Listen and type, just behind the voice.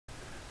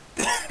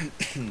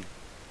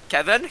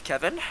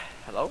Kevin,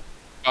 hello.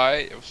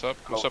 Hi, what's up?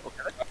 What's up?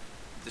 Good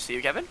to see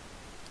you, Kevin.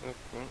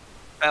 Okay.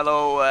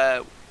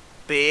 Fellow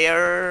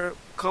bear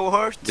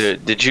cohort.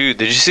 Did you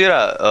see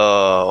that?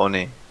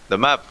 Oni, the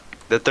map,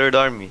 the Third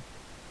Army.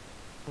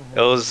 It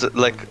was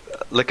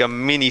like a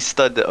mini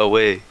stud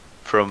away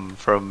from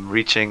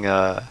reaching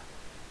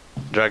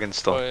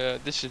Dragonstone. Oh yeah,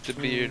 this is the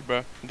beard,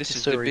 bro. This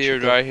is the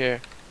beard right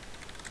here.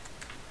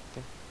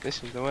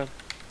 This is the one.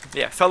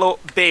 Yeah, fellow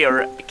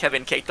bear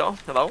Kevin Kato.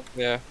 Hello.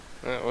 Yeah.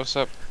 What's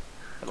up?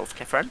 Hello,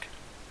 friend.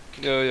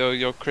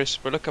 Yo, Chris,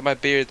 bro, look at my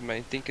beard,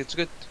 man. Think it's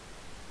good?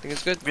 Think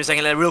it's good? You're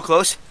saying it real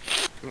close.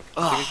 Think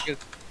Oh, it's good?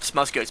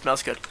 smells good.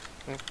 Smells good.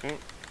 Okay.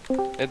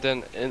 And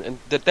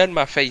then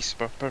my face,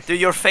 bro. Perfect. Dude,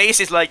 your face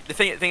is like the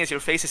thing is your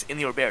face is in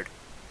your beard.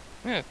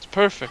 Yeah, it's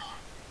perfect.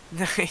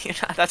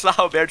 That's not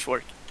how beards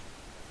work.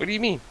 What do you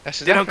mean? That's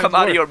They don't exactly come how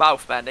out it of your works.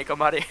 mouth, man. They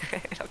come out of.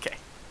 Okay.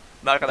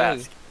 Not gonna Yeah,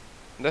 ask.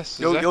 That's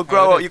You'll exactly how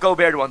grow. it is. You go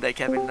beard one day,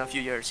 Kevin. In a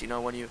few years, you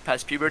know, when you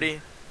pass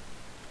puberty.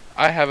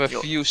 I have a Yo.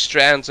 few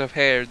strands of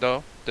hair,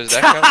 though. Does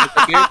that count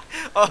as a beard?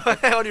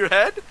 Oh, on your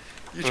head?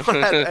 You don't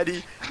have any.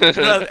 You don't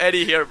have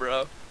any hair, bro.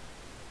 What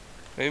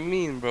do you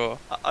mean, bro?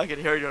 I can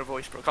hear your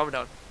voice, bro. Calm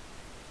down.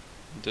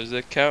 Does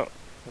that count?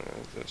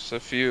 There's a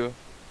few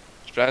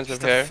strands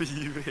Just of hair. a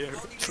few hair.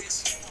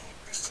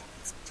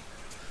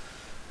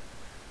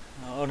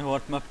 Only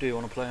what map do you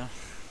want to play on?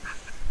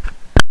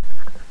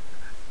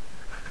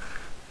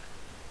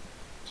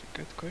 It's a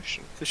good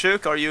question. So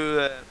Shuk, are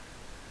you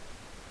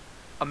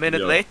a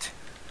minute Yeah. late?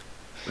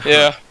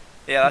 Yeah.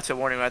 Yeah, that's a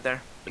warning right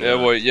there. Yeah,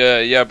 well,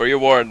 yeah, but you're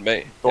warned,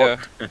 mate. Yeah,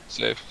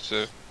 safe.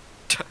 You're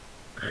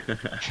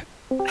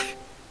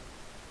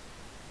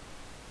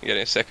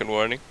getting a second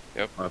warning.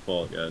 Yep. My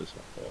fault, guys.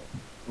 My fault.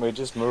 Wait,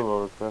 just move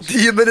over, Chris.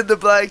 Demon in the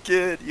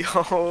blanket,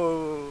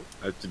 yo.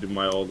 I have to do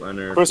my old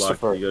enter.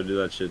 Christopher. You gotta do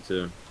that shit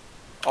too.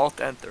 Alt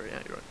enter, yeah,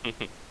 you're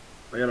right.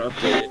 I gotta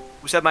update it.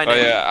 Who said my Oh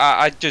name? yeah,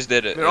 I just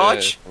did it.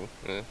 Mirage?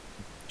 Yeah.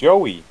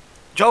 Joey.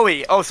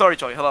 Joey. Oh, sorry,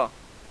 Joey. Hello.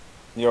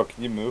 Yo,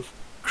 can you move?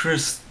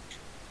 Chris.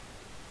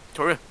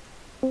 Tori.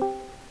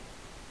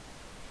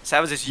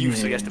 Savage is you,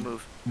 so he has to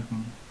move.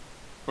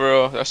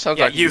 Bro, that sounds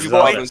Yeah, like you you boy.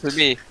 problem to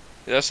me.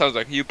 That sounds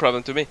like you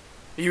problem to me.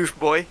 Youth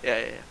boy. Yeah.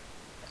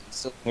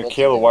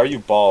 Michaela, why are you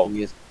bald?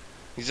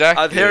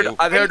 Exactly.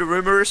 I've heard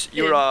rumors.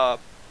 You're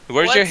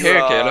Where's What? your hair,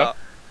 You're, Kayla?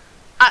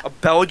 a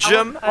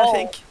Belgium, I Oh,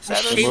 think. I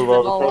Savage. shaved it Move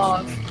over, all Chris.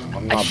 off.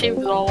 I'm I not shaved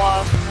it bald. all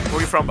off. Where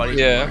are you from, buddy?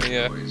 Yeah,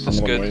 that's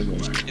good.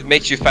 It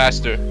makes you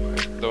faster.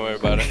 Don't worry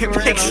about it. It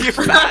makes you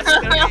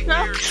faster.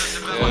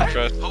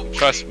 Yeah,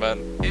 trust, man.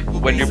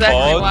 When you're Exactly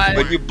bald, why.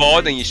 when you're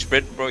bald and you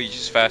sprint, bro, you're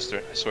just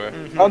faster. I swear.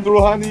 Andrew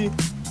Honey.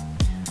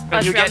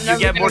 And you Trust me, I'm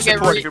get never more gonna get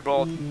support if re- you're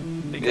bald.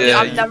 Yeah.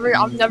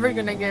 I'm never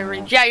gonna get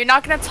rich. Yeah, you're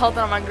not gonna tell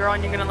that I'm a girl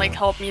and you're gonna like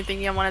help me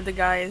thinking I'm one of the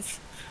guys.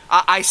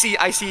 I see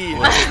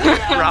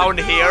brown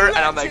hair, and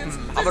I'm like,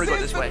 I'm gonna go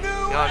this way. You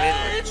know what I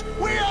mean?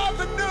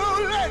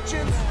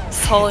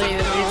 It's totally the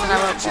reason I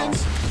went bald.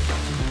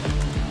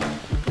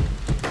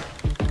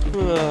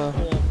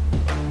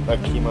 That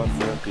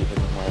chemotherapy hit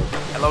my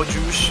Hello,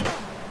 Juice.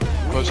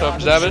 What's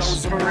up,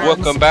 Zavis?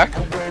 Welcome back.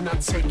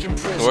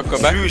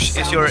 Welcome back. Juice,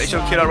 is your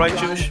kid alright,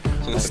 Juice?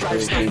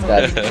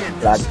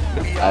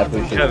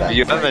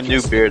 You have a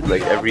new beard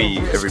like every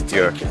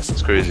PR.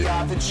 It's crazy. Yep.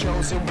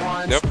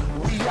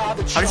 How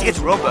does he get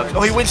to Roblox?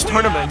 Oh, he wins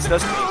tournaments,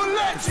 doesn't he?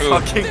 Who?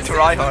 Fucking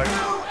tryhard.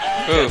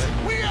 Who?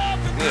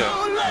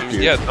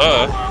 Yeah,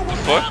 duh. The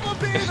fuck?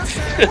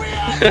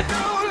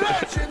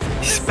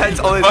 He spends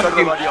all his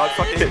tournament money on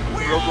fucking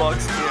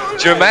Roblox. Yeah.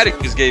 Dramatic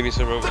just gave me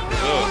some Robux.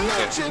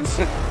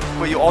 Oh,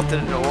 Were you altered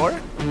in the war?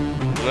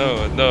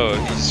 okay. No,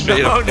 he just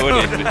straight up No,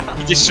 donated.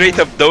 He just straight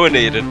up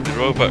donated the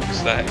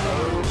Robux. Like,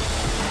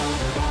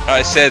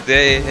 I said,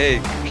 hey,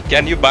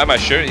 can you buy my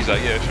shirt? He's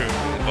like, yeah, sure. He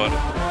bought it.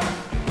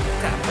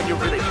 Damn, and you're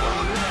really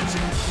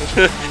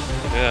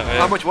Yeah,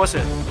 How much was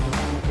it?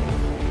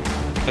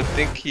 I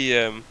think he,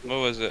 what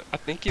was it? I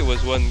think it was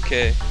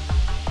 1K.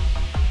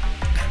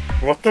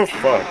 What the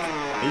fuck?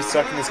 He's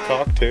sucking his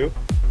cock too?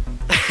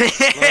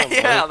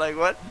 Yeah, like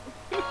what?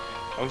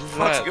 I was just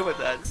What's like, good with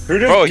that? Who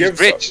just Bro, he's gives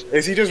rich.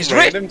 Is he just He's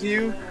random to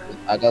you?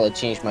 I gotta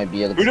change my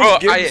beard. Who Bro,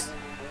 just I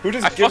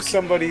gives fucking-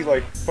 somebody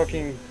like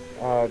fucking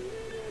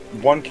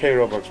 1K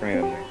Robux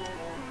randomly?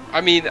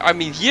 I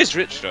mean, he is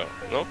rich though,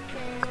 no?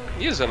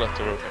 He is a lot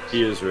of Robux.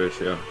 He is rich,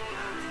 yeah.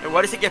 And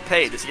what does he get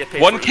paid? Does he get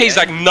paid? 1K is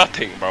like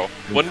nothing, bro.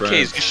 In 1K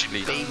is France.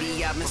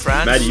 usually.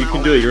 France? Maddie, you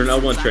can do it. You're an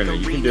L1 trainer.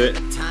 You can do it.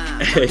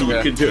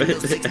 You can do it.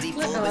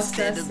 Oh,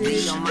 sassy.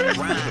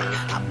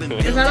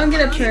 If I don't get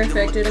it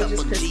perfect, it'll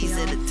just piss me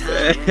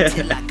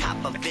off.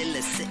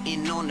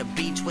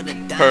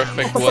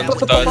 Perfect one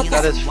done.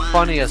 That is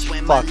funny as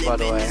fuck, by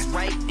the way.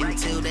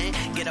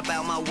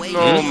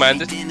 No, man.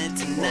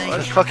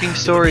 What fucking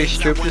story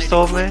Stroop just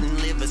told me?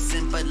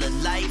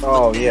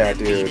 Oh yeah,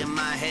 dude.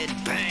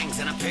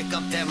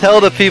 Tell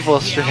the people,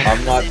 Stroop.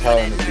 I'm not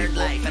telling the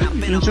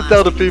people. You should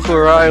tell the people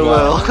or I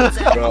will.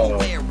 Bro.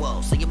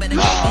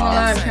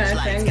 I'm kind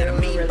of trying to get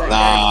over that.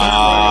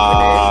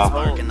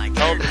 Nah.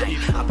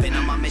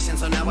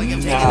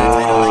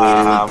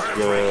 Nah, I'm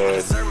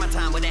good.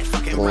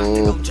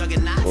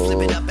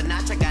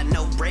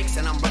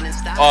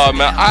 Oh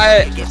man,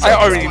 I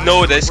already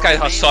know this guy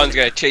Hassan's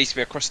gonna chase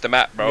me across the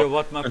map, bro. Yo,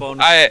 what map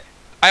on? I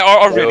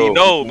already Yo,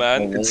 know,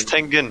 man. It's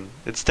Tengen.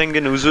 It's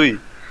Tengen Uzui.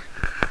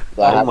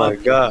 Do I Oh have my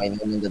god. my name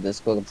in the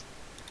Discord?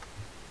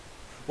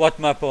 What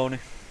map, Oni?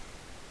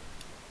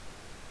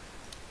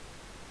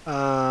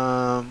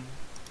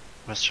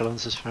 Where's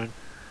Chillins' phone?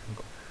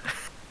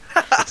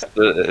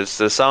 It's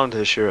the sound,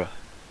 Hashira.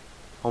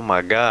 Oh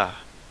my god.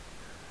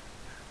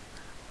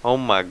 Oh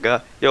my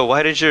god. Yo,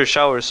 why did your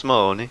shower smell,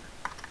 Oni?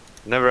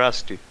 Never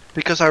asked you.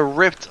 Because I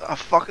ripped a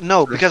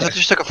no, because I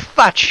just took a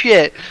fat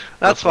shit.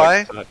 That's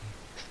why.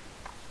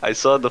 I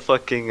saw the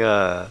fucking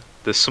the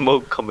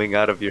smoke coming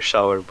out of your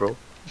shower, bro.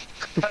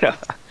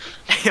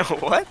 Yo,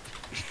 what?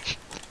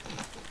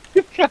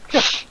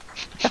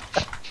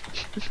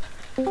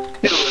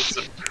 It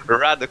was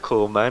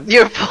radical, man.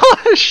 You're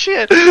full of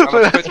shit. I'm But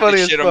gonna that's put funny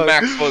this as shit on fuck.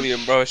 max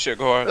volume, bro. Shit,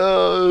 go hard.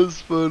 Oh,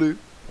 that's funny.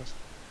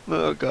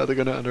 Oh god, they're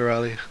gonna under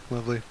rally.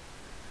 Lovely.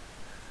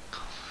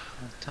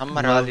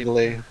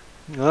 Lovely.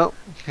 Well,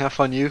 have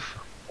fun, youth.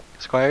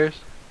 Squires.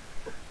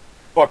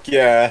 Fuck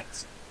yeah.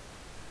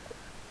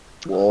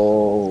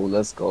 Whoa,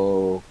 let's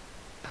go.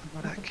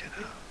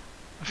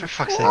 For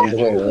fuck's sake.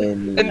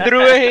 Andrew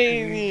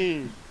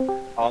Haney.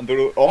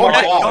 Andrew. Oh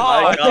my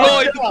god.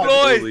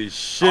 Deploy. Holy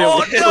shit! Oh,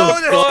 what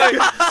no,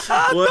 the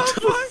fuck? What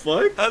the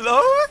fuck?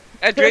 Hello?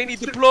 Andrew Haney,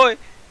 deploy.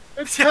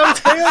 It's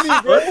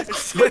Telltale, bro.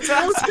 It's There's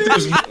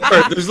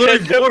more. There's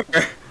literally more.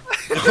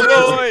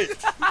 Deploy.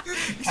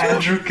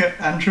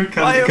 Andrew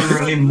can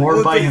rally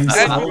more by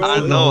himself.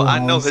 I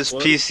know his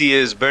PC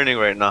is burning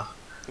right now.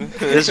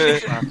 His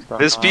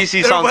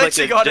PC sounds like a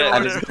jet. I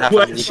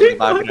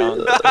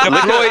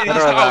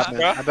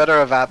better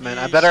have admin.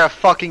 I better have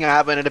fucking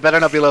admin, and it better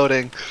not be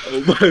loading. Oh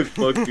my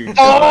fucking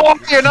Oh,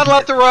 you're not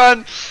allowed to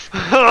run.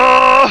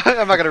 Oh,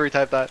 I'm not gonna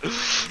retype that.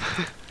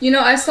 You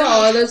know, I saw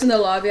all of those in the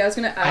lobby. I was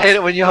gonna ask. I hate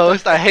it when you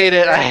host. I hate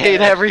it. I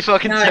hate every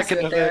fucking Now I second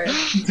sit of there.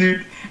 it.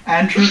 Dude,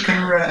 Andrew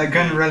can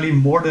rally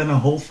more than a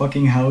whole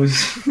fucking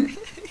house.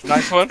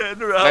 Nice one.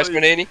 Nice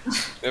one, Haney.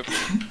 Yep.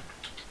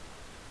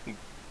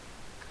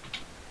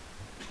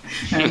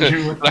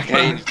 Andrew, what the Like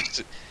Haney.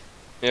 fuck?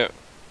 Yeah.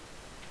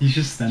 He's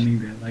just standing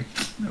there like,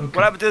 okay.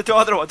 What happened to the two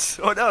other ones?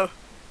 Oh no.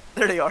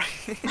 There they are.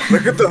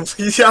 Look at them.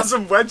 He has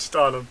them wedged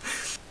on him.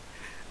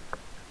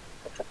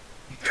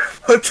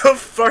 What the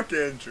fuck,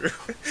 Andrew?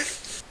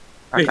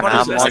 Wait, What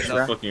is there's this?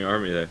 actually a fucking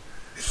army there.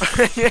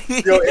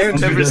 Yo,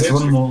 Andrew. Andrew, there's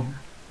one more.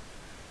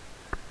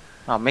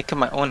 I'm making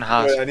my own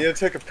house. Wait, I need to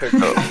take a picture.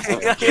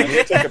 I need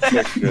to take a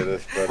picture of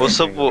this,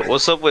 brother.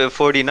 What's up with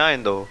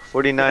 49 though?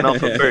 49 off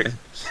a perk.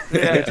 I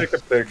need to take a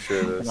picture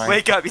of this.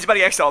 Wake up, he's about to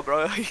get exiled,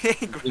 bro.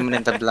 Even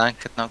in the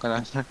blanket, not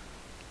gonna.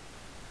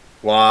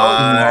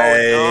 Why,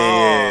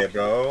 Oh, no.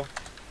 bro?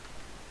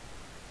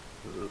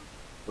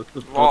 What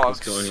the fuck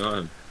Logs. is going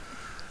on?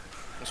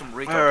 There's some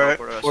retard Alright,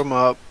 over us. warm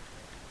up.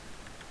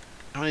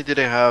 How many did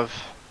I have?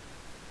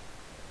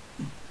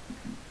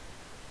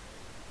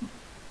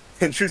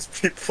 Andrew's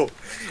people.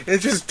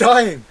 Andrew's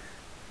dying.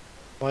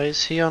 Why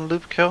is he on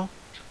loop kill?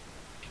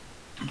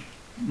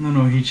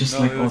 No, he just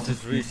like it was auto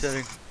just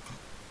resetting.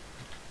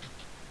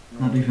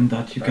 Not even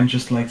that. You can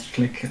just like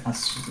click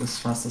as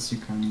fast as you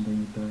can and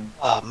then you die.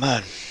 Oh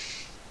man.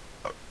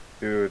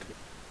 Dude.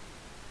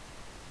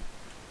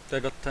 They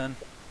got 10.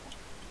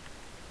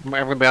 I'm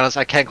gonna be honest,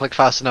 I can't click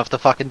fast enough to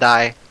fucking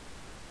die.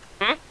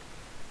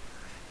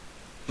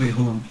 Wait,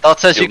 hold on. That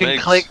says Yo, you can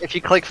Megs. click, if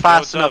you click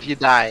fast what's enough up? you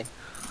die.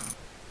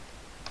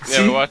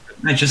 See? what?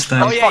 I just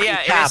died. Oh yeah, fucking yeah,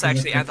 it cap. is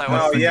actually anti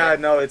Oh yeah,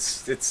 no,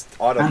 it's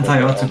auto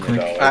Anti-auto only, click.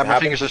 though. It My happens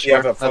fingers are if you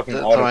have a square. fucking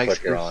That's auto my clicker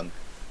excuse. on.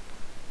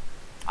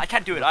 I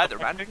can't do it either,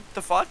 man. What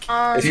the fuck?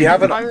 If you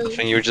have an I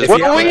think you're if just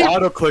you have an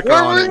auto clicker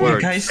on, it You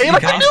works. guys, Hey, you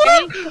look, guys,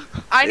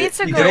 I need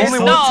to You go. can only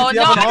No, once if you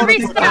no, have an I'm auto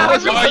restarting.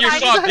 clicker. Oh, you're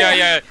stopped.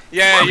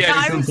 Yeah.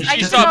 I need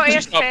to Stop, go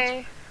stop.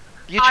 AFK.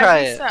 You try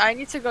it. I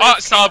need to go. Oh,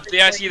 AFK. stopped.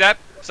 Yeah, I see that.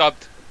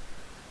 Stopped.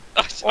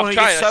 Oh, I'm you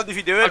get trying. subbed if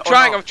you do it.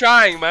 I'm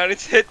trying, man.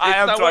 It's I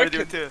am not trying to do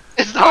working. it too.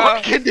 It's not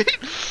working, dude.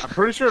 I'm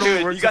pretty sure it only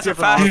Dude, works you got if some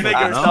you have fast an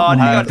auto fingers, clicker. dog.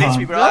 You gotta No, teach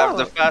me, I bro. have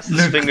the fastest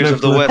Look, fingers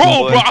of the look, West.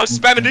 Bro, boy. I'm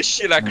spamming this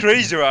shit like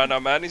crazy right now,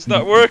 man. It's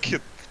not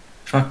working.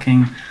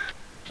 fucking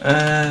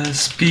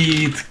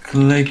speed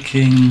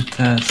clicking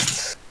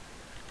tests.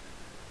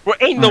 Bro,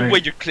 ain't no Alright. way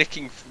you're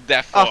clicking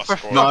that Oh, fast, for bro.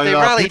 fuck- No, They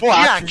no, rally people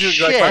jack actually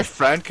do, like my shit.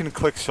 friend can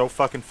click so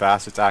fucking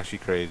fast, it's actually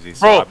crazy.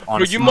 So Bro, I'm bro,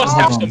 honestly you must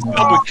not- have some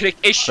double click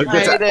issue. Like,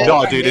 it's I hate it. no,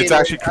 I dude, hate it's it.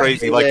 actually I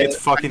crazy. hate Like, it. it's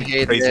fucking I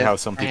hate crazy it. how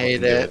some I people hate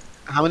can do it. it.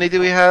 How many do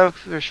we have?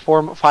 There's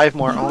 5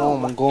 more. Oh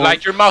my god.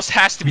 Like your mouse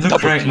has to be Look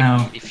double right click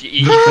now. if you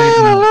eat. Look right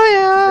now.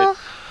 Hallelujah.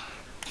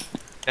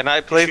 Can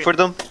I play for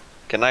them?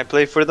 Can I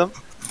play for them?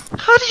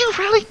 How do you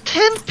rally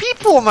 10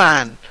 people,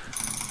 man?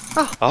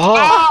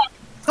 Oh,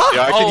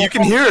 Yeah, you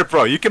can hear it,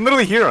 bro. You can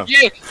literally hear him.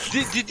 Yeah,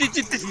 this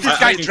I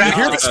guy can You dragged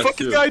hear hear this that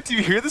fucking too. guy? Do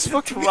you hear this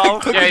fucking Wow.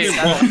 guy? Yeah,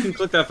 yeah. You can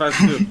click that fast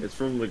too. It's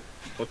from like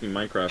fucking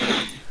Minecraft.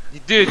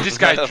 Dude, this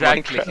guy's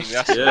drag Minecraft. clicking.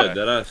 That's Yeah, why.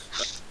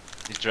 deadass.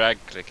 He's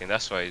drag clicking,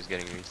 that's why he's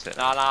getting reset.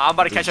 Nah, I'm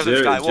about to catch up to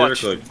this guy.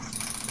 Watch.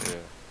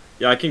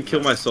 Yeah, I can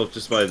kill myself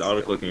just by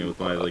auto-clicking with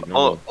my like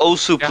normal.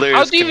 Osu players.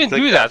 How do you even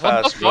do that?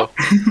 What the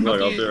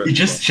fuck? You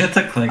just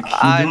jetta click.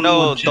 I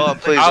know Dot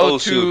plays How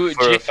Osu to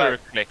for a jitter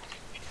fact. click.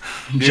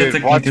 Jetta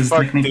Dude, watch click is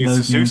fucking technically things.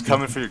 those Sue's games.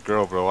 coming for your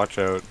girl, bro. Watch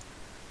out.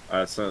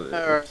 It's not.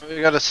 Alright,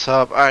 we got a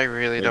sub. I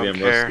really Maybe don't I'm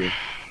care. rusty.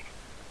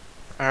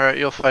 Alright,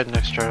 you'll fight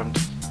next round.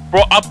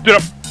 Bro,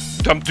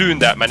 I'm doing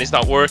that, man. It's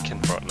not working,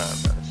 bro. Nah,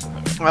 man.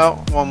 Well,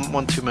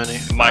 one too many.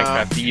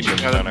 Minecraft demon.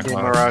 Gotta be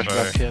Mirage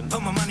back in.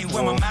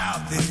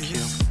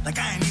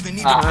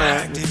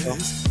 Alright.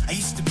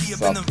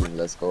 Stop, team,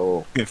 let's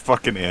go.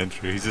 Fucking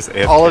Andrew. He's just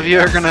All of you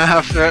are gonna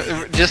have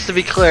to, just to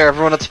be clear,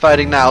 everyone that's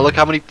fighting now, look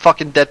how many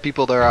fucking dead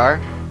people there are.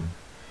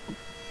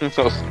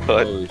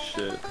 Holy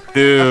shit.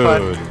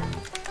 Dude.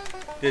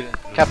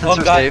 Captain Oh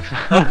so god, safe.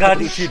 oh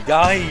god, if you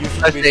die, you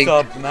I should be think.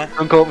 subbed, man.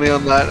 Don't quote me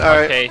on that.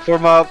 Alright, Okay.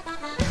 form up.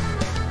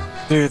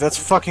 Dude, that's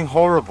fucking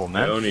horrible,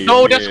 man.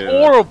 No, that's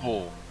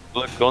horrible.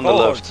 Look, go on the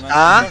Forward, left. man.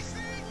 Huh?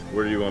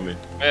 Where do you want me?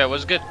 Yeah, it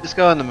was good. Just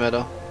go in the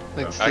middle.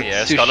 Like, Oh,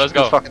 yeah, too, let's too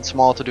go. fucking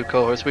small to do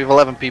cohorts. We have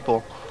 11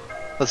 people.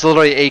 That's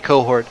literally a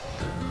cohort.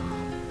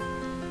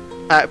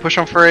 Alright, push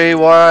on free.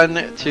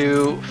 1,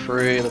 2,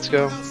 3. Let's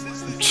go.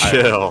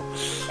 Chill.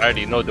 I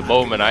already know the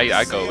moment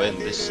I go in.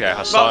 This guy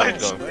Hassan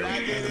is going.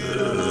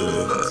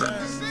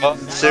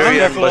 Syria,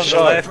 Careful on push the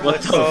up. left, What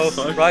let's the go.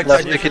 fuck? Right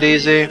Left, side, take it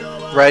easy.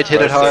 Right,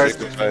 hit it hard.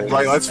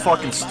 Like, let's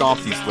fucking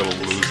stomp these little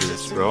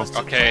losers, bro.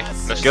 Okay,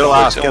 let's Get go.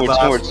 last, get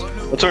last.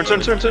 Turn.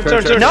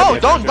 No,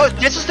 don't.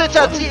 This is that's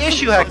the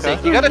issue,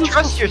 Hectic. You gotta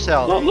trust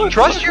yourself.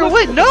 Trust your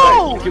win.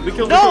 No,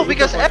 no,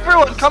 because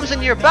everyone comes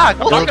in your back.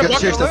 We'll take a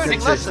fucking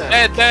learning lesson.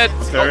 Dead.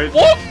 Third.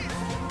 What?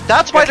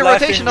 That's why Get the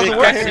last rotation in doesn't big,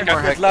 work get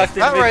anymore, last Hectic. in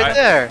That big. right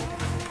there.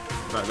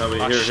 That way,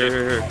 Oh, here. shit.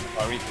 Here.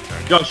 Oh,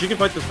 we- Josh, you can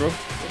fight this, bro.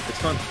 It's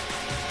fun.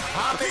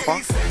 What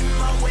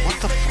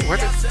the fuck? Where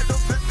did?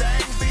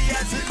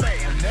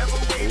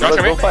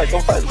 Go fight.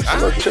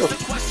 Chill.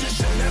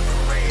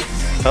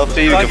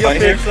 Healthy, you Drag can your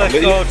fight here. picks, let's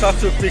go.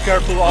 Tatsu, be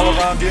careful all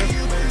around you.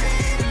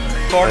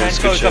 Corner and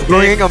good coach shit. up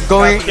Going big. I'm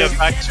going.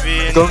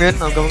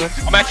 Captain. I'm going in.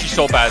 I'm actually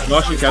so bad.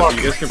 Josh and Captain,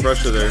 you guys can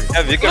pressure there.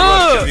 Yeah, you can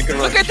rush. You can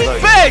rush. Look at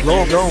this bag!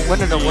 Go,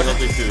 win it.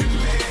 Healthy too.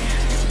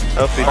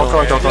 Healthy,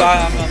 Don't don't go.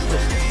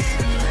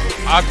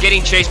 Yeah, I'm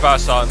getting chased by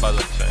Hassan, by the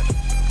way.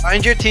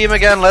 Find your team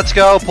again. Let's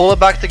go. Pull it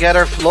back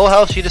together. Low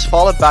health, you just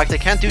fall it back. They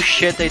can't do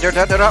shit. They're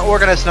not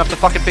organized enough to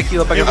fucking pick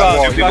you up against the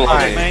wall. Back people to the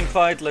hide. main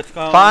fight, let's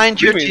go.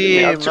 Find your We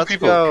team. have two Let's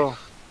people. go.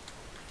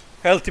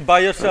 Healthy by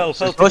yourself,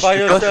 healthy Push, by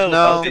push, yourself. no.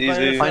 Healthy by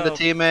Easy. Find a yourself.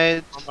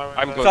 teammate.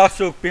 I'm good.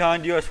 Tatsuk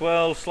behind you as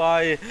well.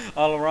 Sly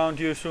all around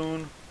you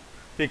soon.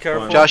 Be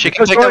careful. Josh, you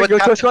can take that with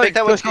Captain. Take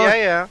that with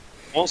yeah.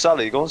 Go on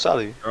Sally.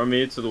 Throw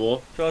me to the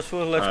wall.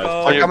 Joshua, let's Alright.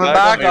 go. On your Coming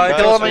back, back. on your back.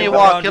 Kill him and you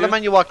walk. Kill him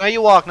and you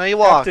walk. Now you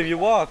walk. Captain, you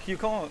walk. You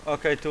can't.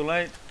 Okay, too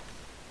late.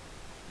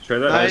 Try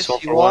that. Nice. one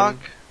You for walk.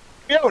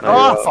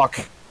 Oh,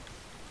 fuck.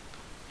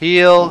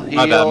 Heal.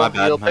 My bad,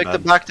 Heal. my Pick bad. the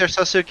back there,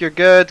 Sasuke. You're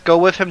good. Go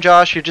with him,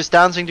 Josh. You're just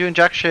dancing, doing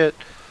jack shit.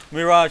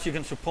 Mirage, you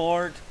can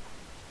support.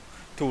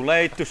 Too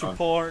late to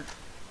support.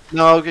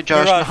 No, good,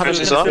 Josh. Mirage, 100% you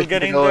can still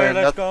get in go there. in.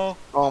 Let's That- go.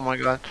 Oh my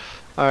god.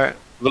 Alright.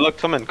 Good luck,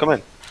 come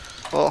in.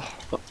 Oh.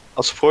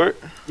 I'll support.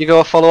 You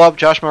go follow up.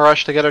 Josh,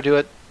 Mirage together. Do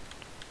it.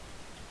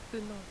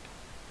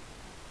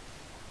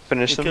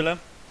 Finish You them. kill him.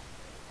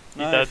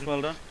 Nice, dead.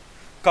 well done.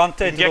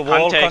 Contact to Get the wall.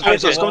 contact.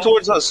 Contact to Guys, the come wall.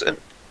 towards us. And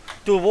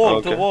To the wall,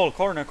 Okay. to the wall.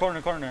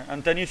 Corner.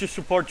 And then you just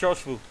support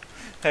Joshua.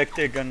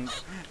 Hectic and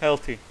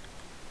Healthy.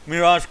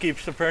 Mirage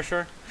keeps the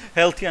pressure.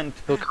 Healthy and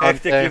Go Hectic,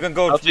 contact. you can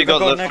go, Healthy you can got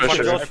go left next to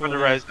pressure.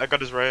 Joshua. I got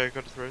his right.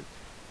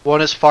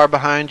 One is far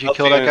behind. You I'll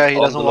kill that figure guy. He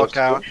all doesn't the walk left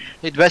out.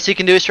 The best he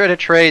can do is try to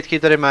trade.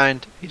 Keep that in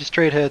mind. He just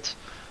trade hits.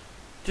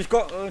 Just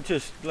go,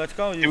 let's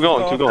go. You Keep just going,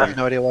 go keep up I going. have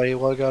no idea why he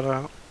walked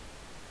out.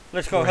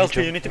 Let's go, Where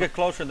Healthy, he you need to get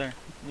closer there.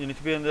 You need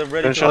to be in the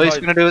ready Finish to All he's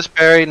fight. gonna do is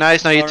parry.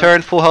 Nice. Now you Alright.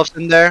 turn full health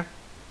in there.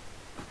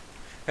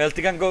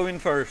 Healthy can go in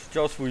first.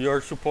 Joshua,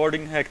 you're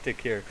supporting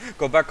Hectic here.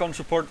 Go back on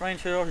support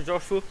range here,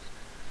 Joshua.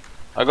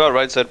 I got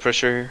right side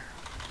pressure here.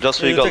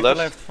 Just we got take the left.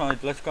 left side,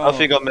 let's go.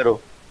 Alfie got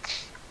middle.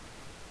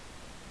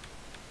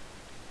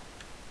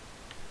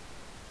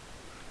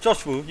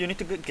 Joshua, you need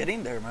to get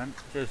in there, man.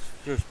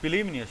 Just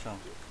believe in yourself.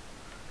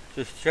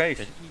 Just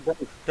chase.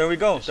 There we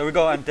go,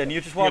 and then you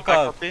just walk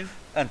out.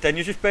 And then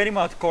you just bait him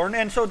out. Corn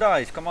Enzo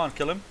dies. Come on,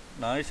 kill him.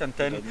 Nice, and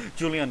then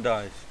Julian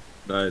dies.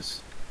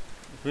 Nice.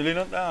 It's really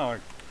not that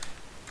hard.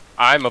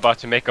 I'm about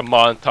to make a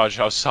montage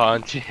of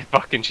Hassan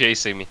fucking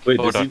chasing me. Wait,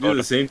 Hold does he on, do hold the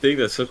on. same thing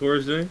that Sukor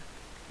is doing?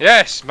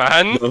 Yes,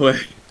 man. No way.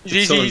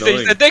 He's so a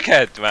annoying.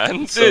 dickhead,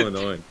 man. It's so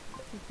annoying.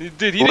 Dude,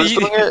 Who is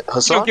doing it? you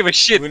Hassan? don't give a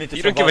shit. We need to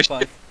You don't give a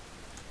survive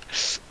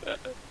shit.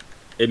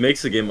 It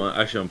makes the game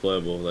actually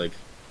unplayable. Like,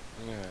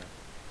 Yeah.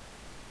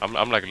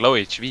 I'm like low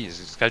HP.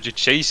 This guy just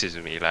chases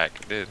me.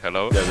 Like, dude,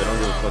 hello. yeah, they don't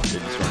give a fuck. They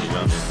just run you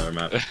around the entire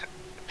map.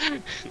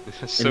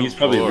 So And he's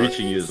probably bored.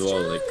 reaching you as well.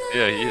 Like,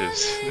 Yeah, he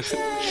is.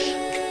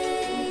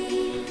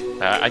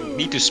 I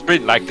need to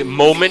sprint. Like the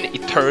moment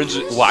it turns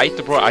white,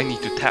 bro, I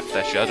need to tap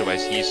that shit.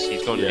 Otherwise,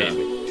 he's going to Yeah. hit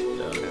me.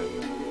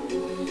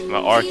 yeah. My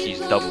R key's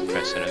double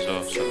pressing as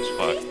well, so it's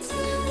fucked.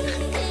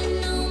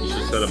 You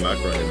should set a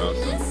macro on your mouse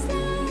then.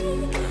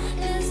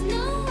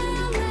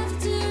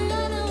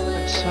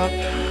 What's up?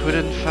 Who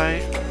didn't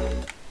fight?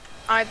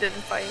 I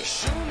didn't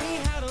fight.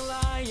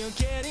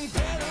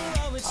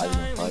 I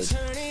didn't fight.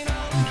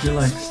 Would you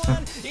like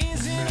stuff?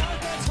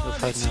 We'll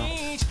fight now.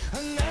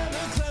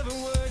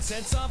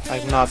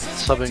 I'm not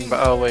subbing,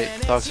 but oh wait,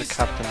 dog's a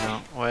captain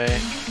now.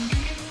 Wait.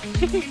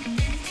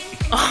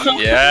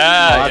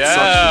 Yeah,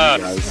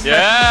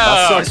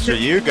 That sucks for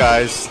you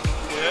guys.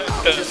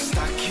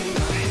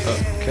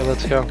 Okay,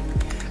 let's go.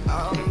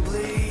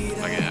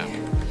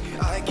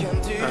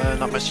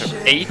 Not my server.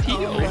 80?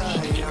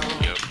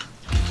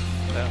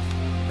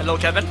 Hello,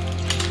 Kevin.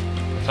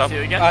 What's up? See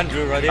you again.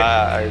 Andrew, right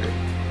here.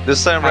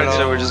 This time, right,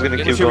 so we're just gonna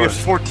keep We going. have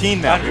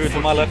 14 now. Andrew to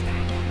my left.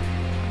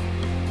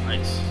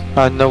 Nice.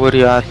 I know where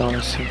you at,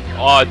 honestly.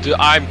 Oh, dude,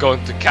 I'm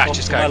going to catch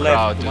this To guy my left,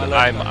 crowd, to dude. my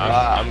left.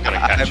 I'm gonna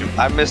catch him.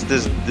 I missed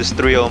this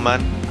 3-0,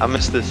 man. I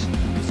missed this.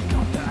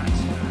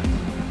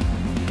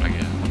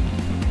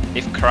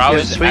 If crowd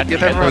is Sweet, at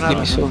give the everyone end,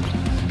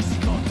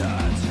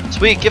 admin.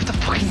 Sweet, give the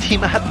fucking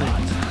team admin.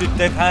 Dude,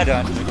 they've had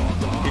Andrew.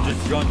 He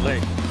just joined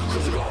late.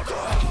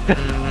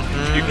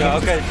 Yeah,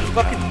 okay, just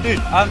fucking dude,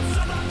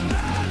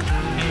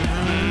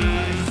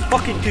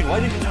 fucking dude, why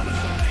did you not?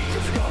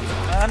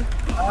 Man.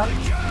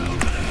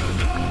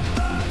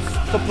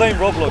 Stop playing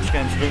Roblox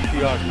games during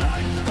PRs,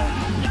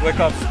 man. Wake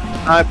up.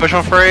 Alright, push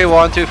on free.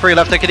 1, 2, 3.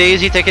 Left, take it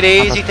easy, take it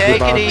easy,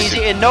 take it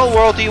easy. In no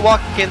world do you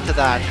walk into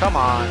that. Come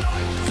on.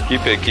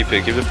 Keep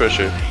the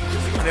pressure.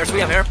 I'm here,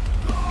 sweet, I'm here.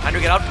 Andrew,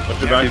 get out. What's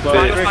your back Find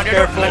flag? your- find your-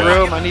 Careful,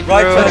 room. I need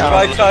Right room.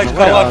 side,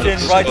 collapse in,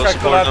 right side,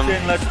 collapse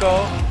in, let's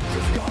go.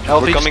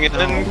 We're coming in.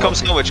 Come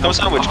sandwich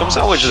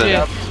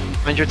then.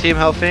 Mind your team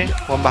healthy.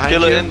 One behind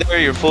Kill you. it in there,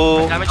 you're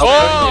full. Damage.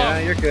 Yeah,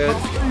 you're good.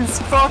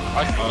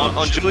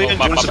 On Julian,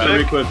 That's a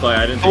very quick play.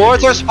 I didn't.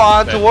 Towards our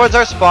spawn, towards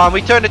our spawn.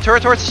 We turn the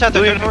turret towards the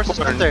center, turn towards the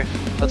center.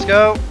 Let's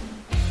go.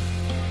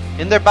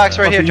 In their backs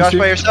right here. Josh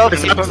by yourself.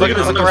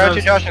 Look around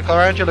you, Josh. Look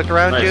around you, look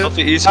around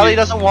you. Sally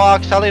doesn't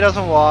walk,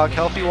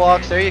 Healthy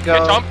walks, there you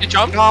go. You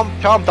jump. Tom,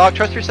 dog,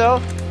 trust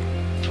yourself.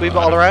 Sweep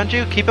all around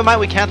you. Keep in mind,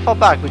 we can't fall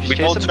back. We just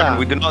chase them down.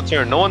 We do not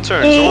turn. No one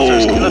turns.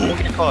 Don't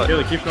get caught.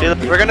 Keep going.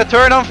 We're gonna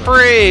turn on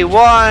free.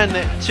 1,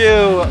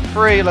 2,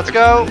 3. Let's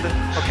go.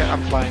 Okay,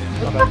 I'm flying.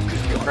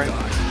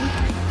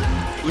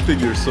 Who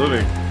think you're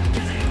swimming?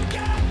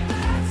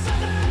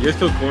 You guys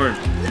killed corn.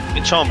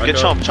 Get chomp.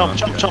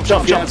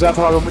 Yeah,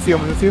 Zaphog, I'm with you.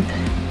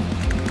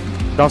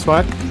 Don't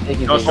spot.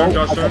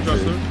 Josh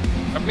turn.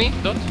 At me,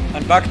 don't.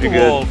 And back to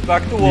walls,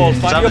 Find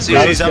your Just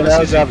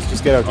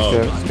get out.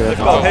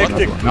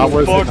 hectic. Not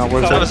worth it.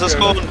 Let's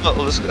go.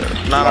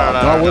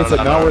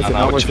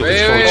 Not worth it.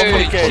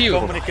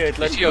 Communicate,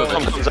 let's go.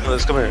 Come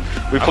here.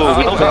 We pull.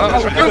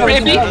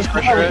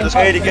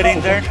 Hey, to get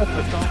in there.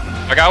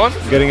 I got one.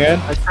 Getting in.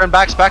 Let's turn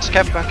backs, back.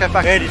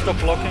 Hey, stop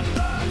blocking.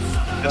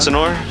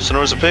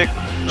 Sonor's a pick.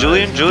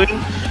 Julian. Good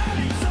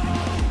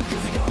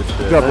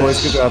job,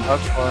 boys. Good job.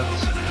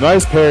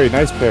 Nice parry.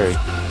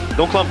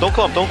 Don't clump.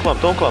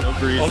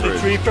 Only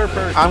 3 per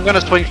person. I'm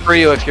gonna swing for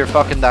you if you're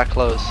fucking that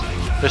close.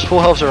 There's full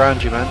healths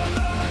around you, man.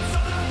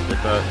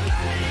 Like that.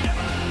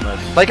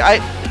 Nice.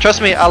 Like,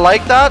 trust me, I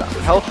like that.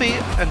 Healthy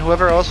and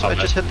whoever else I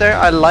just hit there.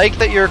 I like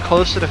that you're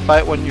close to the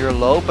fight when you're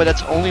low, but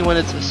it's only when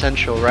it's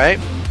essential, right?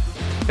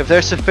 If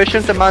there's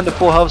sufficient amount of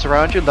full healths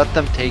around you, let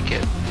them take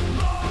it.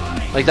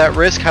 Like, that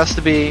risk has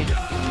to be,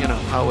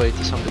 outweighed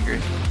to some degree.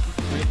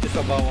 We need to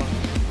sub out one.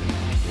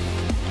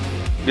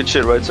 Good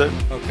shit, right side.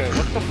 Okay,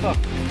 what the fuck?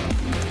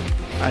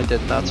 I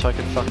did that so I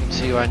can fucking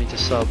see who I need to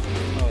sub.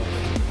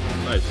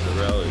 Nice, the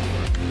rally.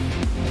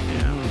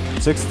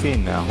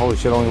 16 now. Holy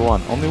shit, only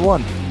one. Look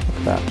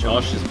at that.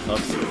 Josh is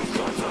pussy.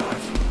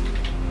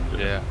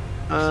 Yeah.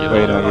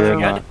 Wait, no, you're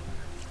not.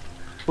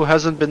 Who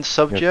hasn't been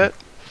subbed yet?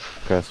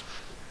 Okay.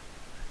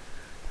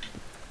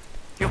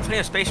 You have plenty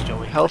of space,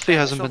 Joey. Healthy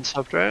hasn't been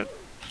subbed, right?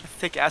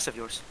 Thick ass of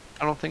yours.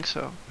 I don't think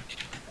so.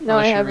 No,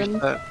 I haven't.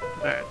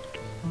 Alright.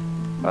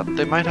 But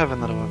they might have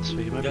another one, so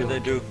you might Yeah, be they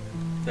do.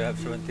 They have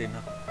 17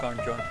 now. Can't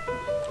join.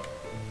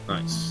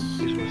 Nice.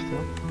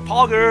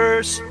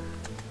 Poggers!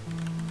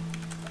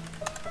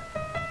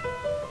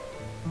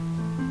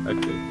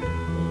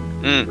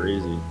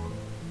 Crazy.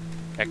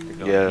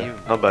 Yeah,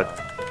 not bad.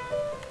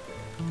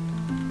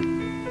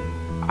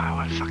 I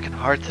went fucking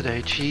hard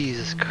today,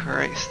 Jesus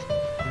Christ.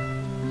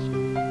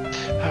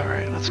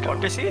 Alright, let's go.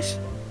 What disease?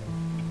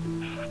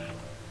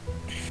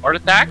 Heart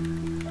attack?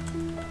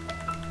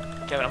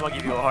 Kevin, I'm gonna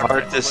give you a hard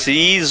Heart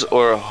disease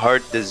or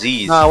heart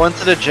disease? No, I went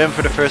to the gym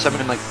for the first time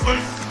in like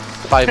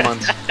 5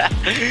 months.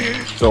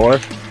 Sore?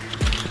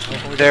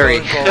 Very.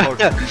 Yeah,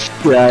 it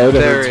Very.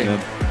 hurts, man.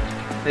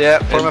 Yeah,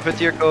 form up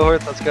into your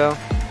cohort, let's go.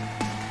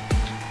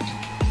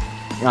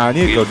 Nah, I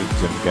need to go to the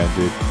gym again,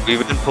 dude. We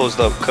even posed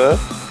up, cut.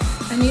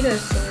 I need a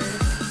sword.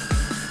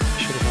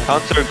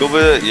 Counter, go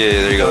with it. Yeah,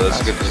 there you go. That's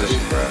a good position.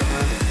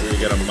 We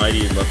got a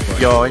mighty left flank.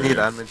 Yo, I need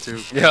admin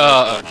too.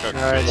 Yeah.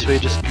 Alright,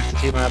 sweet, just keep the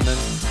team admin.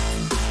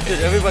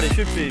 Dude, everybody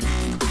should be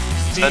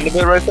Send a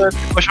bit right there.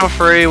 Push on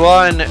free.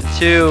 1,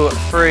 2,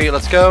 3.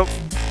 Let's go.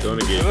 Don't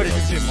engage.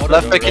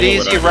 Left take it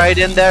easy. Right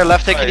in there.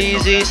 Left take it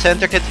easy.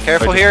 Center kit.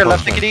 Careful here.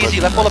 Left take it easy.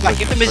 Left pull it back.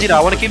 Keep them busy now.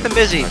 I want to keep them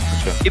busy.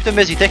 Keep them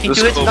busy. Taking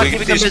 2 hits is not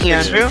keeping them busy,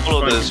 Andrew.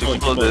 Follow this. We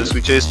follow this.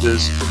 We chase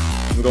this.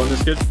 I'm going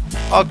this kid.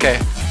 Okay.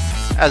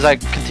 As I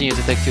continue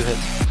to take 2 hits.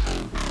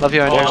 Love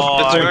you, Andrew.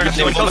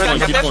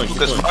 Keep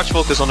going. Much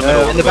focus on the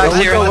middle. In the back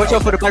here. Watch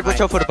out for the back,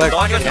 watch out for the back.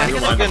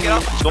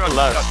 Go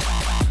last.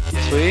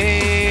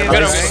 Sweet.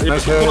 Nice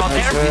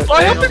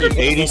hit.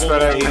 80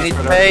 spread out, 80 I need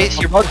spread out. space.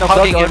 You're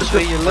hugging him,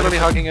 Sweet. You're literally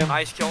hugging him.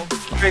 Nice kill.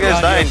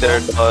 Trigger's dying there,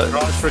 but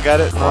Ross,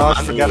 forget it.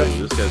 Ross, forget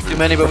it. Too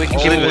many, but we can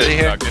keep him busy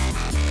here.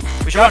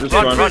 We should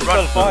run.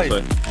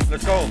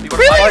 Let's go.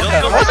 Really?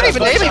 I wasn't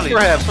even aiming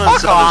for him.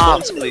 Fuck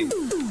off.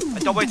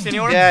 Double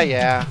senior.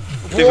 Yeah.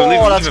 Leave him, leave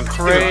him, Whoa, that's leave him.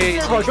 crazy.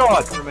 Oh my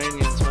god.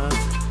 Romanians, man.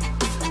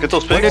 get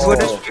those picks.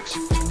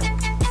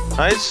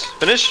 Nice.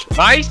 Finish.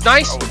 Nice.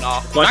 Oh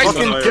no.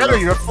 Fucking get her,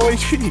 you're at full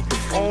HP.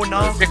 Oh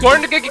no. Get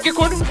corner, get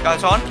corner.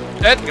 Guys on.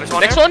 Dead. Get us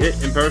on Next here. one.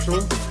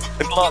 Imperishable.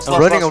 I'm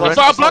running.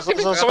 Stop blocking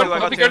me.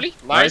 Someone pick early.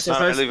 Nice.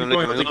 Leave him,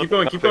 leave him. Keep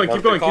going. Keep going.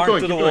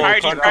 Karn to the wall.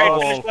 Hiding,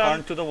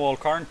 Karn to the wall.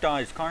 Karn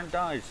dies.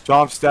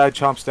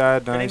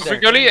 Chompstad, nice.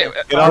 Pick early.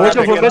 Watch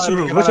out for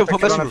Mesmer. Watch out for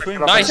Mesmer.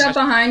 Nice. Watch out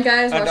behind,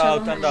 guys. Watch And out out,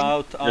 and behind.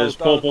 out. Just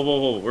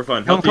pull. We're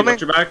fine. Healthy, coming.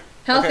 watch your back.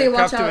 Healthy,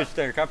 watch out. Captivist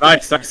there.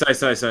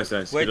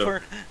 Nice. Wait Good for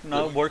it.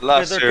 No, work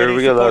Last together. here, Getting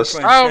we got support last.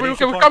 points, Oh, getting we're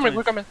support coming.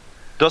 points.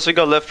 Dusty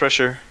got left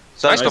pressure.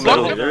 Sam's Nice coming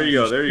block.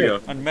 middle. There you go.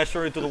 And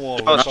measure into the wall.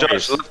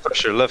 Josh, left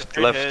pressure, left.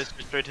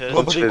 Straight hit.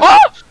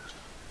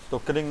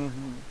 Stop getting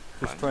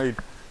destroyed.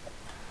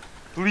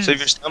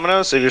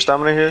 Save your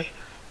stamina here.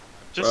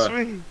 Just Right.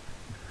 swing.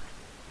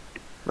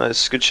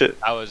 Nice, good shit.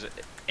 That was a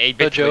So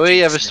bit. Joey,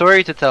 you have a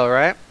story to tell,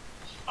 right?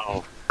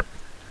 Oh.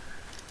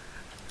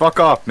 Fuck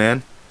off,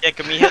 man. Yeah,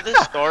 can we hit the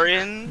story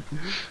in?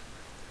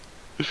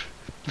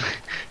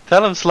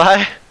 Tell him,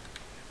 Sly.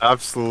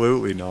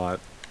 Absolutely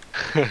not.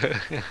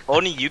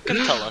 Only you can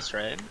tell us,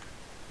 right?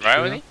 Right,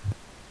 Winnie?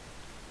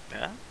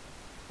 Yeah.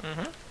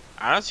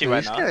 I don't see why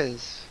These not.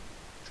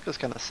 guys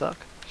kind of suck.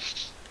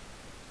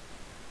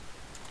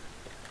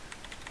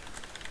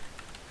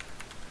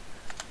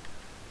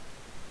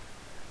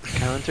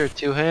 Counter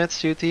 2 hits,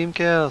 2 team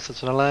kills.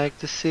 That's what I like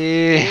to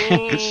see.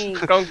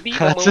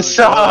 That's a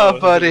sub,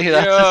 buddy.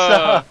 That's a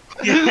sub.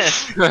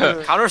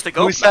 Counters the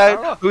goat.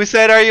 Who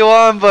said are you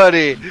on,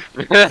 buddy?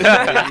 You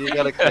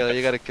gotta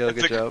kill.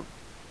 Good job.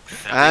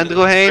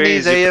 Andrew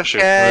Haney's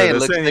AFK.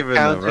 This Looks ain't like even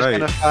Counter's right.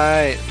 gonna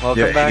fight.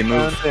 Welcome back,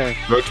 Counter.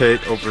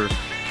 Rotate over a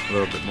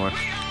little bit more.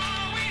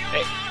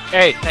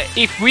 Hey,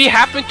 if we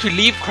happen to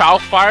leave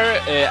Crowdfire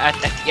at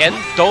the end,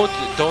 don't.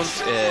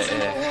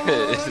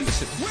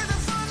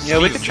 Yeah,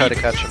 we can try to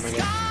catch him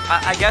again.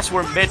 I guess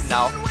we're mid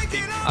now.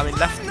 I mean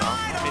left now.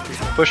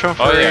 Push on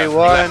Oh, free. yeah.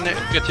 1,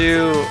 Good.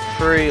 2,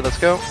 3. Let's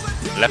go.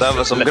 I'm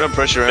gonna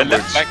pressure Left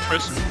inwards. back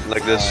first.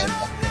 Like this.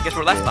 I guess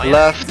we're left now. Yeah.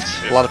 Left.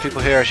 A lot of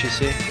people here, as you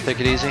see. Take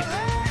it easy.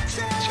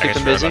 Just keep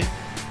them busy.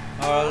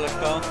 Alright, let's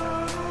go.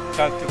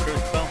 Back to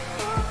Crystal.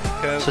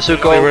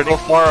 Sasuko, go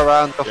far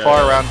around, find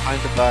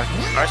the back.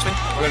 Alright, swing.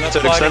 We're not So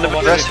fighting extend on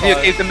it. The rest of you,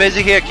 keep them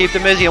busy here, keep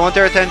them busy. I want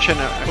their attention.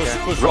 Okay.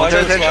 I want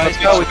their attention. Let's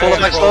go. We pull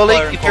them back slowly.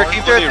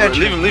 Keep their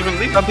attention. Leave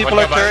him. Some people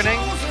are turning.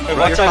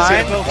 Watch You're out,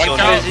 fine. Circle. Keep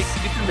them busy.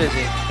 Keep them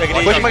busy. Take it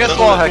easy. Push them against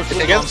the wall,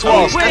 Hector. Against the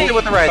wall. Stand it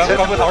with the right.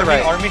 Stand it with the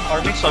right. Army.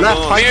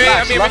 Left, find the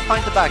backs. Left,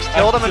 find the backs.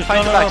 Kill them and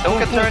find the backs. Don't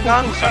get turned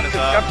on.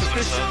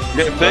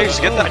 Get pigs,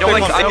 get that. I don't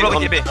like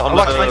GB. Find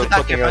the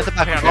back here. Find the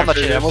back.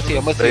 I'm with you.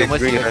 I'm with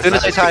you. As soon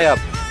as we tie up.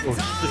 Just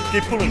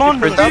keep pulling. Come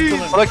on, keep pulling, keep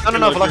pulling. Look,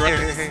 no. Look here.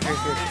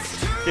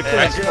 Keep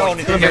pulling. Keep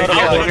pulling.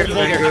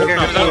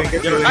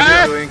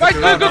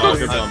 Go.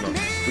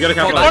 We gotta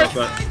capitalize.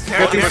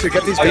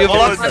 Get these Are you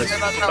guys.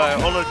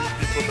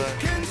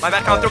 My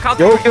bad, counter.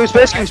 Yo, give me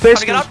space.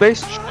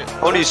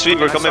 Only sweet,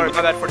 we're coming.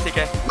 My bad for the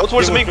TK. Go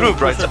towards the main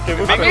group, right?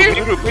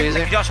 Main group.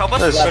 Easy. Josh, help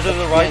us. Pressure to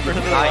the right.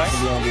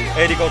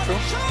 80 go through.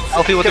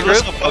 Healthy with the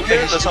group.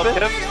 Okay, let's help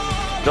him.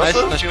 Nice.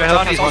 Let's go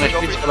healthy. He's one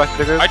HP. Go back to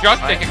the group. I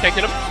dropped. Take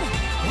him.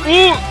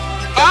 Ooh!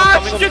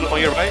 Ah, shit! On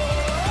your right.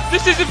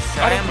 This isn't.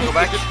 I am. Go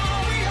back.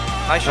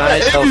 Nice shot.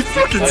 Nice. Healthy.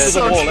 To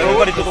the wall.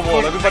 Everybody to the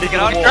wall. Everybody to the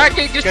wall.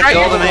 Just Get drag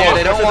all them it. here.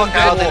 They don't walk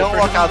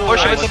out.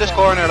 Push them into this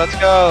corner. Let's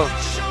go.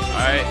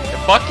 Alright.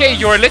 Bucky,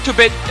 you're a little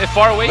bit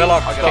far away.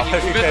 Velox, stop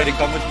hesitating.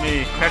 Come with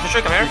me. Come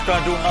here. He's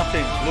trying to do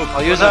nothing. Look.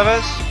 I'll use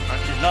Avis.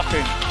 He's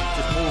nothing.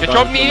 Just move. Get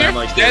drop me here.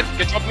 He's dead.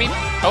 Get drop me.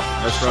 Oh.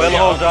 Well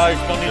hold, guys.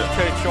 Don't need to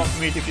chase jump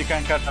meat if you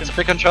can't catch him.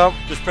 Pick and chop.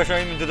 Just pressure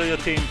him into your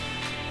team.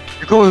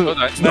 You're going. Oh,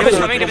 nice. David's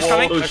coming. You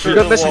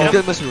got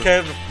Mesmer.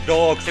 Kev,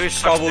 dogs,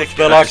 David's Cowboys, such a dick.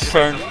 Velox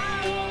turn.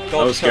 That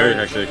was scary,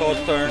 hectic.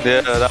 Dog's turn.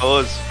 Yeah, that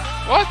was.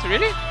 What?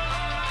 Really?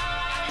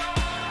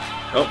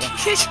 Oh.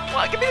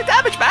 What? Give me the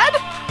damage, man.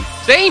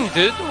 Same,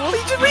 dude. What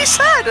did you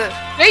reset?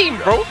 Same,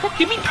 bro.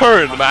 Give me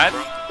turn, man.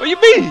 What you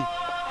mean?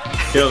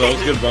 Yeah, that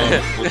was a good bomb.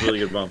 That was a really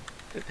good bomb.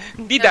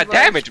 Need that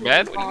damage,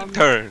 man. What do you mean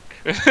turn?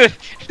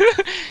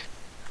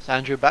 Is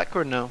Andrew back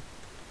or no?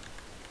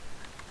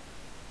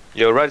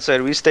 Yo, right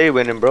side, we stay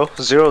winning, bro.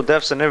 0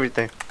 deaths and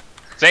everything.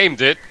 Same,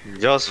 dude.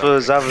 Just for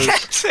Zavas.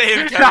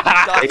 Same,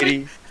 Kevin.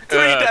 80. 3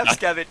 deaths,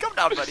 Kevin. Come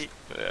down, buddy.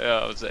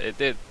 Yeah, it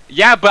did.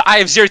 Yeah, but I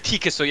have 0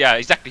 TK, so yeah,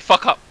 exactly.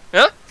 Fuck up.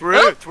 Huh? True,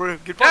 huh? true.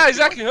 Good point. Yeah,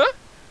 exactly, huh?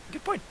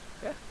 Good point.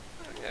 Yeah.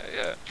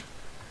 Yeah.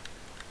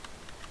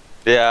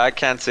 Yeah, I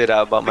can't say that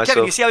about But myself.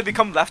 Kevin, you see how we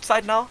become left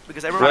side now?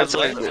 Because everyone Right has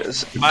side,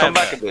 left. come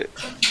back a bit.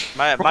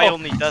 My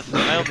only death is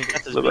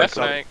Left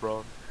being side.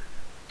 bro.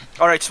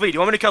 Alright, sweet. You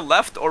want me to kill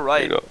left or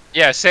right?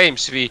 Yeah, same,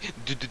 Svi.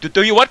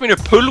 Do you want me to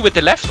pull with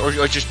the left or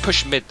just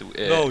push mid?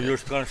 No, you're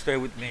gonna stay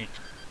with me.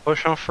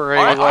 Push on free,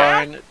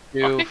 Alright. 1,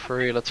 2,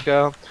 free, let's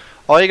go.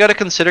 All you gotta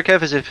consider,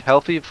 Kev, is if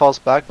Healthy falls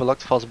back,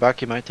 Velux falls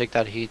back, you might take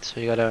that heat, so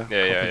you gotta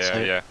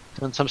compensate. Yeah.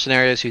 In some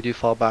scenarios, you do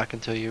fall back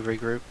until you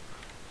regroup.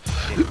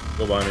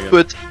 Go behind again.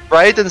 But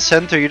right and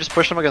center, you just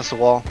push them against the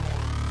wall.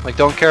 Like,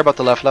 don't care about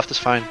the left. Left is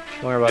fine.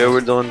 Don't worry about it. Yeah,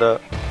 we're doing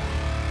that.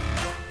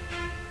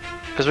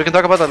 Because we can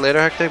talk about that later,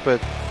 Hectic,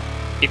 but...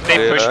 If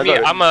they push me,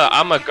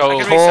 I'ma go.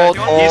 Hold.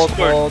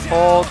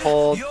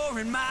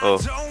 Oh.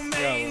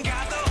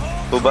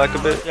 Go back a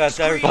bit. Yeah,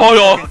 there we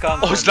go.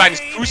 Oh, his line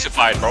is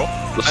crucified, bro.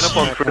 Line up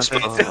on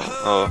Crispin.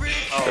 Oh.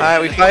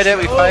 Alright, we fight it,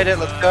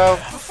 let's go.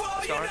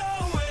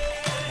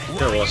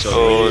 Careful, watch out.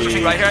 Oh,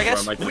 pushing right here, I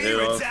guess? I might get hit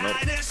off.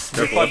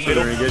 Nope. Careful, watch out,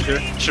 engage here.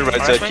 Should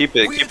right side, keep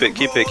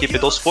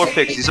it. Those 4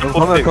 picks, these are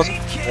 4 picks.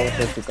 These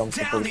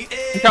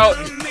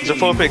are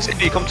 4 picks.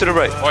 Hey, come to the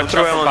right. Come to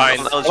the right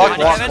on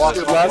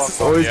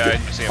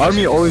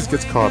Army always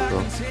gets caught,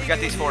 bro. We got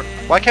these 4.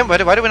 Why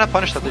do we not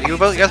punish that? You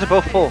guys are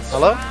both full.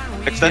 Hello?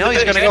 You know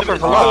he's gonna go for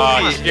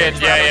velocity.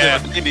 Yeah.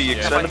 Maybe you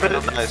extend a bit.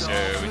 Nice.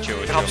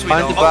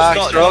 Find the back.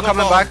 They're all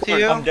coming back to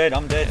you. I'm dead. We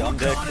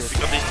got these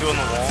 2 on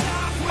the wall.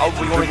 Oh,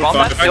 we want to bomb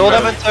that? Kill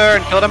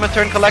them in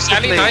turn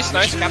collectively. Nice.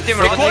 Captain,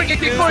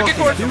 Get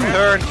cord.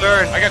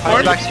 Turn. I got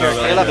cord. Back here.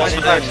 Caleb,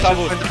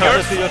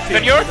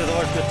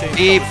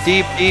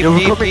 deep.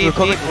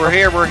 We're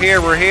here.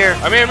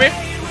 I'm here.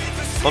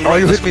 On the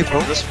right, you hit me,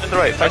 bro. Just find the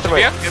right. Find the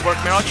right. Good work,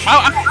 Mirage.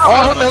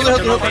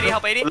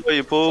 Help 80.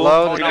 You pull.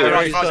 Low.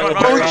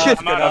 Holy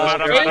shit.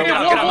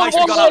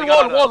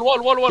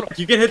 Wall.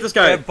 You can hit this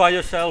guy. By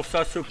yourself,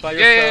 Sasuk, by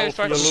Yeah,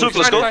 yourself. it's You're Sasuk,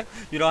 let's go.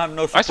 You don't have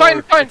no I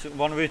support. fine. It's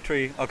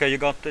 1v3. Okay, you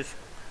got this.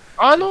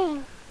 Oh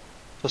no.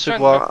 Sasuk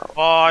walk.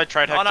 Oh, I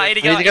tried Oh, no, Hector.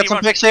 80 We need to get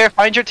some picks here.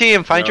 Find your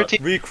team.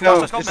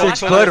 Recruit.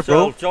 Let's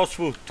go,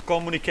 Joshua, to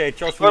communicate.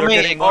 Joshua, For you're me.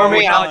 getting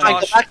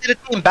Back to the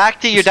team. Back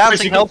to your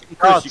dancing help.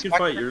 Chris, you can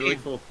fight. You're really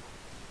full.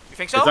 You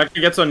think If so? that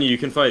guy gets on you, you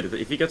can fight.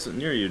 If he gets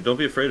near you, don't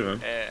be afraid of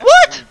him.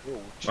 What?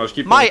 I'll just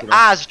keep My going for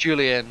ass,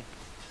 Julian.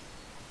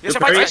 Yes,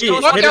 You're crazy.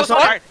 Hit us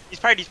hard. He's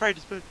fired. Good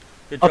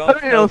I'll job. put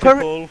it in, I'll Healthy put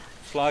it. pull.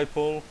 Slide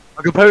pull.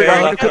 Okay, put it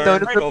down. Kayla, Put down.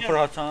 turn. Go for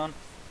Hassan.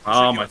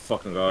 Oh my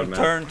fucking god, man.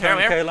 Turn,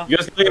 Kayla. You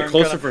guys gotta get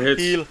closer for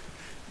hits. Heal.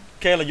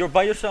 Kayla, you're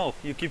by yourself.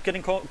 You keep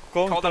getting going.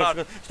 Call that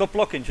out. Stop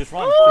blocking. Just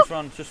run.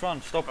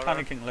 Stop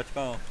panicking. Let's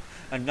go.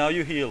 And now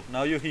you heal.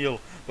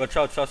 Watch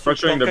out, Sasuk.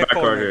 Pressuring the back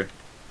guard here.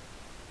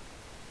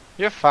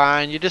 You're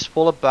fine. You just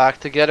pull it back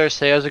together.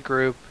 Stay as a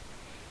group.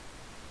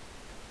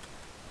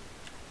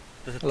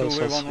 There's a Hello,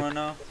 2v1 right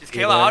now. Is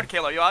Kayla out?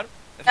 Kayla, are you out?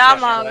 Yeah,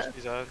 I'm out.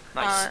 He's out.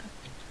 Nice.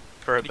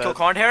 For a Can you kill bed.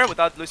 Corn here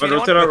without losing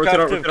Rotate anyone?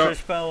 out.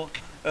 Crispel,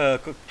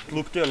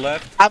 look to your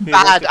left. I'm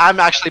bad. I'm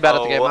actually bad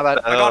at the game. My bad.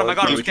 I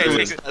got him. Okay,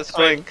 okay.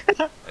 Swing.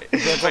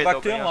 Go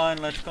back to your line.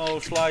 Let's go.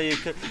 Sly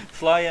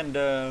and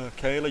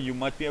Kayla, you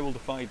might be able to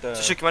fight.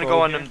 Sasuk, you wanna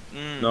go on?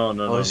 No.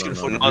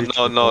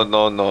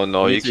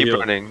 No. You keep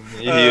running.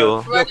 You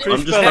heal. Yo,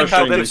 Crispel and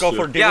Captain go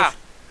for Divus. Yeah.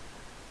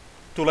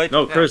 Too late.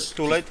 No, Chris.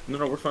 Too late.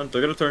 No, we're fine.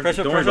 They're gonna turn.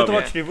 Pressure Don't worry about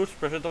towards me. Divus.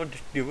 Pressure towards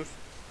Divus.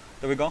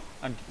 There we go.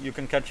 And you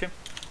can catch him.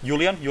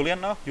 Julian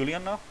now.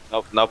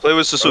 Now play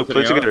with Sasuk.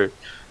 Play together.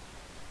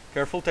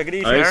 Careful. Take it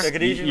easy. Nice. Take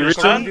it easy. You Look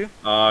around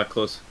return?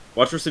 Close.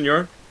 Watch for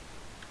Senor.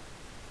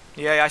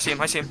 Yeah, I see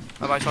him. I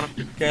have eyes on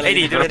him. Kayla,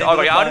 80, you do you have to need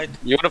go out?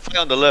 You wanna fight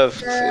on the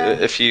left.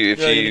 If you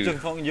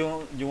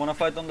you wanna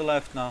fight on the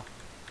left now.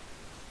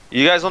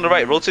 You guys on the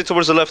right. Rotate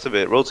towards the left a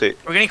bit. Rotate.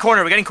 We're getting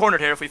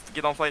cornered here if we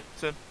get on fight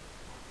soon.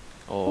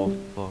 Oh,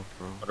 bro.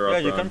 Yeah,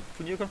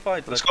 you can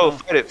fight. Let's go.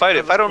 Fight it. Fight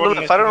on the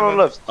left. Fight on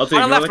the left. I'll take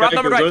On the left, round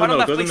number right, on the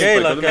left, please.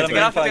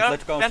 Kayla, fight.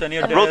 Let's go. Send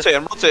your Rotate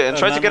and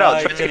try to get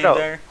out. Try to get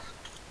out.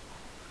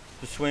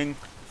 Just swing.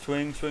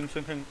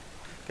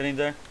 Get in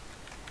there.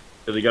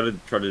 Yeah, they gotta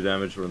try to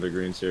damage one of the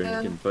greens here.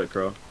 You can fight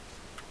Crow.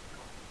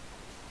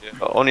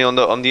 Only on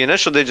the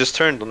initial they just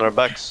turned on our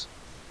backs,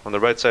 on the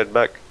right side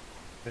back.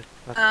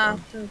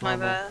 My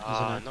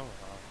bad. No.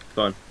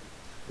 Done.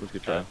 It was a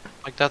good try.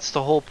 Like that's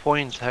the whole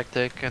point,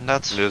 Hectic, and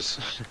that's Yes.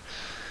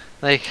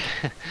 like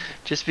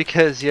just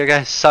because you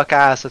guys suck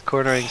ass at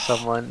cornering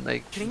someone,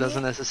 like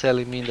doesn't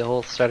necessarily mean the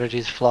whole strategy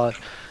is flawed.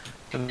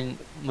 I mean,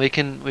 we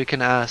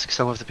can ask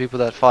some of the people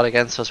that fought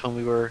against us when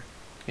we were,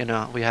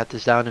 we had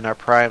this down in our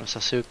prime.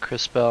 Sasuk,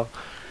 Crispel.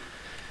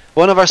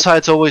 One of our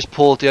sides always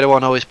pulled, the other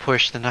one always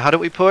pushed. And how did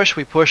we push?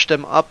 We pushed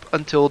them up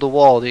until the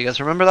wall. Do you guys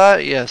remember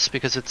that? Yes,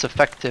 because it's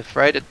effective,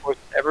 right? It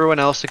forces everyone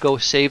else to go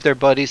save their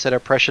buddies that are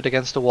pressured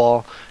against the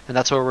wall, and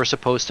that's where we're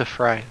supposed to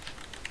thrive.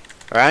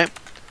 Alright?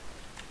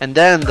 And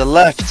then the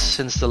left,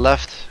 since the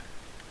left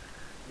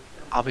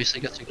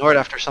obviously gets ignored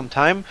after some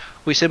time.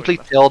 We simply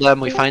kill them,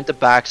 we find the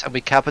backs, and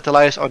we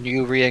capitalize on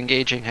you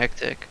re-engaging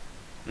Hectic.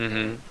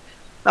 Mm-hmm.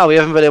 No, we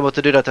haven't been able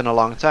to do that in a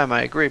long time,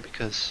 I agree,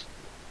 because...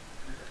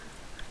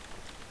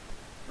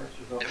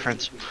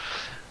 difference.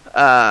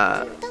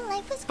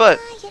 But,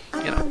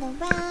 you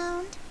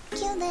know,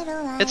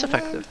 it's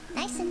effective.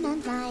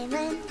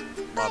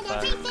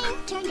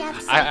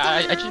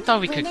 I just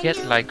thought we could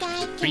get like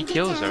 3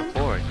 kills or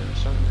 4 or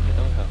something, you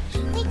know how.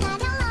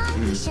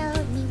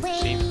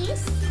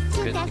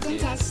 Good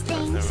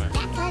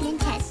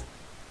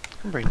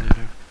Bring that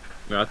here.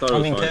 Yeah, I thought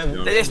it was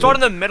fine. They start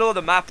in the middle of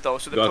the map though,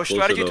 so the Got push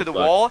closer strategy though, to the back.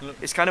 wall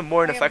is kind of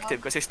more ineffective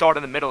because they start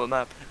in the middle of the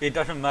map. It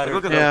doesn't matter.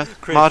 Look at Yeah,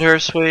 them. mod her,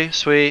 Sui.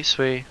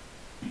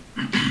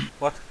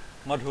 What?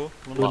 Mod who?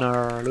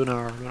 Lunar.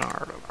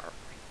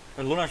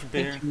 Luna should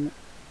be here.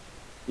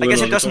 I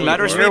guess it doesn't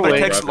matter, In Sui, your but it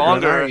wing, takes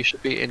longer Lunar, you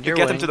should be in to your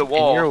get wing, them to the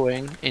wall.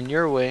 In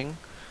your wing.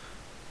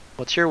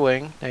 What's your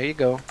wing? There you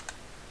go.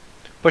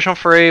 Push on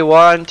free.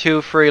 1,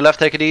 2, free. Left,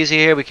 take it easy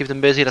here. We keep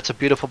them busy. That's a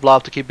beautiful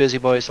blob to keep busy,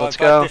 boys. Let's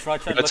go.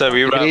 That's how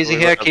we Keep wrap. it easy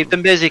here. Keep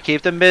them busy.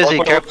 Keep them busy.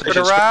 Careful for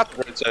the wrap.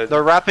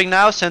 They're wrapping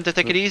now. Center,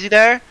 take it easy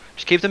there.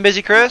 Just keep them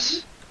busy,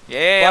 Chris.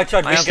 Yeah.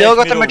 We still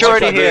got the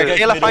majority here.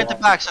 Kayla, find the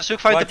backs. Sasuk,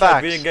 find the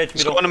backs.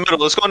 Let's go in the middle.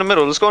 Let's go in the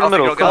middle. Let's go in the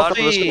middle.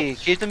 Copy.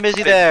 Keep them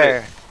busy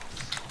there.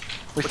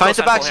 We find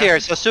the backs here.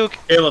 Sasuk.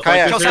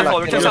 Kaya.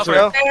 Let's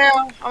go. Yeah,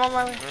 I'm on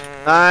my way.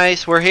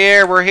 Nice. We're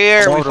here.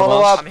 We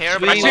follow up. I'm here.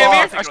 Sweet.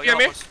 Actually, I'm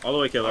here. All the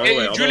way, Kayla.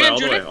 Hey,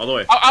 Julian. All the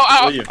way.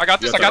 Ow. With you. I got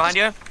this. You got Behind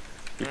you.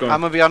 Keep going.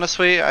 I'm gonna be honest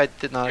with you. I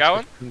did not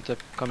Got expect him to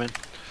come in.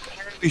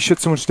 Holy shit,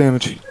 so much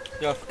damage.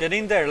 Yeah, get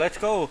in there. Let's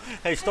go.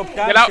 Hey, stop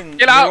out, dancing.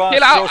 get out,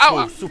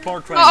 ow.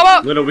 Support train.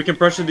 Little, we can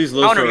pressure these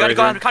lows Connor, you right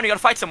gotta here. go. Connor, you gotta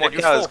fight someone.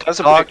 You're Guys,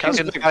 full. Dog, you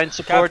can find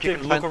support. You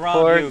Captain, can look find around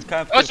you. support.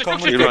 Captain, so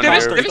communicate. you run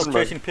Counter, here. stop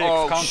chasing pigs.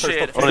 Oh, Counter,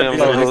 shit. stop Oh, yeah, chasing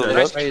yeah,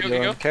 pigs. yeah. How you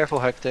doing? Careful,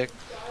 Hectic.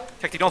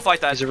 Hectic, don't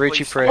fight that. He's a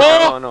Richie please. prey.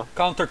 No.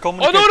 Counter,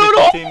 communicate no, with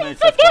no. your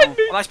teammates. Let's go.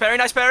 Oh, nice parry,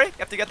 nice parry. You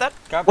have to get that.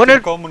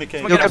 Captain,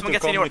 communicate. Someone get Captain, senior.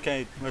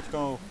 communicate. Let's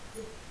go.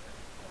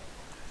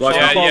 Flash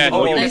Yeah, out. yeah.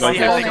 Oh, Oh, Nice Nice.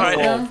 kill, Nice. nice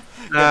kill.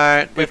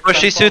 Alright, we push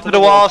these two to the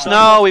walls.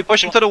 No, we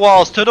push them to the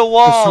walls. To the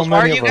walls. Why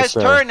are many you of guys us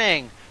there.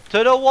 turning?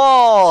 To the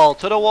wall.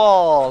 To the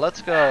wall.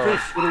 Let's go.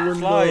 Chris,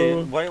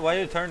 fly. Why are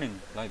you turning?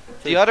 Like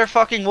The other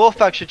fucking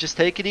wolfpack should just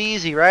take it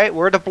easy, right?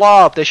 We're the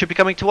blob. They should be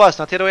coming to us,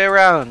 not the other way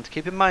around.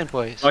 Keep in mind,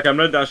 boys. Okay, I'm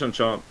gonna dash on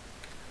Chomp.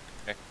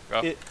 Okay,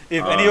 go.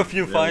 If any of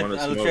you yeah, find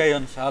wanna smoke. LJ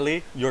and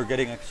Sally, you're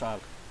getting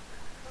exiled.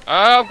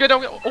 I'm good.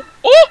 Oh!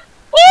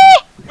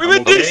 We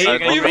win this!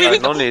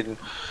 No need.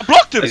 I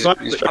blocked him! It's fine.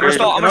 He's I'm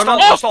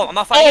gonna stall. I'm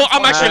not fighting. Oh,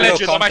 I'm actually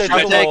legend. I'm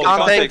actually legend.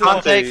 Contact.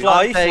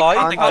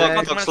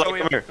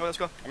 Let's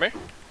go. Come here.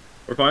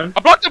 We're fine. I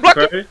blocked him.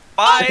 Okay.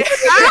 Bye.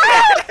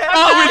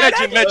 Oh, we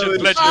legend.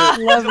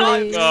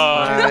 Lovely.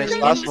 Nice,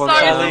 last one.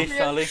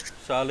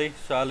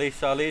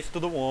 Sally's to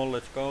the wall.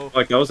 Let's go.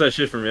 Like that was that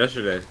shit from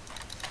yesterday.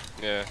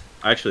 Yeah.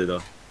 Actually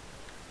though.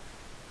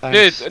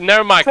 Thanks. Dude,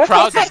 never mind.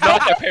 Crowd does not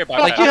care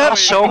about Like that. you have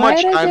so Why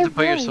much did time they to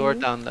put your play? sword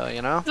down, though.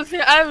 You know.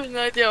 Sophia, I have no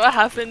idea what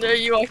happened there.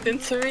 You walked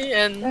into me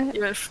and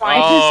you went I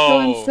fine. just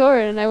going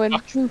sword and I went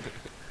poof.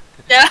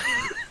 Yeah.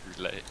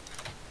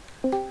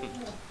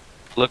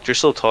 Look, you're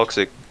so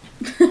toxic.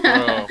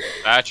 Bro,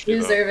 actually, You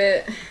deserve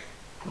it.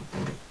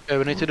 Okay,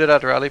 we need to do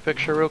that rally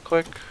picture real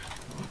quick.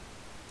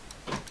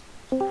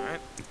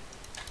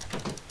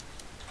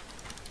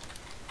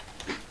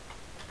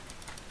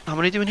 How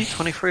many do we need?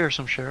 23 or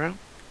some shit, right?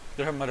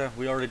 Doesn't matter.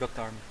 We already got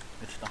the army.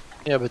 It's done.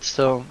 Yeah, but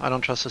still, I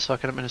don't trust the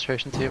fucking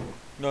administration team.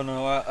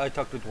 No. I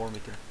talked with War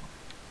Meter.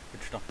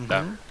 It's done.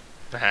 No.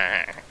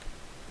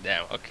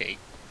 No, okay.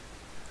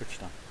 It's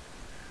done.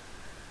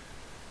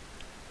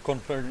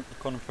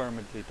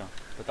 Confirmedly done.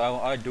 But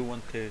I do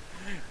want to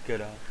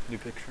get a new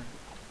picture.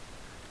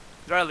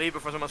 Did I leave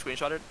before someone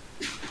screenshotted?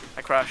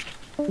 I crashed.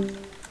 What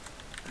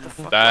the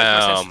fuck?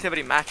 Damn. My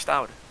sensitivity maxed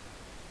out.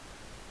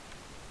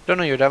 Don't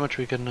know your damage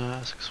we can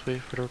ask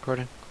Sweet for the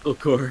recording. Oh,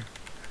 core.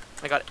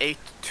 I got 8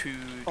 to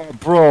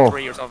Bro.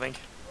 3 or something.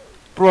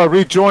 Bro, I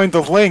rejoined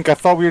the link. I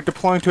thought we were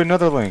deploying to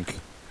another link.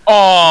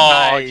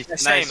 Oh, Nice,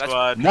 nice that's-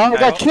 one. No, I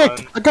got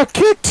kicked. I got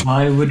kicked.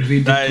 Why would we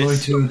deploy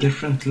Nice. to a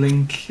different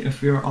link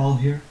if we're all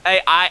here?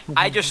 Hey,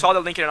 I just saw the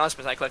link in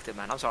announcements. I clicked it,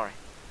 man. I'm sorry.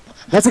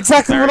 That's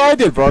exactly what I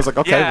did, bro. I was like,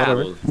 okay, Yeah.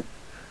 whatever.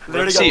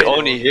 Let's see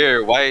Oni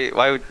here. Why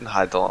would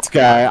I don't? This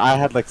guy, I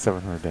had like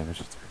 700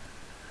 damage.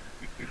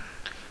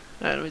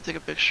 Alright, let me take a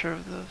picture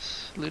of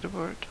this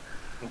leaderboard.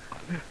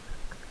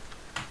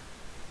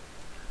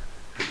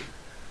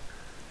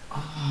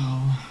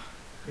 Oh,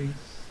 please.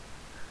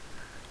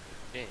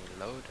 Okay,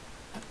 load.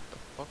 What the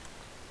fuck?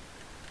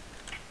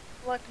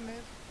 What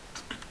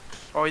move?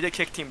 Oh, he did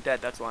kick team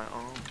dead. That's why.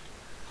 Oh.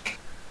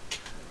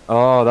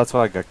 Oh, that's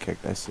why I got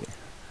kicked. I see.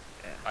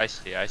 I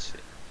see.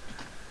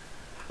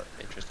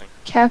 Interesting.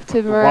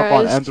 Captain Walk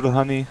on Mirage. Andrew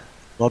Honey.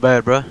 Not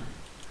bad, bro.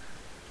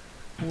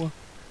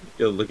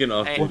 Yo, looking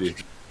off Hey. duty.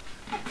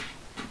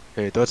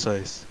 Hey, that's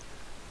nice.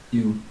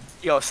 You.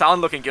 Yo,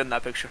 sound looking good in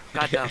that picture.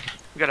 Goddamn.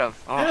 Look at him.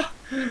 Oh,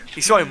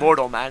 he's so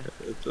immortal, man.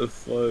 What the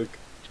fuck?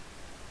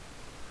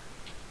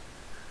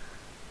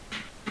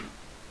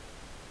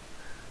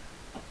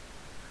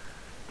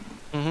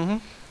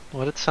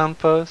 What did Sound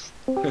post?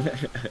 And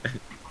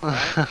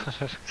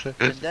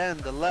then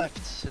the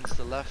left, since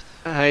the left.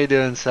 How you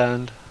doing,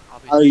 Sound?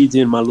 How are you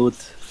doing, my lord?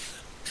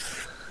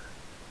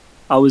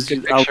 I was.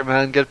 Good picture,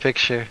 man. Good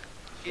picture.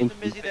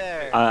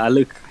 I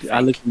look.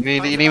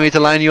 You need me to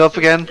line you up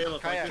again?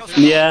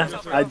 Yeah,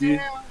 I do.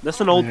 That's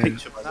an old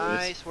picture. By the way.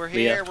 Nice. We're But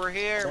yeah. here. We're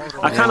here.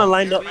 I kind of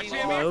lined up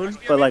my own,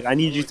 but like I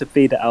need you to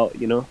fade it out.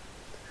 You know.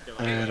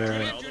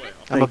 Alright.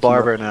 I'm a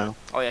barber now.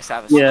 Oh yeah,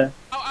 Savage. Yeah.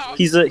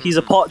 He's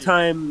a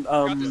part-time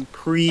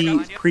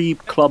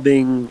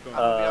pre-clubbing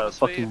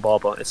fucking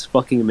barber. It's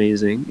fucking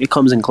amazing. It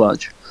comes in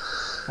clutch.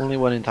 Only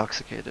one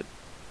intoxicated.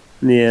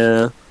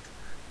 Yeah.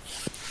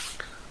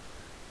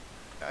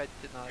 I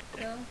did not.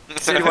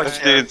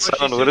 Dude,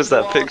 Sound, what is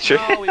that picture?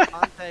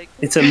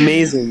 It's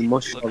amazing,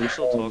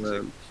 mashallah,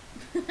 man.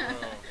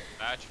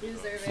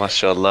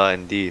 Mashallah,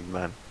 indeed,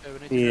 man.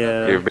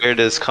 Yeah. Your beard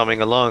is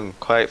coming along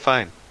quite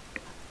fine.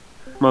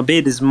 My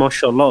beard is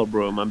mashallah,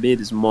 bro. My beard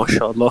is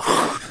mashallah.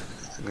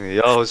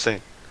 Yo,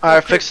 Hussein.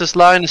 Alright, fix this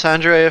line. Is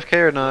Andrew AFK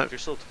or not?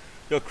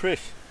 Yo,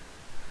 Chris.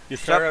 You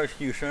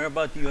sure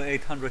about your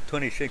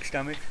 826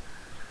 damage?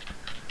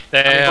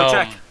 Damn. Go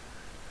check.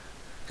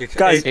 It's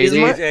Guys, it is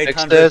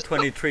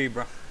 823,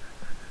 bro.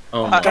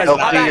 Oh my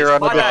God. You're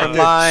on a different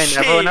line.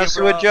 Everyone has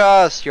to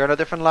adjust. You're on a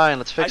different line.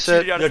 Let's fix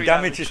it. Your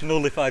damage is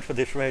nullified for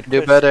this raid.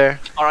 Do better.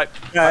 Alright.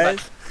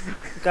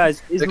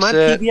 Guys, is Fix my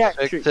it.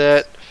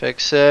 pediatric?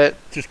 Fix it.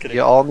 Just kidding.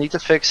 You all need to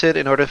fix it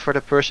in order for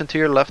the person to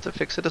your left to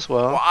fix it as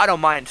well. Well, I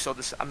don't mind. So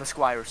I'm the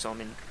squire, so I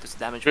mean, this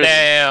damage.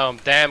 Damn,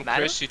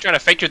 Chris, you trying to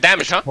fake your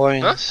damage, huh?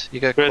 Coins.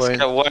 You got Chris coins.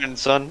 got one,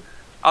 son.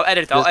 I'll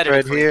edit it. I'll edit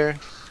right it. here.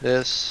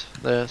 This.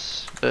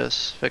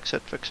 Fix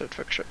it.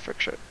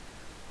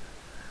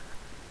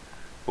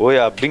 Oh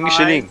yeah, Bing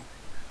Shilling.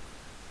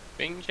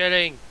 Bing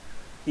shilling.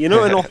 You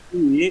know, in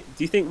off-duty,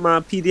 do you think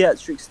my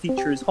pediatrics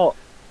teacher is hot?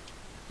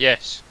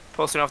 Yes.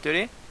 Posting off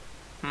duty?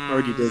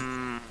 Already did.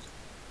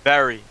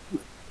 Very.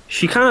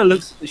 She kind of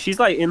looks. She's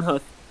like in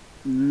her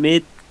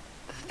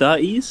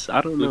mid-30s. I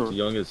don't know. Looks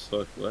young as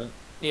fuck. What?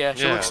 Yeah,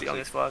 she looks young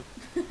as fuck.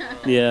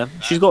 Yeah,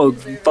 she's got a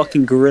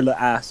fucking gorilla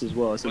ass as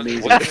well. It's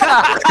amazing. Thank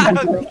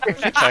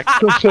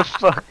you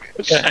for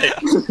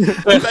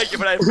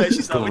that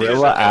information.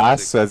 Gorilla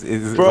ass? Is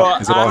it all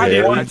I hairy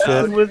had one and shit?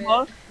 lesson with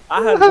her.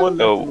 I had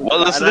one Oh, lesson. what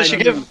lesson did she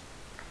give?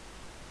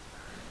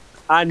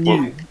 I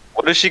knew.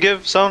 What did she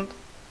give, Sound?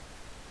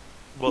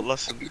 What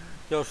lesson?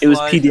 It was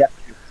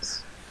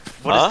pediatrics.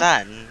 What is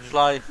that?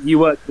 Fly. You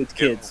work with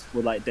kids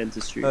for like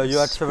dentistry. You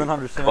had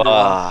 771.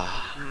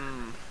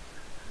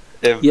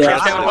 Yeah,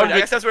 I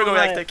guess that's where we're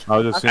going, hectic. I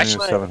was assuming it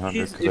was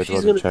 700 because I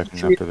wasn't checking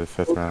after the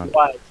 5th round.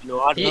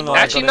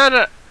 Actually,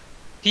 no.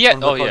 He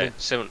had. Oh yeah,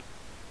 7.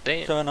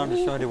 Damn.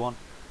 771.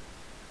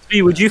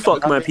 B, would you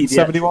fuck my pediatrics?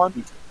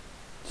 71?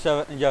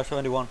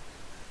 71.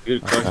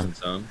 Good question,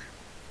 Sound.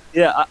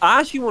 Yeah,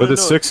 I actually want to know.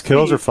 Was it 6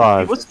 kills or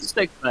 5? What's the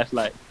sex life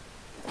like?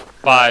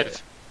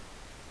 5.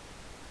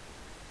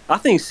 I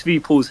think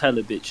Svi pulls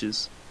hella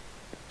bitches.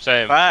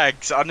 Same.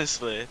 Facts,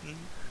 honestly.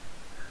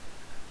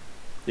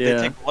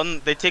 Yeah.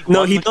 They take No,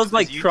 one he look does at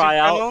like his YouTube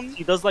tryouts. channel.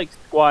 He does like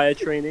squire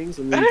trainings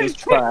and then he does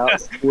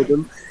tryouts for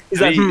them. He's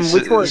like, Sweet,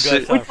 which one should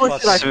I sweet,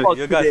 fuck sweet,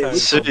 today?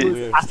 Sweet,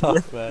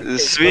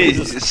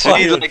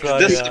 likes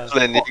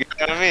discipline, you know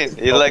what I mean?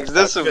 He likes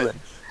discipline.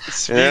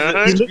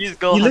 Sweet's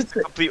girl has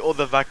to complete all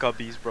the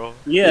vacabis, bro.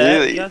 Yeah,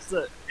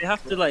 they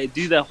have to like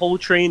do their whole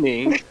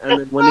training and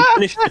then when they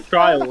finish the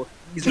trial,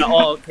 he's like,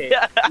 oh okay,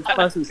 this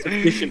person's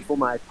sufficient for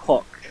my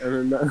cock.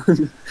 And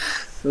then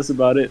that's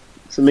about it.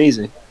 It's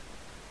amazing.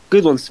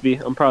 Good one, Svi.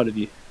 I'm proud of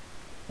you.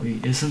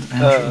 Wait, isn't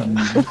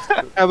Andrew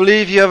I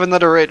believe you have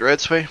another raid,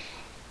 right, Sway?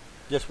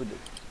 Yes, we do.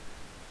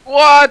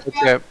 What?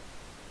 Okay.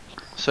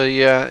 So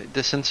yeah,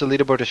 since the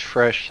leaderboard is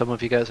fresh, some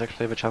of you guys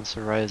actually have a chance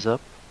to rise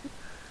up.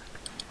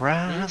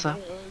 Rise up.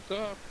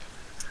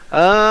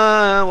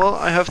 Well,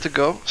 I have to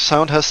go.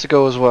 Sound has to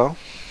go as well.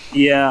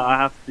 Yeah, I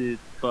have to.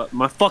 But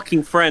my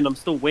fucking friend, I'm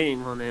still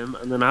waiting on him,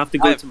 and then I have to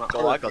go to my.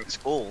 I got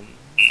school.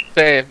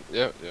 Same.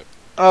 Yeah.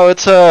 Oh,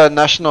 it's a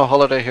national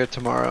holiday here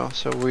tomorrow,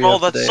 so we Bro,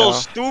 have the that's day so off.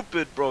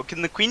 stupid, bro.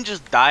 Can the queen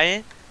just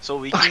die so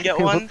we can get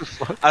one?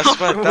 I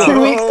swear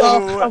 2 weeks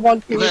off. I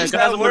want 2 Is weeks.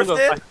 that worth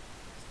it?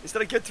 Is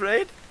that a good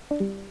trade?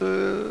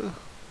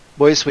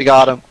 Boys, we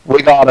got him.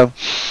 We got him.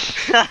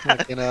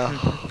 Like, you know,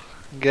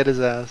 get his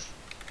ass.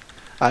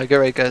 Alright, get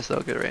right, guys. Though,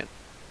 get right.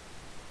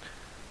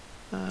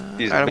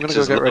 Alright, I'm gonna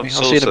go get ready.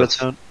 I'll see you in a bit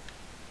soon.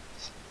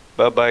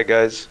 Bye bye,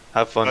 guys.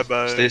 Have fun.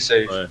 Bye-bye. Stay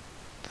safe. Bye.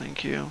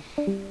 Thank you.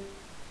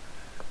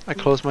 I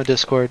closed my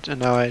Discord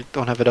and now I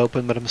don't have it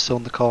open, but I'm still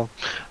in the call.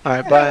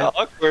 Alright, bye.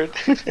 Awkward.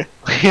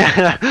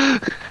 Yeah.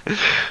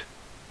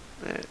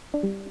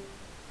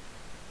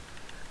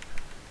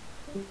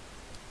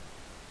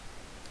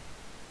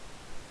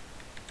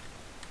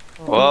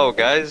 Wow,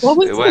 guys. What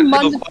was it the went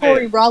real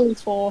mandatory rally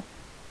for?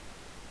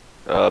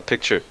 quiet.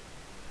 Picture.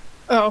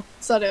 Oh,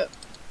 is that it?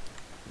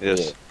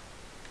 Yes.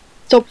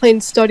 Stop playing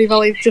Stardew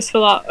Valley just for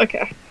that.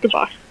 Okay,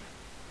 goodbye.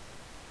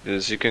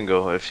 Yes, you can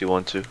go if you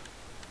want to.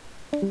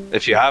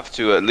 If you have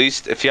to, at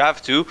least. If you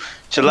have to,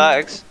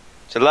 chillax.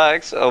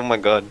 Chillax. Oh my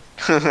god.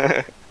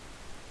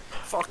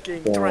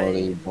 Fucking Don't train.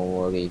 worry, don't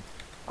worry.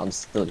 I'm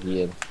still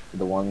here.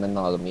 The one and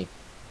all of me.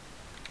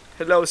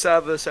 Hello,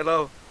 Savas.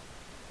 Hello.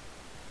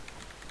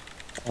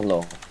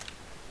 Hello.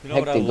 You know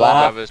what I Hectic,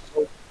 love?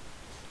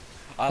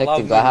 I Hectic,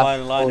 love do I when have my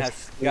line to has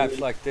post gaps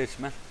like this,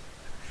 man.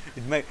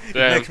 It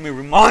Damn. makes me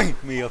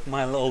remind me of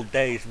my old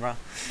days, bro.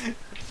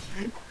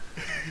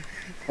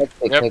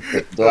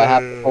 Hectic. Do I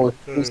have to post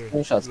 2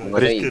 screenshots on the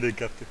Just way? kidding,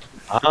 Captain.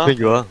 I think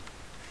you are.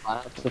 I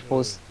have to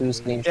post 2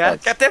 screenshots. Yeah,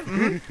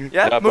 Captain.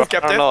 Yeah, bro, move, I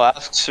Captain. don't know.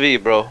 Ask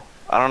Svi, bro.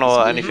 I don't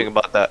know anything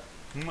about that.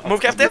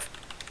 Move, Captain.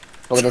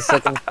 For the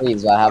second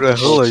phase, I have Who the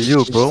to hell post are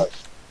you, bro?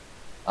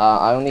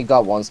 I only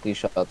got 1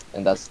 screenshot,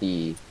 and that's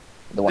the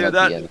one Dude,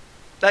 at the end.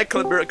 that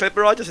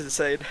Clipper Rogers is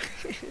insane.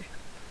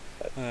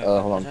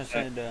 Hold on. As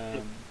I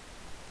said,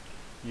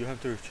 you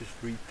have to just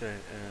read the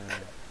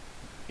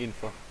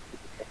info.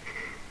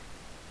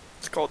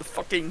 It's called the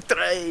fucking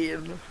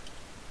train.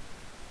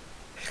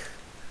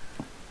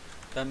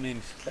 That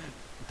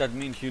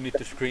means you need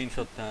to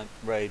screenshot that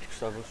raid,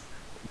 Gustavus.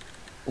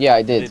 Yeah,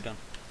 I did. Done.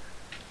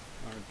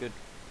 Alright, good.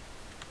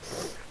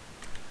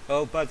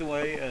 Oh, by the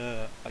way,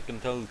 I can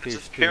tell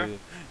this to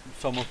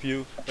some of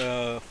you.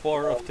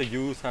 4 of the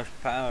youth has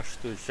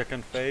passed the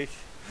second phase,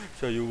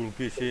 so you will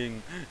be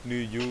seeing new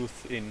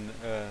youth in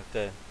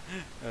the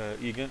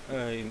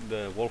in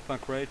the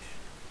Wolfpack raid.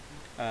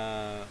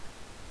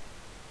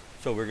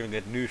 So we're gonna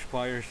get new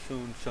squires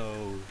soon,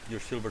 so your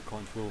silver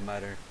coins will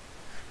matter.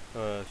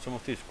 Some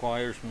of these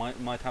squires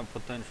might have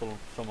potential,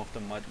 some of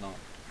them might not.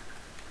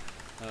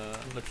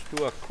 Let's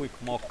do a quick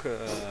mock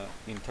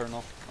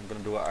internal. I'm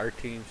gonna do our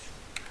teams.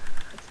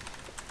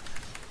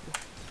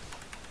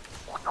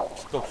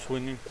 Stop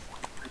swinging.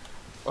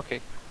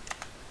 Okay.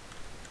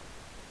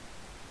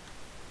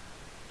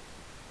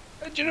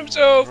 Injure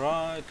himself.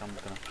 Right, I'm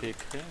gonna kick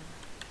him.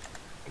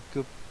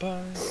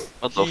 Goodbye.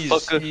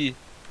 Motherfucker.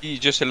 He's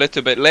just a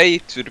little bit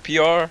late to the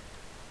PR.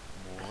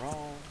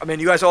 I mean,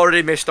 you guys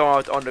already missed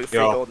out on the free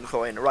Yeah. golden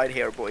coin right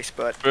here, boys.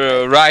 But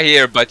Right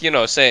here, but you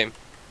know, same.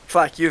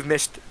 fuck, you've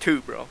missed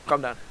 2, bro.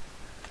 Calm down.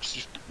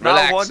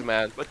 Relax, Not 1,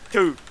 man. but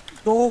 2.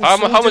 No, How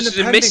someone's much in is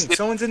the it pending. missed?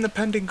 Someone's in the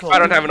pending club. I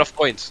don't have enough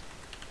points.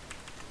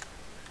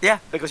 Yeah,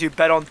 because you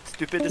bet on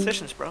stupid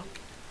decisions, bro.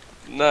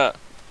 Nah.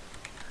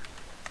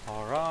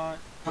 Alright.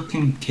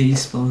 Fucking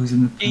case flows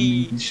in the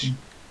position.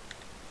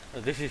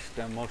 This is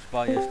the most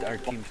biased our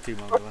team's team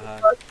I've ever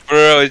had.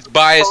 Bro, it's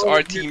biased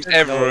our teams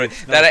ever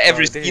that I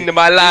ever seen in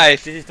my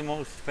life. This is the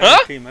most fair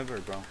Huh? team ever,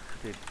 bro.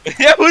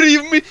 Yeah, what do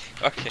you mean?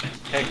 Okay.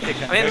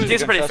 I mean, the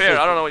team's pretty fair.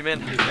 I don't know what you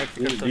mean.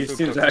 These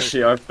teams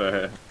actually are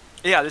fair.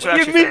 Yeah, this is What do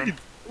you actually fair. mean?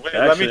 Wait,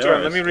 Actually, let me join.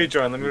 yeah, Let me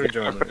rejoin. Let me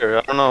rejoin.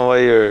 I don't know why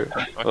you're.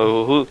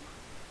 Who?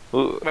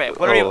 Wait,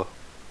 what are you?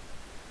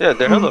 Yeah,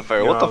 they're hella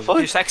fair. What the Are fuck?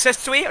 you sexist,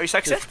 Sweet? Are you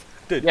sexist?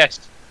 Dude, yes.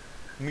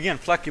 Me and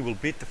Flacky will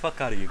beat the fuck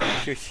out of you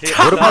guys. Your shit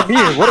What about me?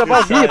 What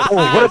about me? sucks. Oh,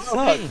 what It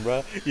about sucks,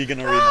 bro? You're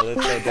gonna read it.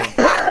 Let's go down.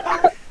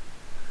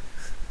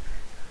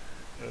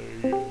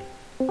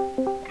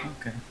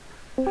 Okay.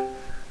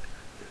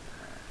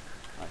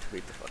 Let's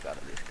beat the fuck out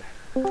of this guy.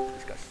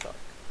 This guy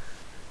sucks.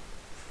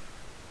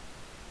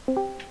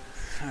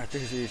 Alright,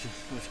 this is easy.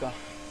 Let's go.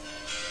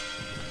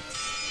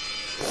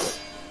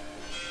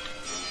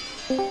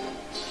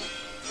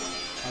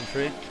 On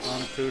 3. 1,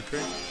 2, 3.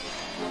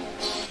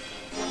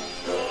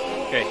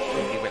 Okay,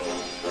 he went.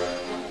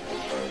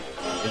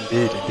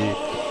 Indeed.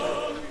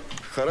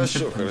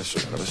 Хорошо.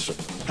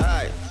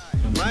 Hi,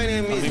 my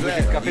name is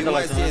Black. You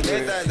might see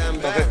better than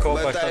black,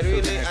 but I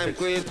really am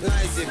quite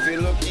nice if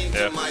you look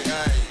into my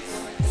eyes.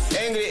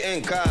 Angry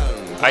and calm.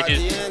 I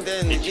just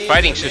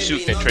fighting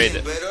Suzuki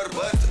traded.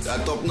 A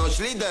top-notch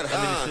leader,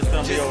 huh?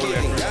 Just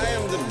kidding. I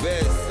am the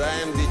best. I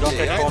am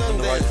DJ. I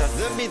don't dance.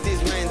 The beat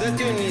is mine. The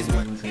tune is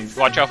mine.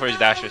 Watch out for his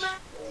dashes.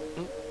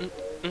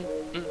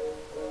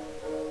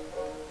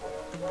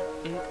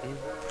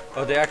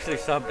 Oh, they actually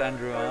subbed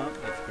Andrew out?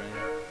 That's great.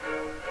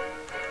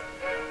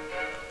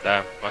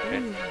 Damn,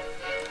 okay.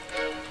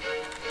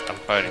 I'm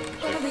fighting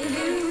Suzuki.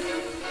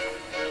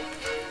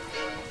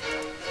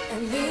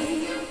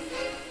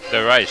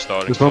 They're right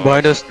starting. There's one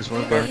behind us. There's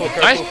one behind us.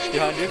 Nice!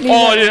 Behind you.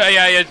 Oh,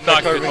 yeah,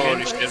 knocked it.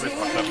 Holy shit, we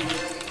fucked up.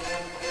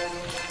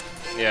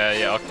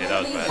 Yeah, okay, that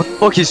was bad. What the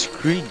fuck is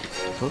screen?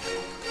 What the fuck?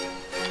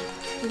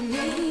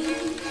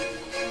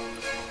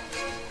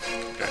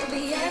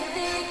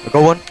 I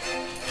got one.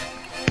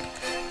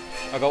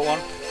 I got one.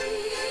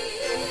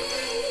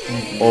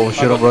 Oh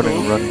shit, I'm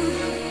running.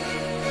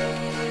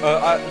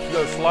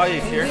 Yo, Sly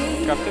is here,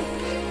 Captain.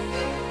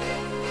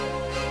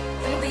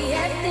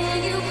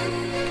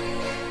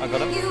 I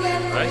got him.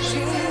 Nice.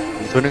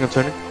 I'm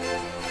turning.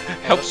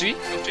 Help Sweet. I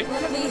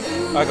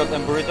got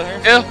Emburrito here.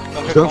 Yeah.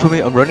 He's going for me,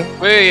 I'm running.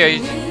 Wait, yeah,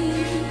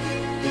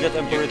 You get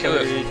Emburrito kill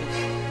here. it.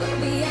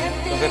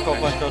 Don't get caught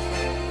by Josh.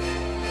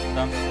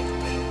 Done.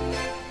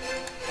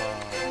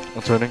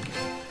 I'm turning.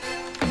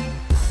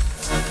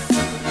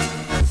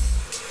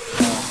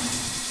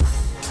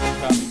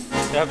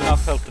 They have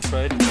enough health to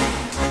trade. I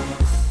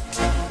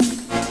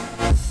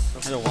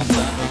don't want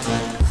that.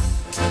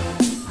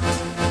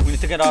 We need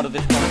to get out of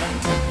this corner.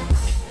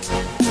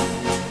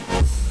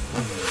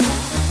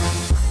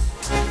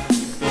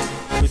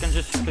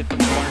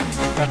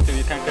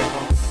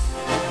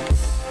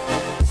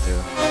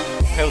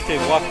 Healthy,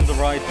 walk to the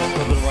right, go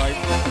to the right.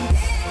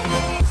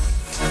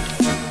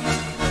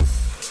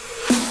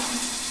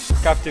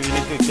 Captive, you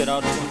need to get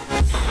out of here.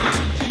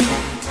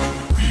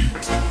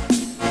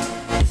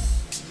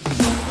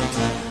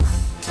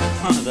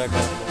 That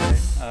guy,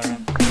 okay.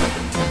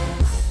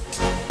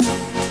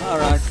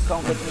 Alright,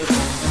 come with me.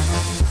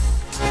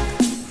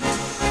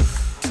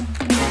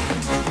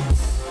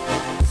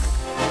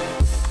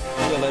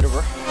 See you later,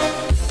 bro.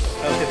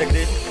 Okay, take it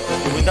easy.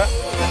 You win that?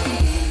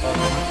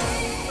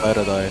 I'd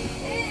have died.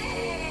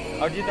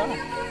 How'd you die?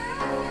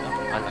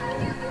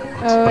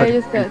 Oh, I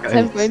just got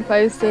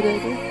 10.5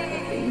 studded.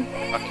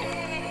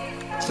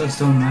 So it's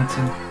still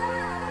massive.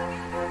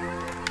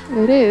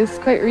 It is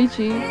quite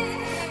reachy.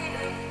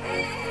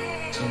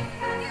 So.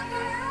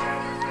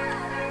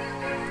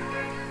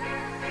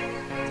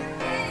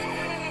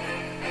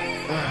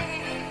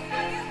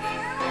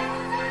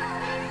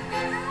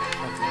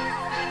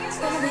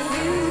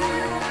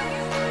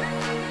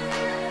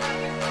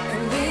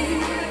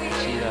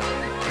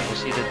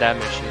 See the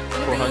damage here.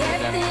 400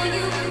 damage.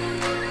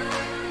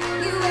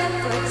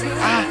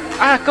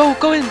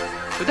 Go in!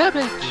 The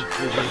damage!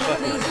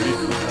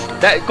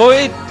 Go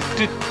in!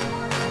 Dude.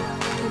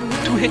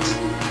 2 hits.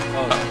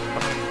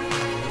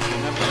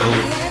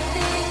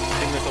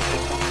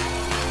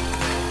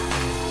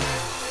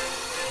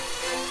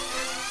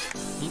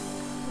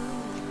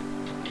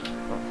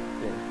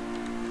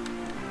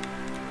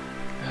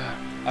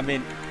 I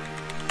mean,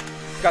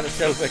 got a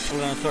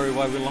self-explanatory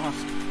why we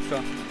lost, so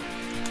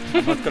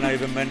I'm not gonna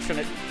even mention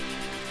it.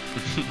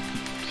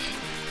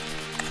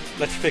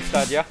 Let's fix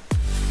that, yeah?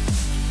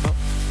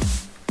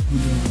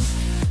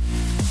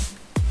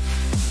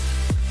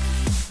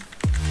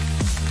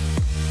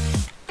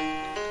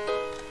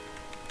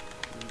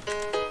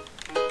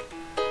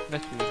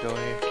 Let me go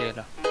here,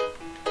 Kayla.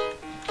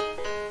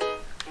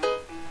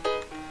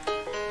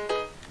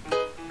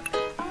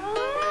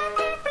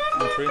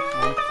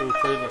 One, two,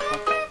 three, let's go.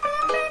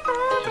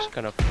 Just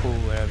gonna pull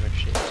wherever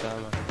shit's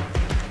on.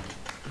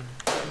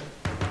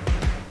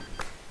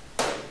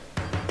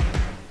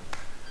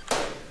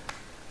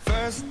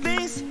 First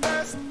things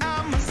first,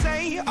 I'ma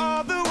say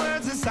all the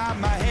words inside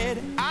my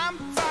head. I'm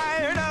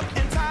fired up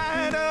and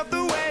tired of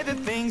the way that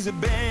things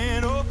have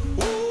been. Oh,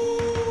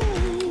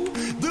 ooh,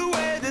 the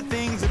way that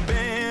things have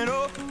been.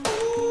 Oh,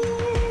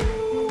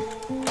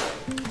 ooh.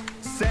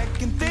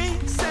 Second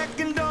thing,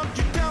 second, don't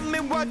you tell me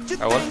what you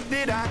think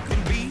that I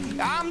can be.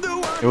 I'm the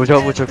one.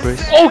 Watch out,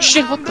 Grace. Oh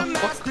shit, what the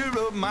fuck?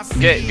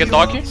 Get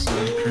dog here?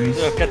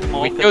 Get them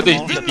all. We kill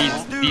these.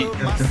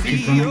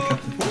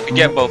 We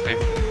get both here.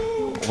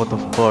 What the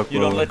fuck, bro? You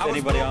don't let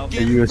anybody out. The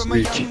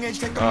USB.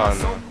 Oh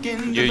no.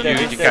 You He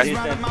can't.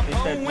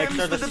 said, make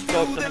sure the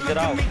scopes doesn't get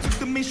out.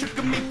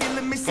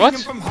 What?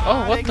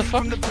 Oh, what the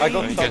fuck? I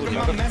got We covered, get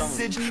I got covered.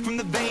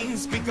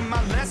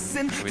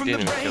 We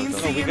didn't kill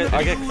them. No, I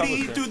get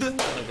covered there.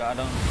 Like, I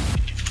don't...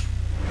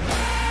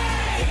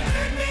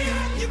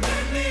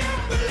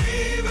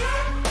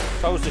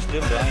 I was just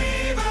still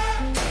dying.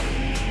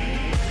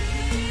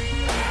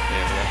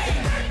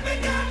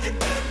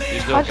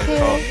 Just don't get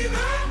caught.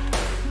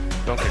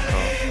 Don't get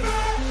caught.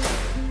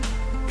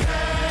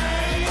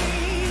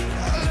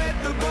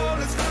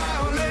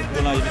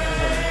 Well, now you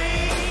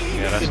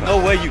Yeah, that's There's not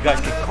no way you guys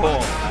get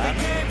caught, man.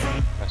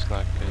 That's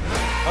not good.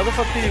 How the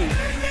fuck do you...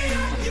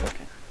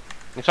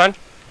 It's fine.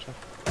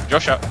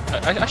 Josh, I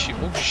actually,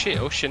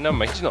 oh shit, no,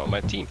 mate, he's not on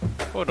my team.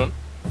 Hold on.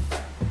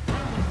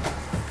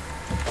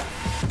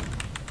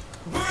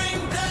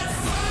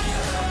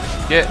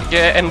 Get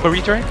and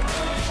burrito.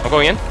 I'm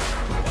going in.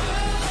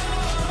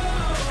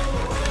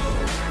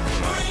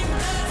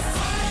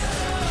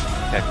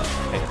 Okay,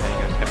 you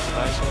guys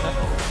capitalize on that?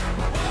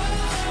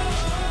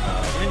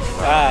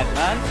 Bad,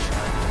 man.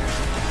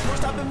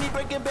 Stopping me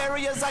breaking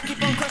barriers, I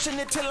keep on crushing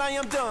it till I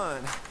am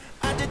done.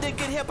 I didn't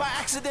get here by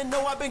accident,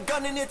 no, I've been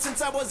gunning it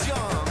since I was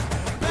young.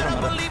 Better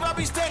believe I'll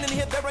be standing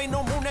here, there ain't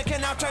no moon that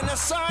can outshine the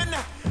sun.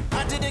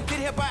 I didn't get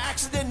here by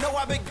accident, no,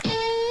 I've been...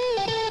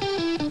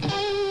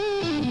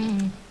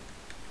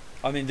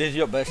 I mean, this is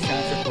your best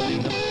chance of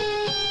putting them.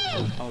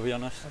 I'll be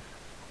honest.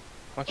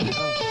 Watch it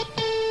out.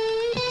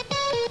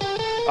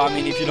 I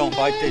mean, if you don't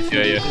fight this,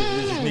 Yeah, you yeah.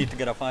 just need to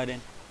get a fight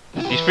in.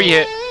 He's free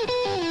hit.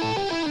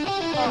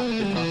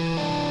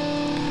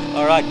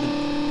 Alright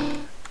then.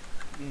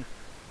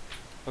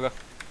 Okay.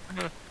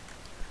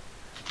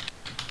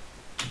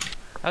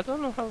 I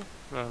don't know how.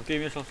 No.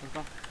 Give yourself some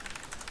time.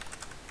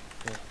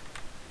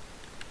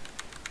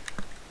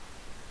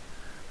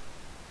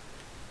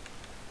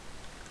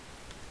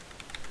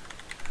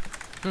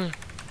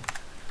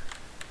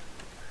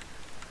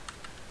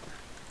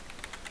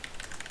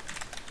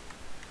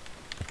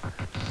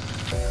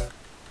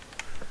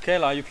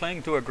 Kayla, are you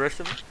playing too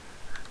aggressively?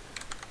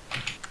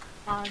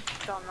 I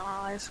don't know,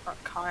 I just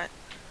got caught.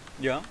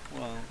 Yeah,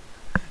 well,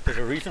 there's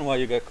a reason why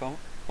you got caught.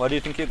 Why do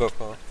you think you got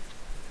caught?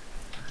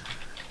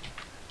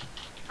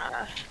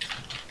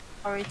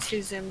 Are we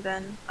too zoomed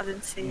in? I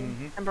didn't see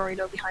a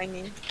burrito behind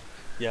me.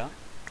 Yeah,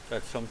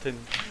 that's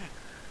something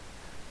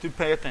to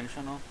pay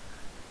attention on.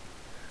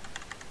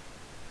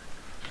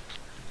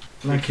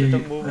 Lucky,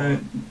 Just move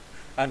on.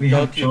 And we have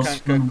don't you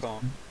just can't one. get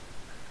calm.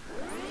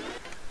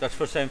 That's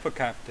for same for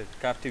captive.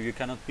 Captive, you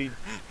cannot be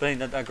playing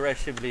that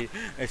aggressively,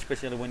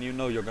 especially when you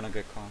know you're gonna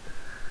get caught.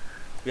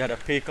 We had a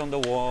pick on the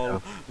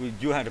wall.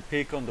 You had a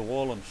pick on the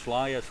wall on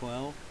Sly as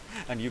well,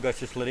 and you guys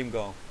just let him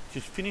go.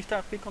 Just finish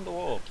that pick on the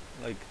wall.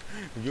 Like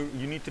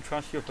you need to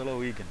trust your fellow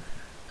vegan.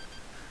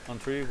 On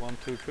 3, 1,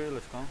 2, 3,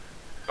 let's go.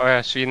 Oh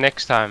yeah, so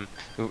next time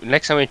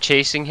we're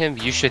chasing him,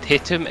 you should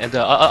hit him and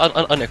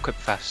unequip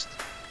fast.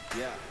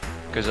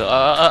 Because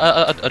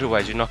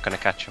otherwise you're not gonna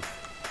catch him.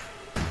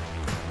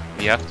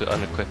 You have to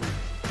unequip.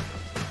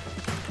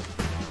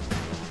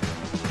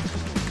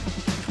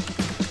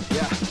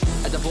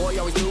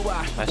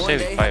 I say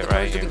we fight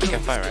right here. We can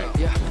fight right.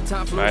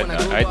 Right,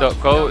 I don't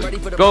go.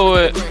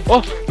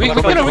 Oh, we can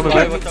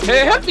unequip.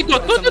 Hey, help me!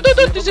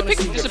 Don't! There's a pick.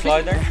 There's a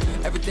pick.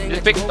 There's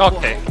a pick.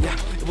 Okay.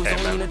 Okay,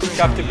 man.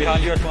 Captain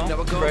behind you as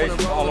well.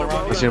 Praise all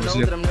around you.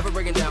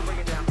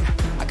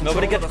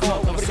 Nobody gets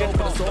caught. Nobody gets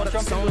caught. Don't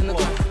jump into the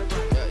wall.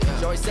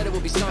 Joy said it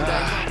would be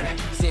someday.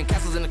 Seeing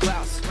castles in the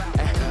clouds.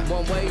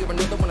 One way or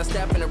another, when I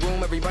step in the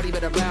room, everybody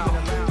better bow.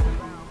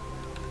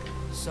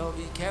 So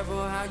be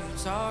careful how you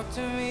talk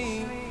to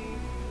me.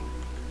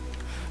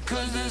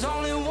 Cause there's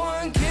only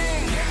one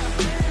king.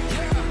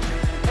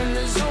 And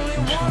there's only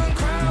one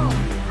crown.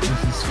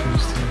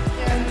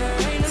 And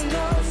there ain't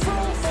enough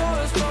room for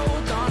us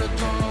both on the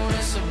throne.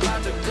 It's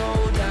about to go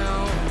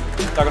down.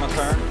 They're gonna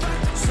turn.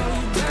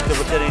 They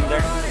will get in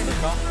there.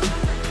 Let's go.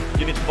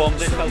 You need to bomb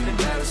this, Celtic.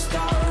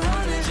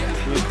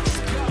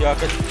 Yeah,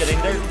 get in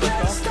there.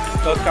 Let's go.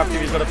 Go, Captain,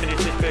 you've got to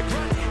finish this pick.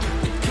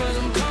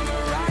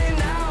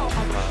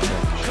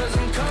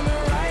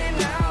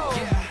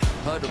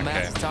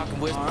 Okay.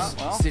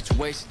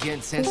 Situation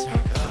getting tense.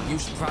 You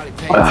should probably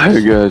pay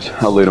Hey guys,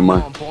 I'll lead them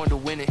on.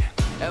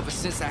 Ever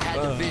since I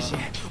had the vision,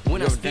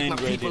 when I speak, my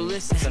people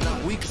listen.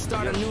 We can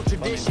start a new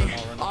tradition.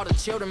 All the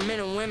children, men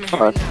and women.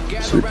 Alright,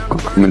 so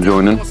come and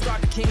join in. Far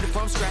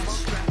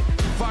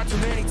too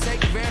many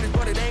take advantage,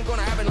 but it ain't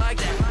gonna happen like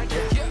that.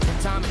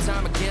 Time and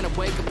time again, I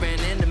wake up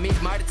and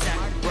enemies might attack.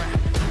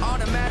 All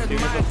that matters, in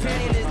my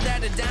opinion, is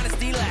that the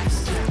dynasty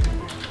lasts.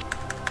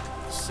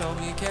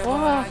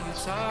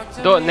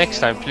 Don't next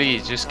time,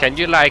 please. Just can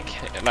you like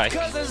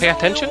pay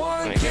attention?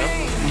 Like, you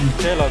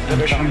know?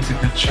 I'm trying to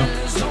catch up.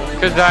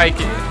 Cause like,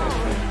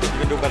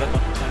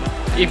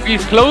 if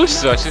he's close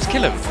to us, just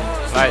kill him.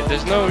 Like,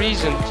 there's no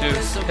reason to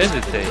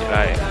hesitate.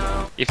 Like,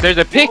 if there's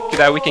a pick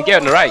that we can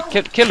get on the right,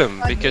 kill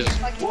him because.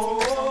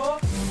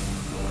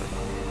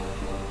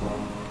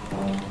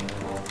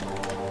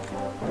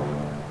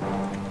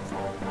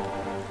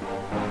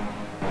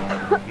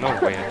 No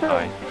way I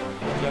die.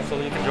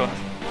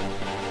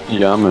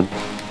 Yeah, man.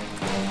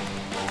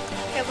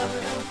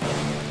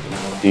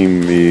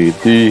 Team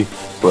D/E.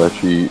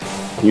 Can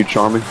you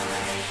charm me? I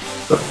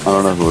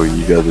don't know who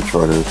you guys are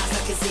trying to.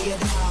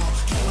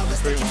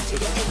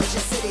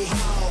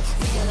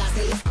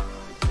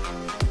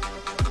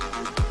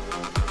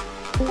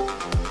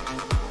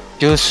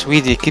 Yo,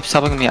 sweetie, keep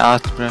subbing me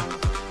out, bro.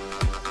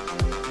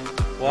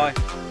 Why?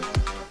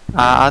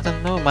 I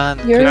don't know, man.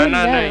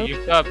 No,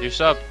 you sub. He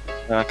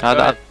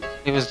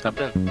was up.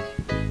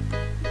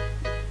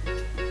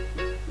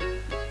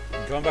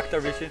 Going back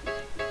there, Richie.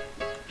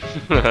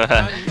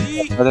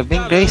 But they're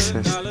being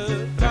racist.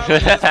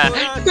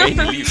 Great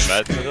leave,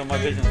 man.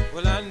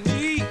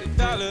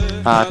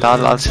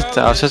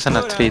 I'll sit in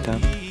a tree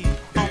then.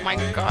 Oh my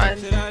god.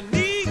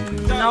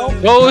 No.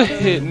 Go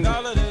ahead.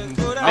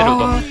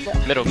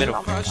 Middle.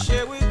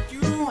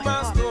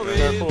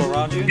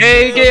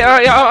 Hey,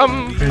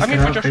 I'm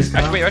here for Josh.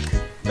 Actually, wait.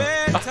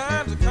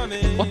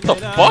 What the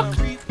fuck?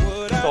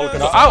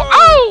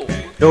 Ow!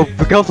 Yo,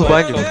 be careful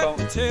behind you.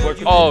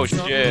 Oh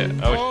shit,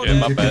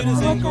 my bad.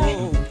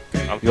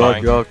 I'm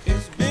fine. York.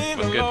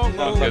 Was good.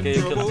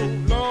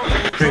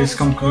 Praise,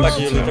 come close. Like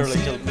you literally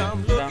killed me. Oh,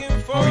 you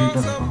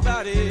got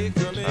far.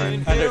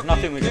 And there's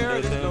nothing we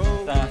can do,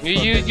 so that's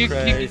You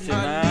crazy,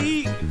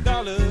 man.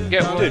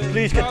 Get one. Dude,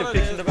 please get the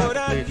pics in the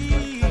back,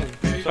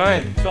 please.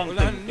 Fine.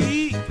 Something.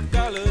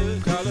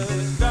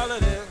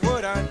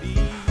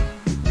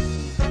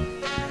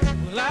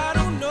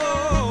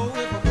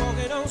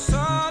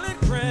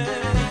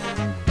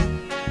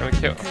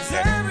 Kill.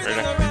 Okay,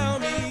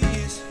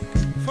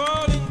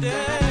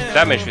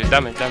 damage. I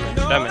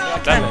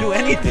can't do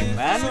anything,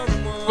 man.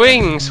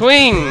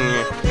 Swing.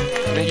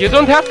 You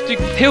don't have to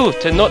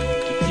tilt and not.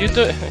 You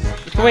do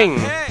swing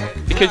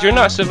because you're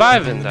not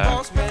surviving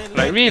that.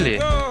 Like really?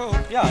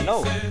 Yeah, I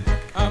know.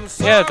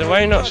 Yeah, then why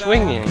are you not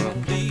swinging?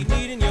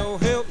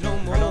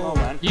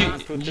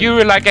 You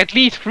were like at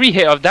least 3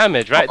 hits of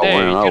damage right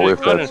there. Man, I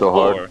whiffed that so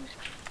hard.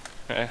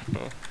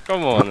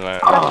 Come on,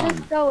 man. Let's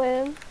just go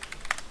in.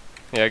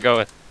 Yeah, go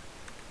in.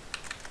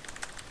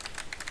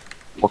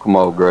 Welcome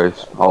over,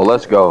 Grace. Oh,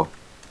 let's go.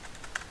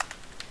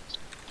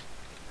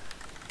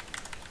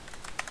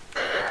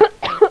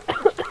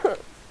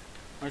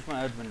 Where's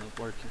my admin not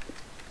working?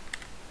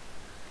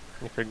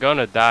 If you're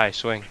gonna die,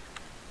 swing.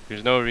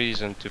 There's no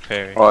reason to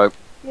parry. Alright,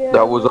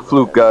 that was a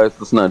fluke, guys.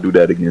 Let's not do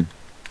that again.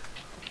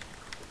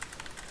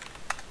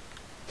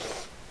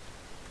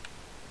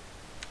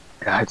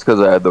 Yeah, it's because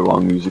I had the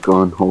wrong music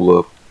on.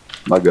 Hold up.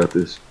 I got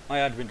this. I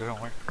had winter,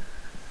 don't worry.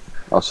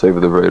 I'll save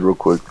the raid real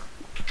quick.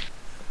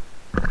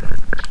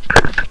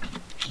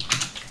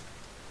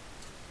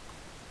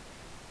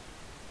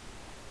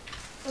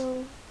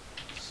 Oh.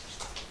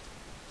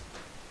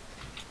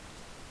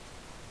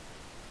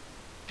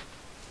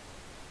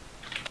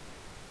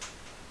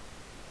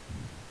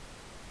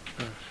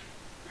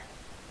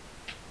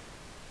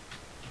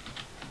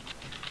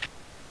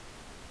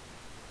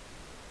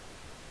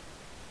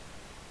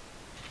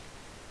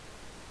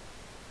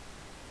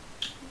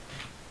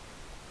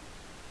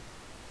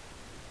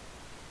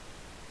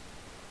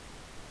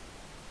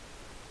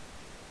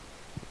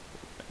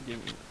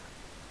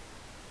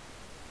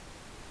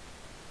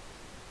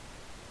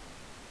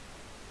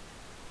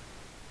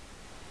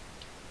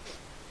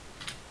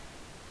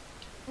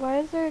 Why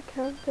is there a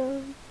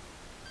countdown?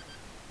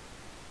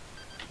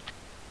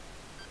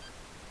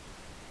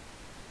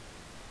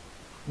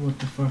 What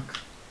the fuck?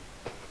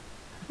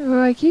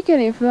 I keep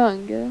getting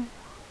longer.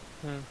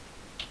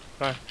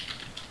 Fine.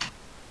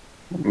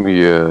 Let me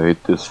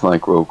hit this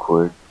flank real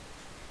quick.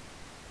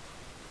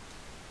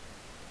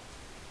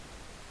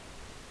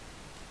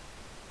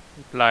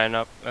 Line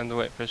up and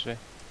wait for me.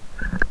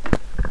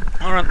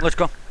 Alright, let's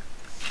go.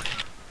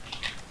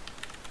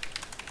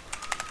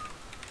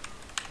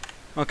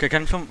 Okay,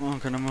 can some...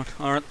 Okay, no more.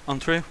 Alright,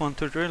 on 3, 1,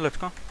 2, 3, let's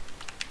go.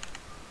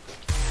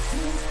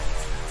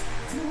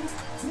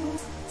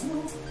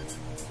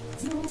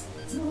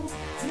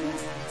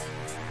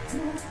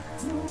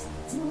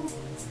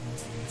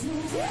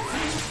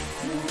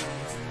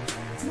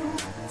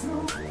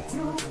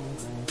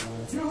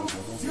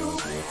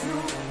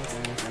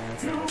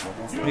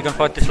 We can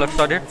fight this left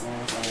side here.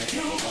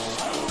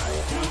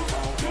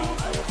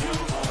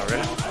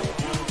 Already?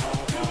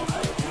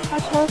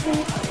 Watch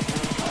healthy.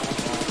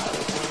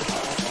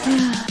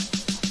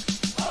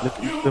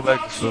 Go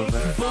back to slow, man.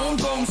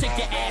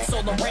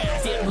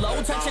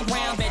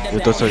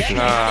 It does like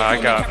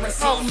I got it.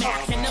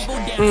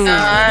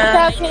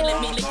 Yeah,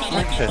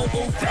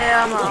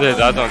 Dude,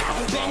 I don't.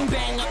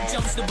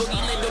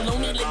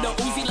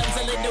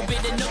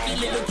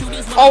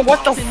 Oh,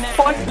 what the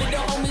fuck?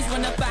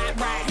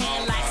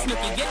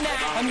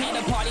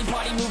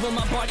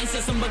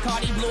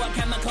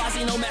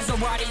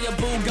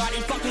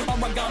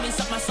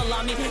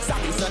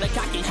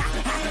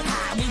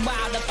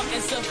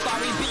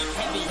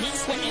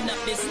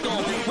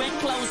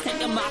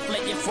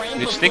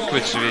 You stick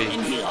with Svi.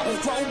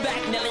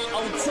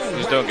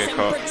 Just don't get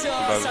caught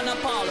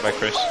by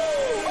Chris.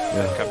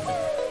 Yeah.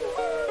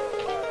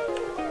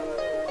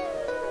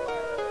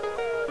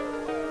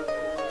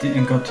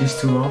 Didn't got these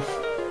two off.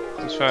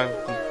 It's fine.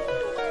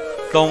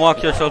 Don't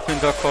walk yourself in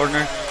that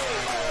corner.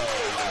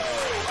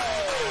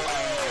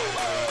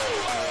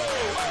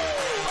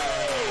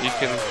 You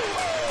can.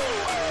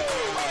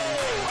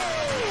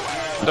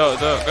 Don't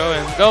go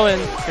in. Go in.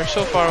 You're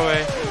so far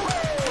away.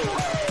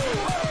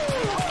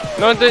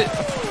 No, dude,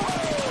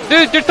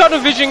 you're tunnel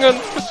vision on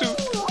pursuit.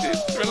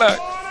 Dude, relax.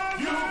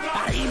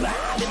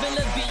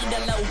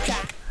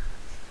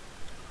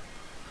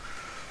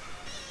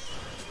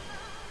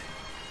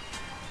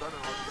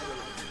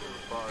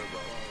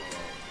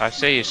 I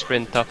say you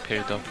sprint up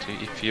here, Doctor.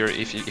 If you're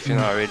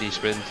not already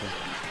sprinting.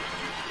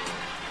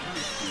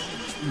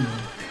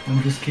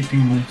 I'm just keeping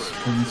my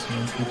sprints so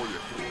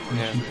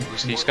Yeah,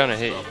 he's gonna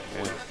hit you.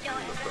 Yeah.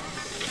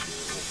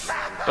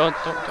 Don't,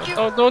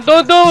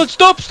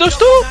 stop!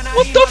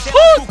 What the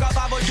fuck?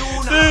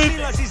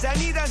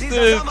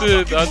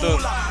 Dude, I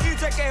don't.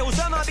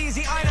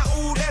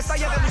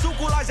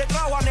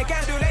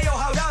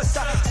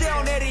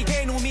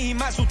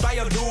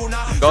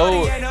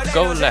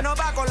 Go left.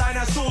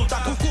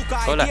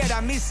 Go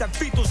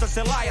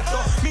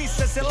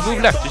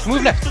left. Just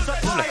move left.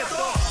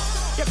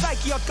 Ja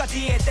kaikki jotka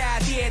tietää,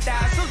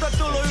 sulta on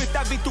tullut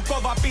yhtä vittu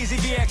kova biisi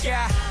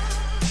viekää.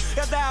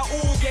 Ja tää on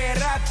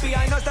UG-räppi,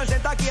 ainoastaan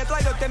sen takia, et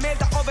laitoitte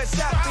meiltä ove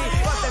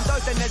säppiin. Vasten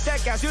toistenne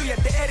sekä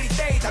syljette eri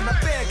teitä. Mä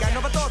pelkään,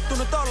 ovat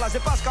tottunut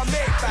tollasen paskan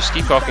meipä. Just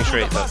keep walking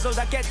straight though.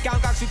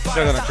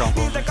 They're gonna jump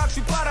on me.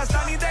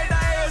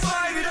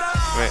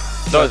 Wait,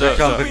 They're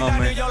jumping on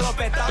me.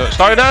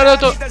 Start no.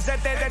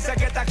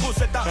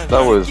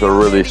 That was a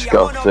really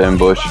scuffed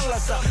ambush.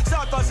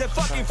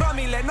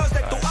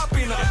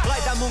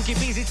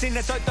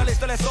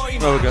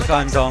 Oh, because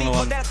I'm the only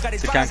one.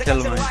 They can't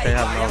kill me. They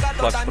have no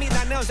clutch.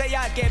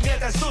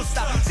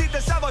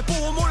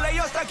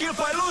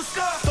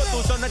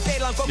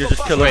 You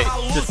just kill him.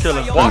 Just kill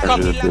him. Walk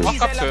up to him.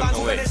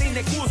 Away.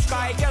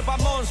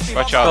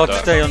 Watch out, Don't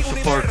stay on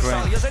support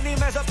range.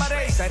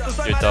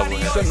 You're double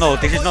hit. No,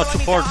 this is not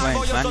support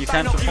range, man. You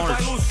can't support.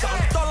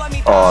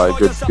 Oh,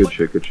 good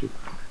shit.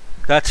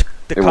 That's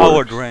the It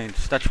coward works.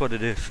 range. That's what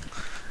it is.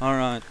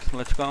 Alright,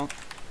 let's go.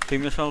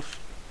 Team yourselves.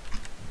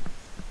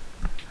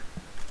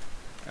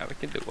 Yeah, we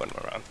can do one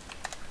more round.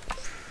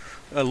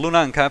 Luna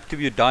and Captive,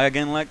 you die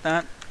again like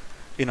that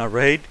in a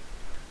raid,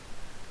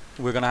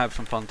 we're gonna have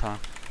some fun time.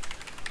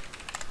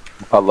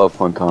 I love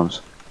fun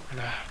times.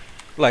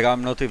 Like,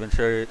 I'm not even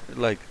serious.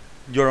 Like,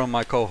 you're on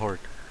my cohort.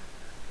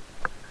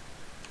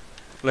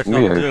 Let's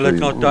Me not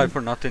actually- die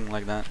for nothing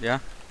like that. Yeah.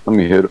 Let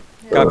me hit.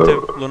 Captain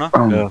Luna.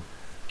 Yeah.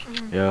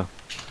 Yeah.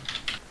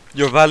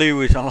 Your value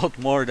is a lot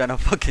more than a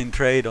fucking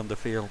trade on the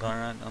field. All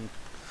right.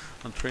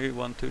 On 3,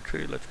 1, 2,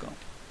 3. Let's go.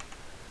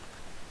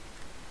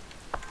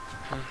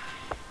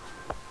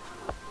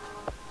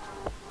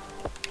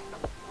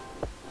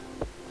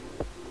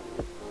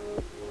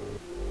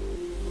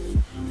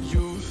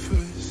 Your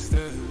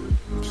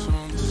footsteps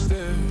on the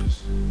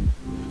stairs.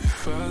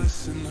 If I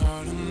listen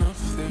hard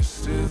enough, they're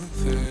still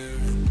there.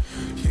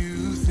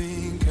 You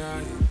think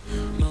I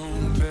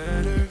know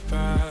better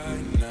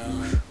by now.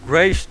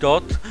 Grace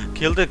dot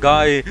kill the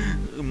guy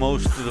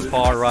most to the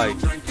far right.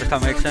 Does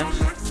that make sense?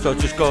 So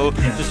just go,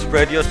 just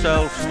spread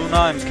yourselves.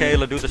 Luna and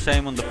Kayla do the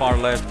same on the far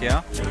left.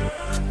 Yeah.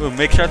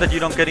 Make sure that you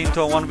don't get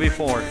into a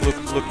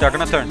 1v4. Look, they're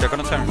gonna turn. They're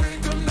gonna turn.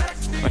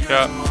 Watch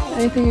out.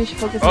 I think we should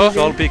focus Oh, on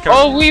Sol, this. be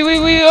careful. we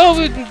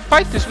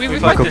fight this. We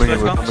fight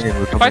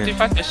this.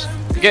 Fight this.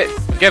 Get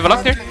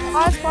Velok there.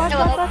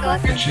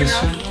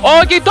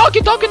 Oh, get dog.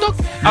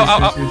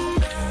 Ow.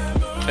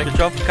 Good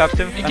job,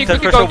 Captain. Keep And then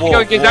going, pressure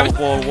wall. get Zavis.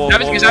 Wall.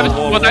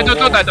 Zavis.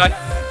 Don't die.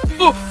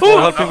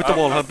 Help me with the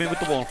wall. Help me with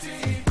the wall.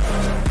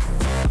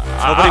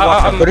 Nobody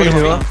walks up. Nobody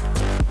walks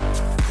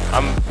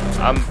up.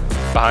 I'm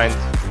behind.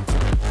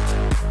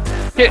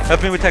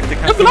 Help me with tactic.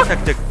 Help me with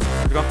tactic.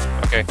 Go.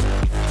 Okay.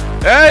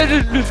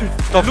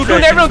 Stop Don't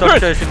chasing, everyone stop turn.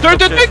 chasing, Turn.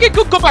 stop chasing.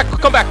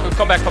 Come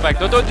back.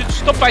 Don't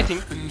stop fighting.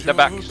 They're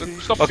back.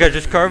 Stop. Okay,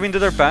 just curve into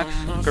their backs.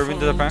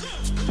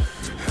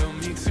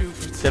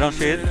 They don't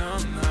see it.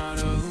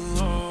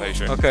 Are you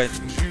sure? Okay.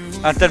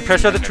 And then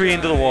pressure the tree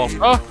into the wall.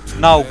 Oh.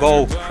 Now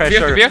go.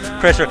 Pressure.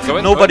 Pressure. Go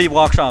in, Nobody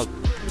walks out.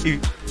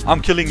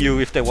 I'm killing you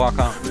if they walk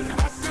out.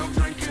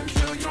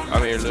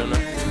 I'm here, Luna.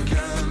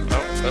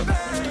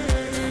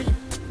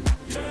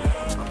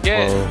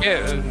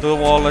 Yeah. To the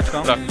wall, let's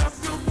go.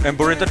 And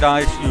bury the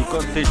dice. You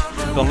got this.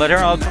 Don't let her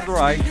out from the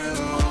right.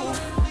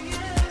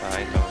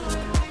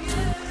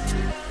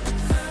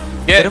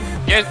 Get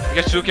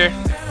Suk here.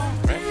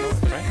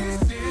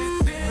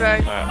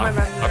 Right? Right.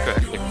 Okay.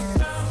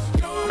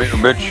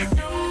 Bitch.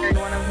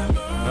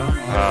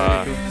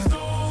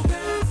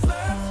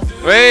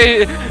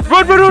 Wait!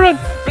 Run!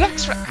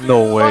 Relax! No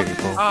way, Fuck.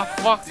 bro. Ah,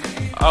 fuck.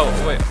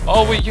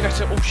 Oh, wait, you guys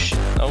are. Oh, shit.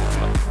 Oh,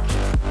 come on.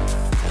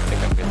 I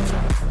think I'm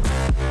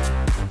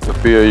good.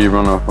 Sophia, you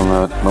run off on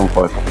that. Don't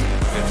fight.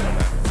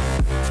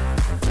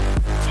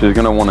 She's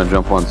gonna want to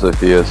jump on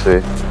Sophia,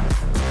 see?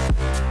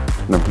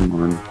 Never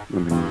mind.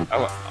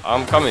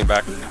 I'm coming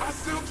back.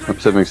 I'm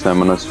saving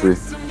stamina, see?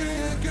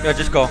 Yeah,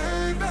 just go.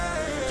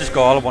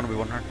 All I want to be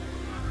one her.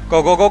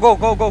 Go.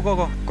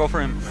 Go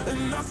for him.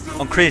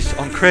 On Chris,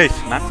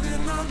 man.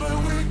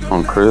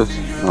 On Chris?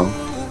 No.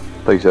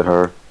 Thought you said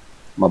her.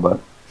 My bad.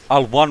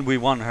 I'll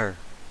 1v1 her.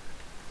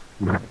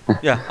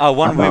 Yeah, I'll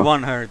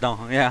 1v1 her.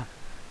 No, yeah.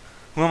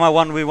 Who am I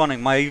 1v1ing?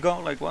 My ego?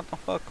 Like, what the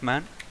fuck,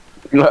 man?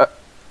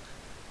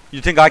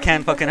 You think I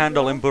can't fucking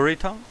handle him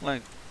burrito?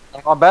 Like,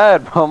 my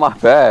bad, bro. My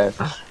bad.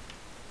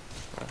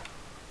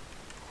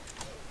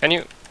 Can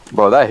you?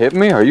 Bro, that hit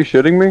me? Are you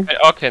shitting me?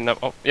 Okay, no.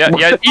 Oh, yeah.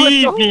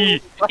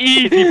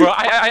 Easy, bro.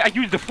 I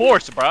used the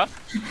force, bro.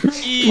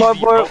 Easy,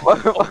 bro.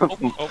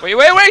 Oh,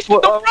 wait,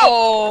 stop,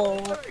 bro.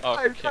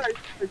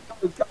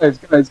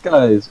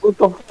 Guys, what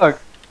the fuck?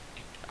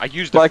 I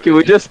used Like,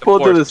 we just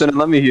pulled through this and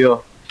let me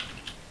heal.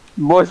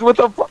 Boys, what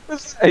the fuck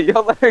is that?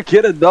 Y'all let her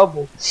get a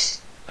double.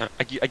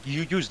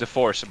 You use the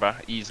force, bro.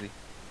 Easy.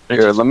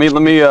 Here, let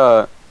me,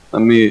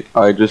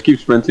 alright, just keep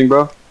sprinting,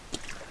 bro.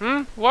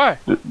 Why?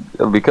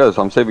 Because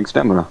I'm saving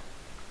stamina.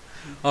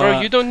 Bro,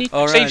 you don't need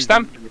to save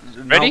stamina.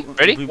 Ready?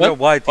 We're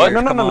white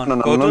here. No.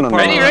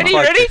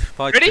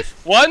 Ready?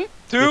 1,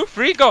 2,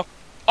 3, go.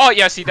 Oh,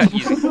 yeah, see that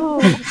easy.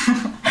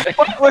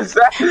 What was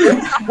that?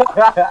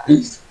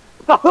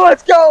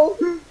 Let's go!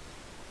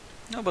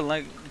 No, but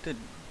like,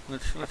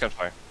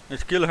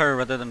 let's kill her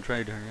rather than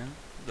trade her,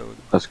 yeah?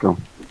 Let's go.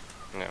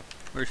 Yeah.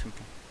 Very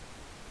simple.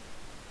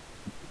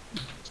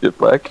 Get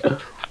back.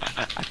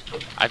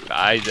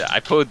 I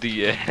put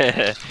the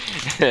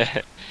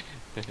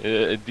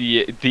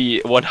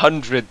the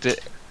 100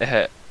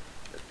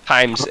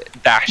 times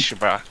dash,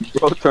 bro.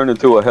 Bro turned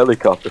into a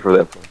helicopter for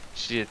that.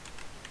 Shit.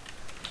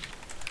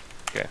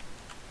 Okay.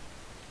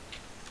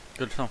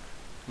 Good stuff.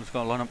 Let's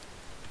go line up.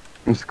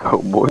 Let's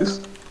go, boys.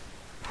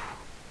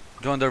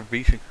 Join their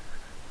BC.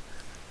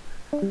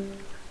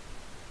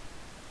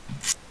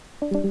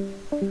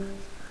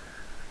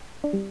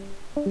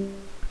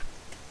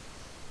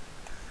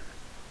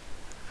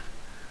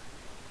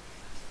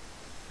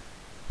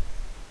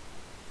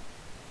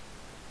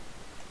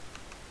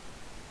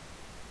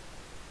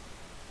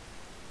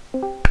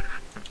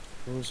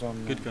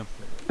 Good game.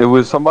 It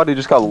was somebody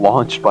just got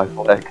launched by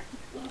Flag.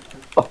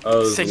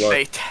 Sick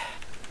bait.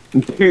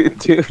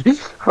 Dude,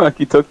 like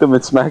he took them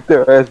and smacked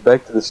their ass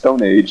back to the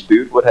Stone Age,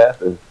 dude. What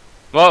happened?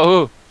 Well,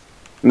 who?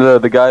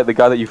 The guy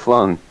that you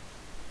flung.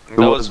 That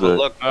was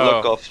Velok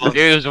got flung.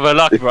 It was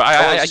Velok, bro.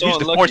 I used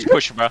the force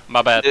push, bro.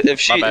 My bad. If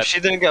she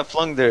didn't get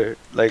flung there,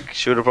 like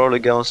she would have probably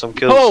gotten some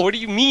kills. Oh, what do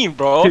you mean,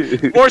 bro?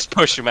 Force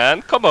push,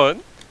 man. Come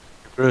on.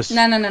 Chris.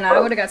 No, I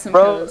would've got some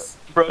kills.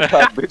 Bro,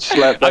 that bitch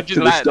slapped back to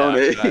the stone.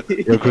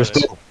 Yo,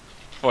 Crystal.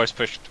 Force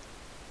pushed.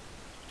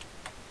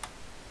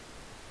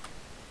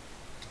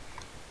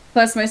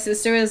 Plus, my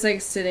sister was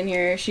like sitting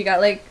here. She got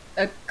like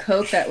a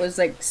Coke that was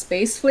like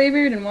space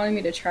flavored and wanted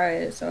me to try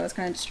it, so I was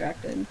kind of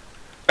distracted.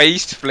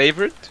 Space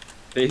flavored?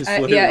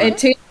 Yeah, it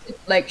tasted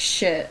like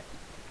shit.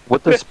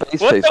 What does space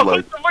taste like?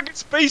 What the fucking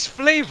space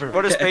flavor?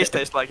 What does space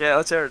taste like? Yeah,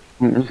 let's hear it.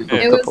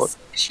 It was.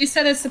 She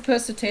said it's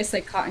supposed to taste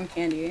like cotton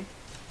candy.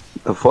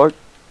 The fuck?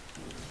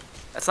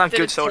 That's not Did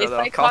good it soda taste though.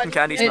 like Cotton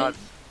cotton? candy's not.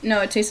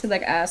 No, it tasted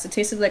like ass. It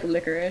tasted like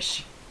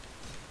licorice.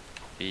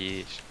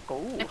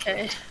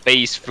 Okay.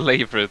 Space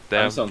flavored,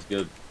 damn. That sounds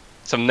good.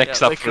 Some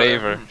next Yeah, up liquor.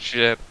 flavor.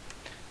 Shit.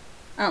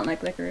 I don't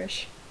like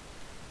licorice.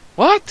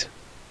 What?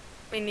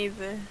 Me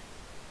neither.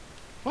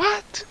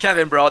 What?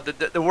 Kevin, bro,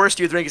 the worst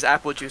you drink is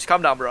apple juice.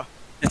 Calm down, bro.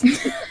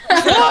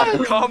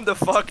 Calm the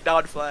fuck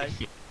down, Flag.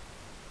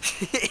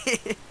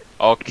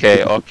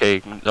 Okay,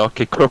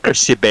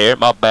 Crushy Bear.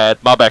 My bad,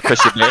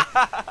 Crushy Bear.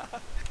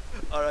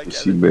 Alright, Kevin.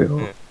 Sea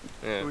Bear.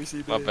 Yeah,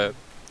 my bad.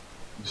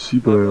 Sea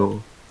Bear.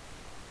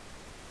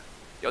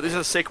 Yo, this is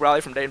a sick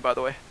rally from Dane, by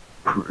the way.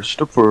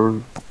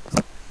 Christopher.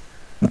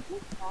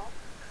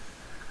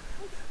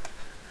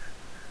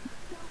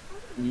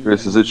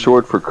 Chris, is it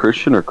short for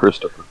Christian or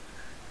Christopher?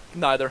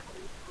 Neither.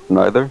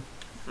 Neither?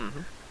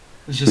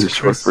 It's Is just it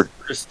short Chris. for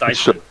Chris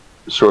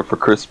it's short for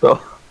Chris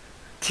Bell?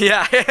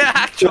 Yeah,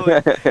 actually.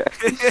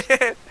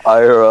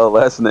 IRL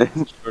last name.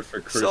 Short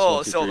for Chris.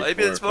 So, have you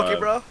been smoking,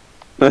 bro?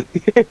 No.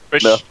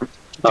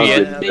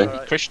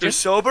 You're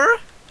sober?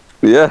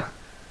 Yeah.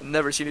 I've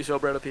never seen you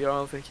sober at a PR, I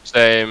don't think.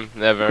 Same,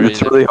 never.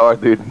 It's really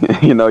hard, dude.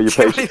 You know, your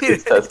patience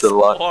gets tested a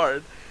lot.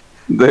 Hard.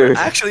 Dude.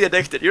 Actually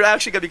addicted. You're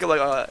actually gonna become like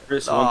a.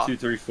 Chris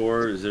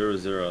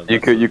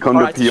 1234000. You come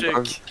Alright, to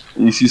PR,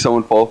 you see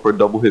someone fall for a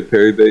double hit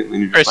parry bait, and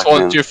you're just Chris like,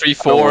 1 man, 2 3 I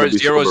don't wanna 4 be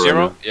 0 sober 0.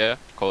 right now. Yeah,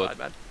 call it.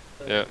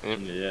 Yeah.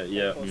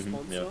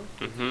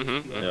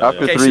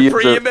 After Okay, 3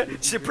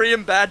 years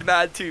Supreme Bad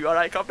Man 2.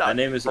 Alright, calm down. My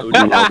name is OG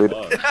as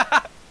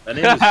fuck. My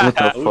name is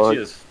OG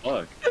as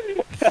fuck.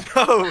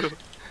 No.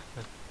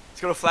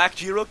 Let's go to Flak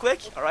G real quick.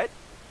 Alright.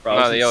 Bro,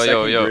 I was in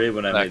second grade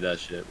when I Like, made that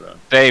shit, bro.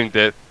 Same,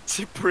 dude.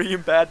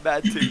 Supreme Bad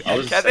Man 2. I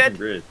was in Kevin? second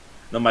grade.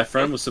 No, my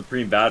friend was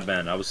Supreme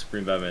Badman. I was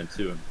Supreme Badman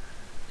 2.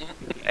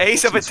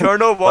 Ace of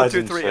Eternal 1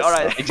 2 3.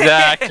 Alright.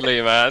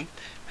 Exactly, man.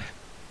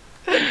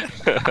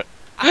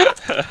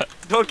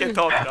 Don't get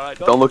talking, alright?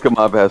 Don't look at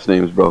my past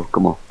names, bro.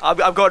 Come on.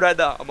 I'm going right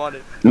now. I'm on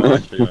it.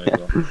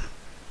 To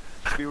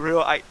be real,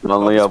 I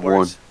only have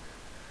one.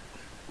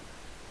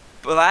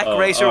 Black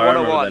Racer I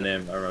remember 101. that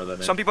name. I remember that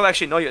name. Some people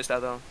actually know you as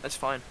that though. That's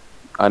fine.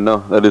 I know,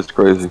 that is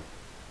crazy.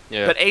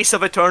 Yeah. But Ace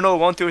of Eternal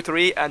 1 2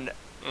 3 and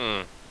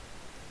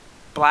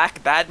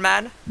Black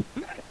Badman.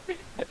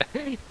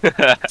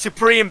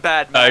 Supreme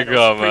Badman. I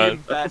go,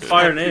 man. That's a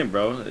fire name,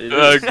 bro.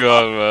 Oh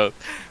god, man.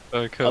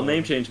 Okay. I'll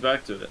name change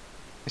back to it.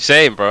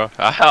 Same, bro.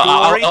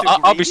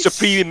 I'll be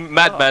Supreme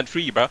Madman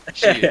 3, bro.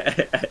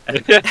 Shit.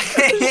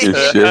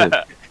 Shit.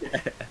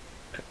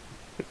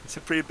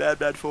 Supreme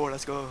Badman 4.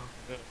 Let's go.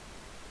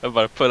 I'm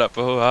about to pull up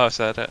the whole house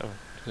out of that one.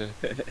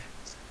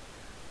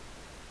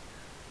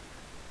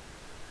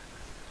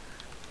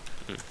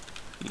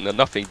 No,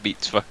 nothing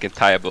beats fucking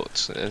tire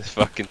boats.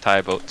 Fucking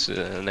tire boats.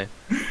 Name.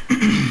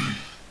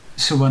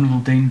 So when will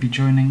Dane be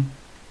joining?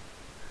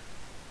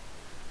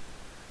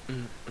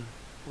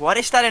 What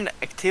is that in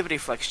Activity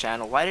Flex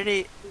channel? Why did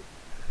he?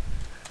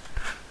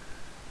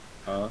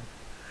 Huh?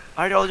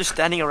 Why are they all just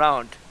standing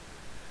around?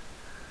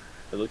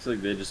 It looks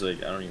like they just like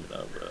I don't even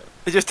know, bro.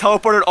 They just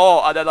teleported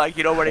all, and then like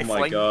you know where they Oh my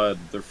fling. god,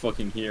 they're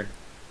fucking here.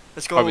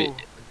 Let's go. Probably,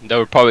 they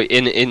were probably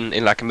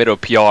in like a middle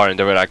of PR and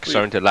they were like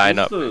starting to line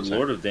who's up. the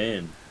Lord of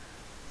Dane?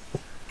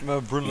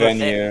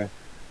 Venier.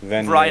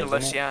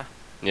 Rhineless, yeah.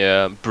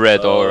 Yeah,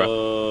 Bread Aura.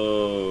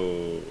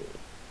 Oh.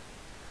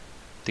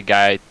 The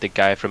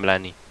guy from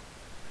Lanny.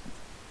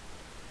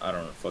 I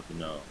don't fucking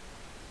know.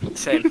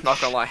 Same, not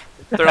gonna lie.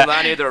 They're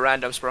Lanny, they're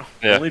randoms, bro.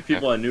 The only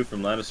people I knew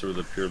from Lannister were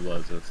the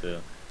purebloods. That's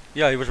it.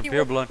 Yeah, he was a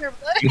pureblood.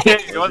 He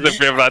was a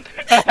pureblood.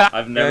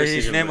 I've never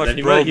his seen name him. was Then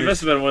he Bromis.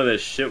 must have been one of the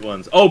shit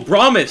ones. Oh,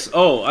 Bromis!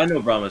 Oh, I know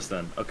Bromis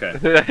then. Okay.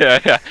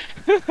 yeah.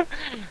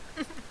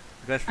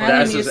 I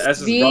only used S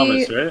is V,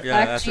 Bromis, right?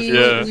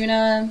 Akji,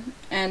 Luna,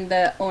 and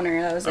the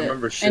owner. That was I it.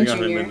 remember And shitting on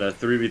him Junior. in the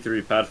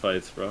 3v3 pad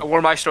fights, bro.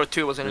 War Maestro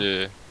 2 wasn't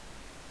it? Yeah.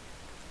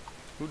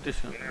 Who did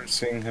that?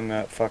 Seeing him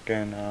at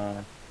fucking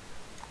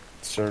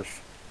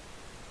Surf.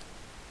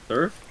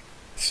 Surf?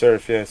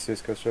 Surf, yeah,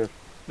 Cisco Surf.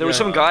 There was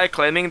some guy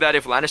claiming that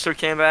if Lannister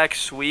came back,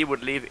 Sui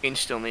would leave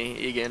instantly,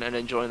 Egan, and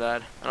enjoy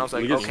that. And I was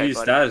like, We get okay, Sweet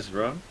buddy. status,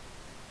 bro.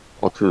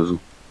 Autism.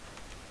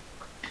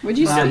 Would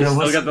you Wow, say? there Still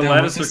was- got the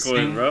there was Lannister a coin,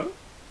 thing- bro.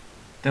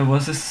 There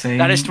was a saying.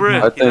 That is true.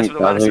 I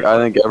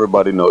think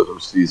everybody knows where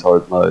Steve's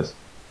heart lies.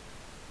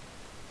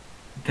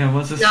 There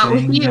was a Not with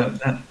saying you.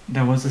 that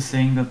there was a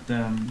saying that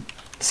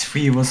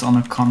Svi was on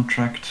a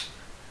contract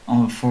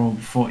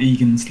for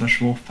Egan /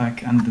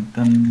 Wolfpack, and that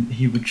then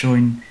he would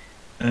join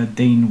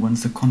Dane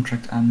once the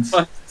contract ends.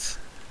 What?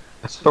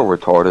 That's so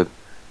retarded.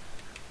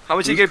 How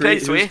much you get paid,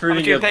 Who's Sweet? How much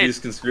creating you up get paid? these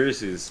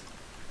conspiracies?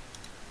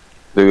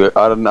 Dude,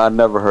 I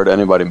never heard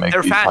anybody make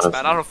They're these fans, kind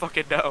man. of I don't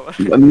fucking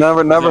know.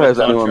 Never has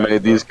anyone Contract,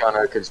 made these kind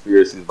of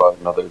conspiracies about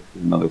another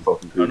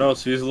fucking I people. know,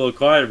 Sweet's a little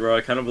quiet, bro.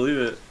 I kind of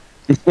believe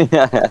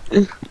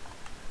it.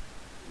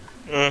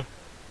 You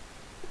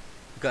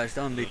guys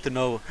don't need to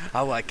know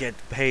how I get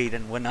paid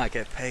and when I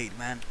get paid,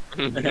 man.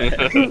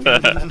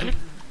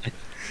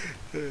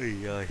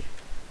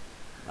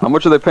 How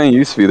much are they paying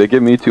you, Svi? They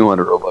give me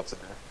 200 Robux a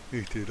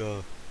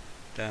day.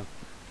 Damn.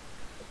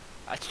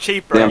 That's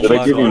cheap, bro. Damn, did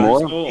I give you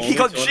more? He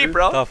got cheap,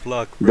 bro. Tough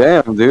luck.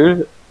 Damn,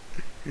 dude.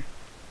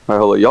 Alright,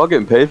 hold on. Y'all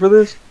getting paid for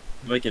this?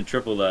 Making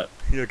triple that.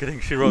 You're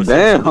getting $0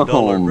 Damn.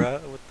 dollar, bro.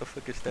 What the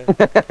fuck is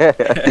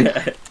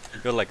that?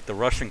 You're like the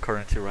Russian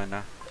currency right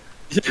now.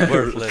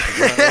 Worthless,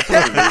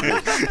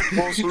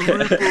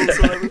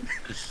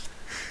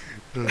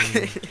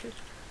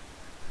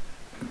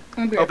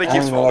 I'm How big I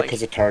is don't know that falling?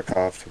 because of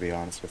Tarkov, to be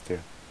honest with you.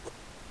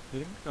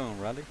 You going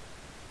rally?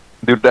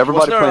 Dude,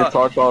 everybody Wasn't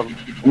playing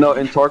Tarkov. No,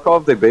 in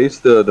Tarkov, they base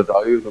the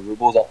value of the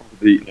rubles off of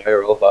the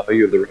IRL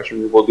value of the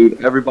Russian ruble.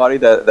 Dude, everybody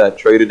that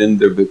traded in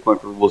their Bitcoin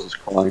for rubles is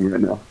crying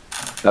right now.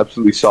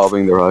 Absolutely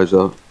sobbing their eyes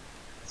out.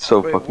 It's so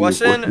Wait, fucking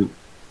wasn't- unfortunate.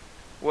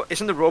 Well,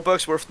 isn't the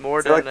Robux worth more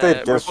I feel than like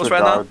they rubles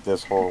right now? disregard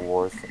this whole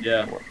war thing.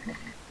 Yeah.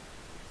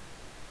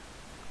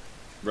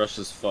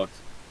 Russia's fucked.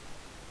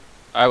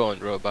 I want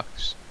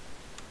Robux.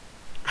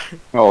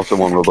 I also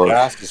want Robux.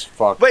 Gas is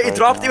fucked. Wait, it right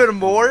dropped now. even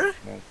more?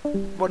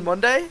 One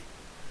Monday?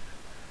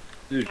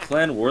 Dude,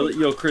 Clan War League?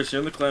 Yo, Chris,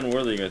 you're in the Clan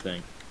War League, I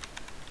think.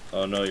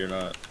 Oh, no, you're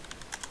not.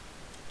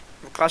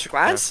 Clash of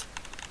Clans?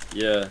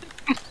 Yeah.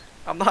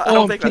 I'm not. I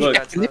don't think Clash of Look,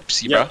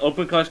 Clans. no. yeah,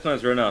 open Clash of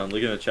Clans right now.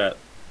 Look in the chat.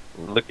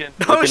 Looking.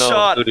 No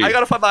shot. I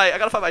gotta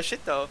find my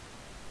shit though.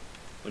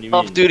 What do you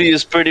Call of Duty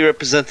is pretty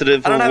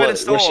representative I don't of have it what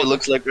installed. Russia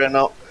looks like right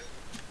now.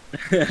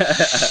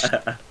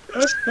 I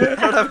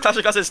don't have Clash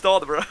of Clans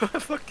installed, bro.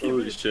 Fuck you.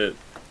 Holy shit.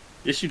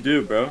 Yes, you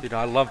do, bro. Dude,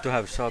 I love to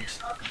have subs.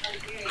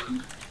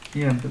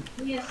 Yeah, but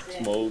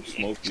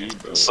Smoke weed,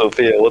 bro.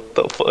 Sophia, what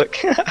the fuck?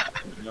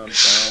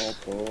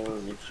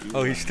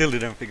 Oh, he still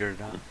didn't figure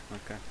it out.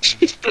 Okay.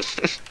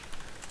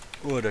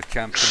 Oh, the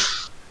champion.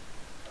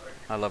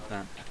 I love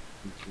that.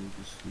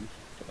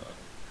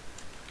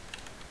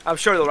 I'm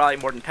sure they'll rally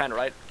more than 10,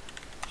 right?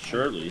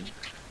 Surely.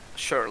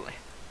 Surely.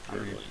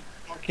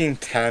 Fucking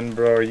 10,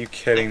 bro. Are you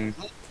kidding?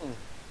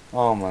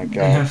 Oh my they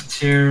god. have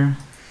tier.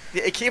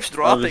 Yeah, it keeps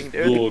dropping,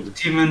 dude.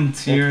 Team and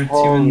tier,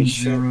 Holy team and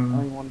shit.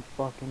 0.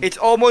 It's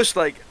almost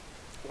like,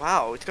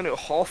 wow, it's gonna go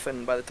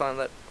halfen by the time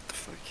that. What the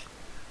fuck?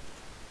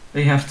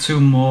 They have 2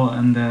 more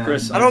and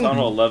Chris, I I'm don't- on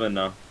 11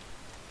 now.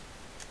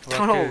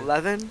 Town Hall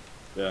 11?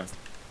 Yeah.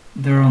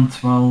 they're on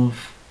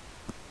 12.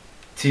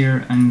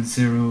 Tier and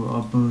 0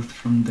 are both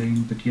from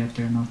Dane, but yet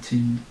they're not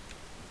team.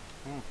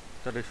 Oh,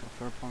 that is a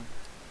fair point.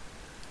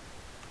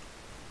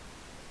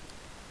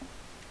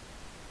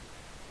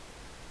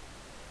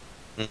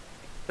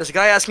 There's a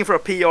guy asking for a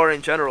PR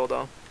in general,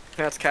 though.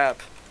 That's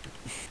cap.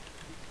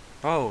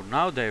 Oh,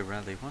 now they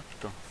rally. What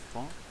the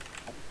fuck?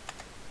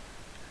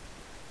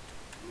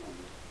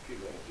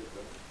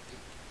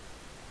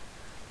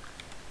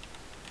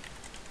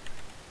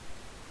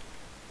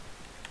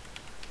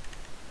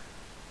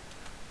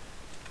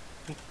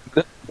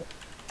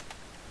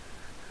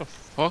 The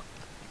fuck?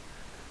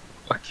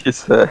 Fuck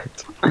is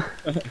that?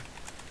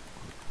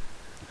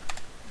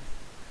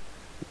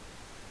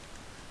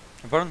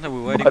 Apparently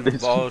we're waiting What for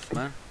is- balls,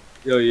 man.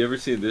 Yo, you ever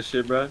seen this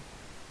shit, Brad?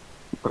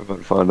 We're about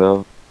to find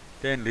out.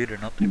 They ain't leader,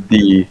 not even.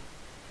 D.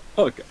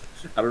 Oh, God.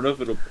 I don't know if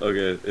it'll.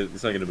 Okay,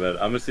 it's not gonna bad.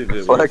 I'm gonna see if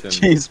it Black works.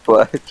 cheese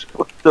splash.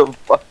 What the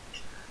fuck?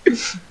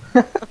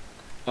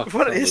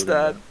 What is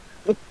that?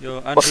 Yo,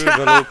 Andrew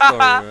Velope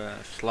or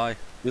Sly.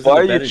 Why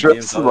are you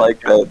dressing like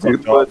that,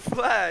 dude? What?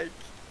 Flag.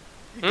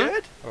 You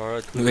good?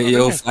 Alright. Wait,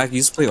 yo, Flag, you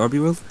used to play RB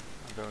World?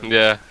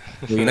 Yeah.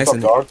 Were you nice What's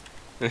and up, dog?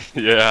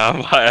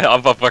 Yeah,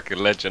 I'm a fucking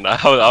legend. I'm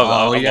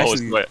Oh, a you host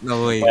actually- sweat.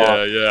 no way.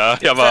 Yeah. Is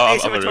that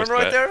Ace of Eternal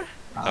right there?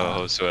 I'm a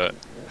host sweat.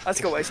 Let's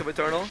go Ace of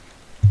Eternal.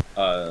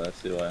 Let's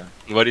see why.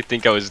 What do you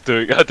think I was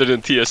doing other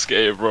than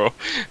TSK, bro?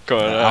 Come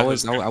on.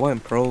 I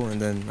went pro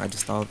and then I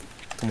just stopped.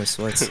 Too much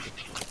sweats.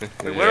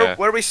 Wait,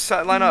 where we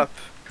line up?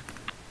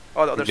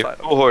 Oh, the other Give side.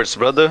 cohorts,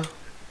 brother.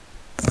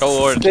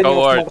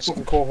 Cohorts.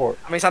 Cohort.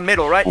 I mean, it's on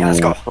middle, right? Yeah, let's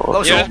go.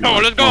 Let's Yeah,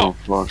 let's go.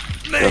 Oh,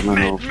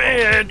 fuck.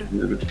 Mid.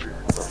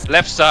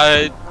 Left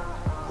side.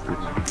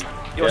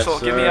 Yo, Yes, so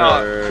give me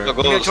sir. a.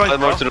 Go Give me a joint, slide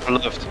more bro. to the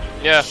left.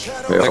 Yeah.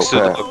 Yeah, Next to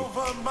the okay.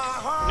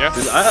 dog. Yeah.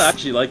 Dude, I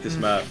actually like this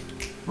map.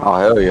 Oh,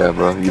 hell yeah,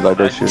 bro. You like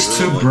that shit? It's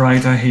too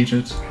bright, I hate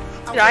it.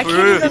 Yeah, I Could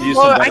can't use even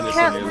some load. I brightness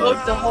can't on your load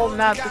load. the whole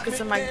map because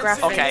of my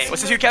graphics. Okay,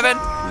 what's this you, Kevin?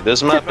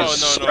 This map No, is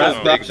so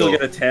no. big, You'll though.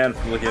 get a tan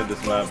from looking at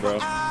this map, bro.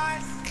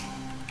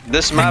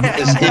 This map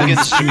is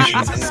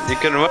inconspicuous. You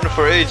can run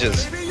for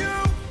ages.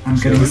 I'm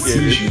getting Look at this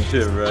seizure.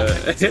 shit, bro.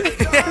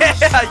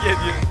 I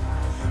gave you.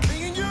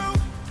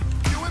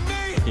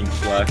 Fucking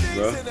Flash,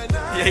 bro.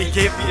 Yeah, he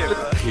gave me it,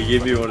 bro. He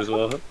gave me one as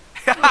well.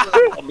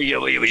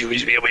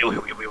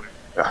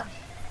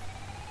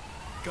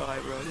 Guy,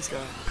 bro, this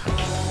guy.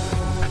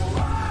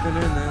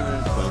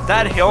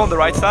 That hill on the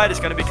right side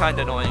is gonna be kind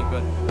of annoying,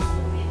 but.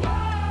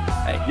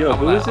 Hey, Yo,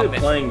 who is I'm it in.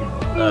 playing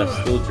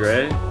Still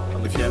Dre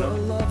on the piano?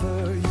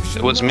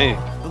 It was me.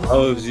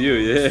 Oh, it was you,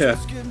 yeah.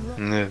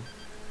 Yeah.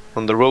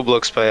 On the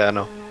Roblox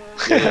piano.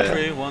 Yeah.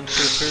 3, 1, 2,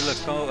 3,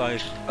 let's go.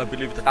 I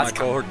believe that my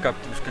cohort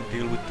captains can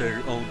deal with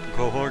their own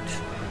cohorts.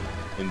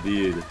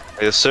 Indeed.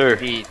 Yes, sir.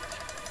 Indeed.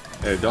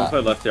 Hey, don't play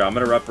left here. I'm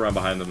gonna wrap around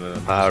behind them.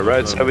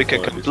 Right side, we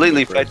can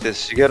completely fight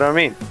this. You get what I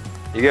mean?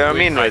 You get what I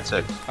mean, right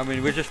side? I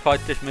mean, we just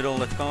fight this middle,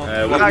 let's go.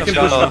 Slow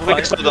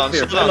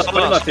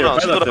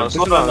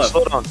down,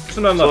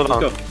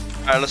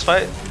 Alright, let's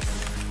fight.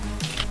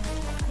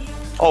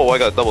 Oh, I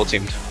got double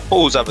teamed.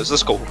 Oh, Zavis,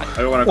 let's go.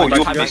 I don't want to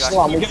Oh, come back. you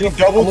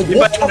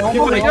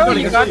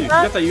You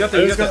got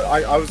that.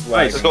 I was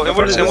Nice. Let's go,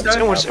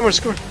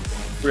 inwards.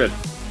 We're good.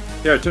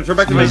 Here, turn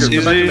back to Maker.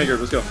 Turn back to Maker.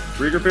 Let's go.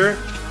 Regroup here.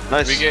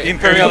 Nice.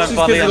 Imperial and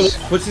Valiant.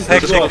 Push these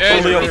Hex, heads off.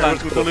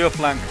 fully off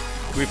flank.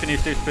 We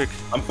finish these picks.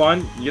 I'm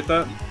fine. You get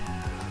that?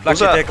 Who's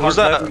that? Who's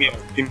that?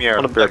 Give me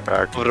our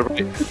backpack. Over the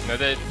right. No,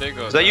 they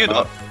go. Is that you,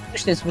 Doc?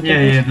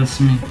 Yeah, that's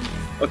me.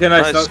 Okay,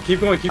 nice. Nice. Now,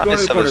 keep going to the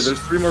corner. There's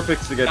 3 more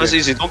picks to get That's here.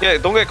 easy. Don't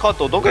get caught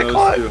though. Don't get Those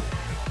caught. 2.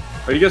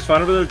 Are you guys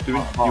fine over there? Do you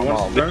want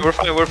us to turn?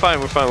 We're fine.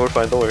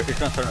 Don't worry. He's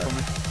gonna turn for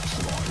me.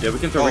 Yeah, we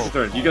can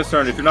turn. You guys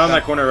turn. If you're not in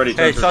that corner already,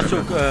 Hey, turn.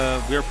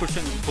 Sasuk, we are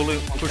pushing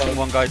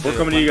one guy. We're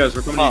coming to you guys.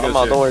 Don't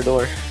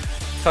worry.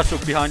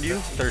 Sasuk behind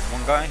you. There's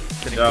one guy.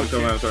 Yeah, I'm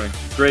turning.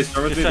 Grace,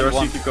 turn with me. The rest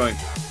of you keep going.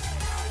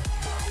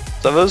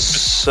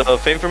 Zavos,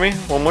 fame for me.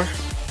 One more.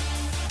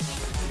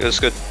 Yeah, that's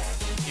good.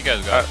 You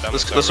guys got it.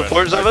 Let's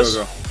support Zavos.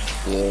 Go.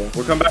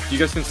 We'll come back. You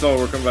guys can stall.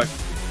 We'll come back.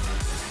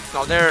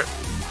 No, they're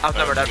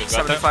outnumbered at you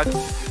got 75.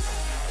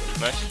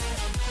 Nice.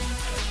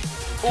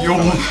 Yo,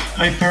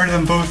 I parried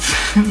them both.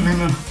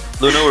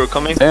 Luna, we're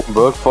coming. Damn,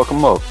 bro, fuck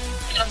him up.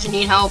 Doesn't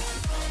need help.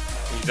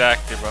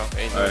 Exactly, bro.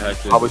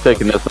 Alright, I'll be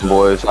taking this one,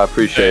 boys. I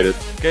appreciate it.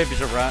 Gabe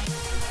is a rat.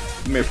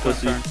 Come here,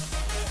 pussy.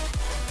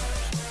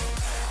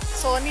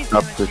 So let me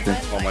Not pushing.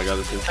 Oh my god,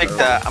 this is Take terrible.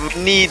 that. I'm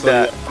gonna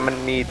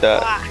need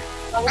that.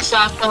 What's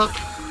up, Doc?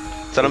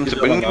 Tell them to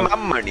bring me my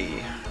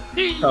money.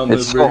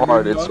 It's so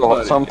hard. It's so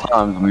hard.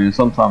 Sometimes, man.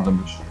 Sometimes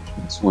I'm just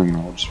swinging.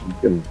 I'm just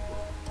kidding.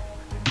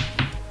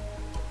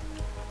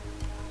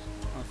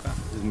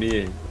 This is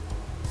me.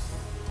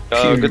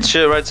 Good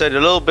shit, right side. A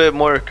little bit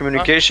more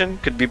communication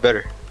could be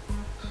better.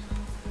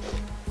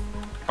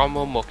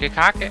 Còn một cái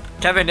khác ấy.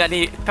 Kevin,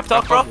 any pep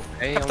talk, bro?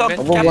 Ê, Pep ông talk? biết.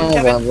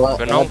 Kevin?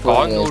 Nó không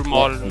có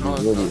normal. Nó có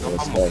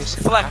một cái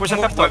Flag, where's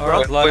your pep talk,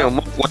 bro?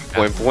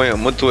 Põe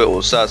muito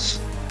eu, Sas.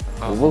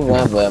 No,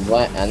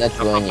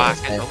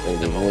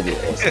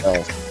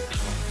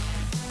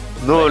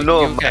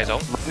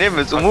 my name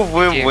is Move.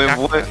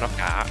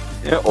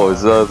 Yeah, oh,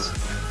 Zaz.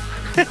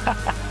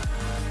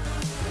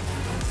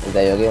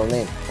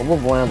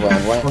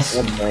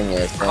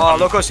 Oh,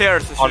 Loco's here.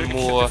 Con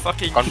mua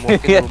Fucking.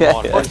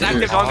 Most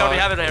active dog we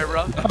have in here,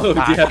 bro. Oh,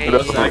 yeah,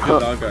 that's an active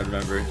dog card,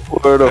 remember?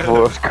 Word of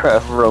Horse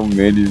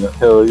Romania.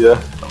 Hell yeah.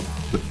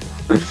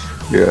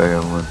 Yeah, I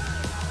am one.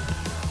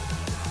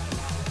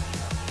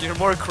 You're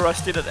more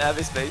crusty than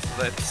Abby's face,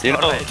 but You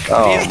know,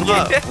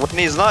 when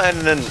he's not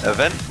in an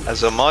event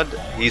as a mod,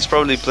 he's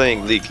probably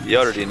playing League. You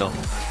already know.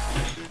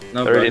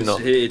 No, already but know.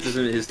 it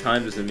doesn't. His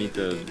time doesn't meet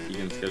the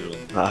vegan schedule.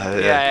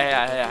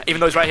 Yeah. Even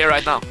though he's right here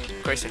right now.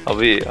 Crazy.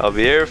 I'll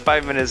be here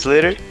 5 minutes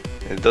later.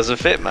 It doesn't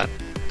fit, man.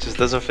 It just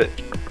doesn't fit.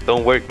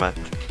 Don't work, man.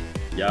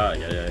 Yeah.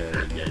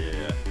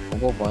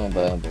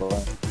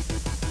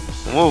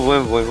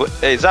 Move.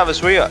 Hey,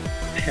 Zavis, where you at?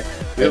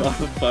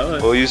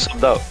 Oh, you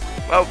subbed out.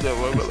 Oh, no,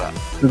 where was that?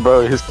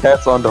 Bro, his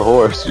cat's on the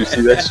horse. You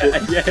see that shit?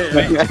 Yeah.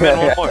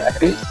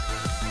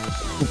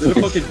 Is it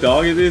a fucking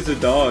dog? It is a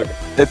dog.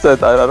 It's a. I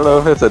don't know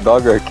if it's a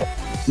dog or a cat.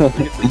 I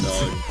think it's a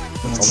dog.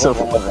 It's so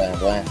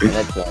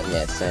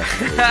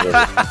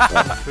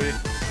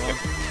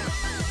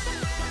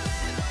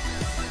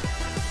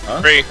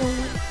Huh? 3.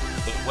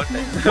 What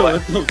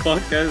What the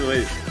fuck, guys?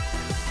 Wait.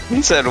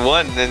 He said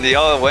one, and they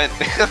all went.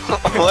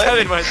 What?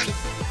 Kevin went.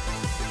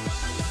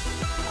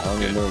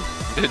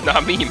 Dude,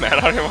 not me, man. I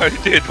don't know what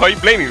I did. Why are you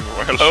blaming me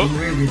for? Hello?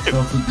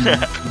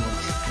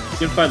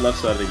 You can find left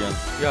side again.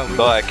 Yeah,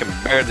 Oh, I can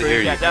barely hear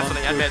you. Yeah,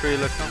 definitely. I bet.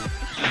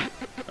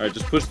 Alright,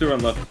 just push through on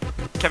left.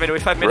 Kevin, do we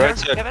fight mid Right here?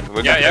 side. Kevin?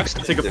 We're Yeah.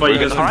 Take a fight, you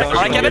guys.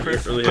 Alright, Kevin.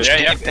 Push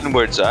Yeah.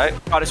 inwards, alright?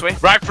 Oh, this way.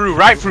 Right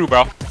through,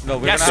 bro. No,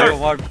 we're Yes, gonna have sir. a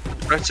ward.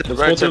 Right side, Let's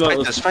right go side.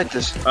 to the- Fight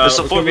this. let's It's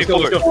a go, let's go,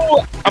 4v4. let's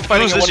go. I'm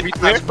fighting Lose a this, your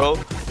 1v4 ass, bro.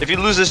 If you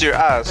lose this, your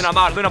ass. Luna, I'm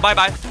out. Luna,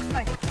 bye.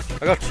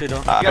 I got shit on.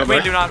 You got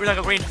green, Luna. Luna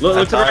got green.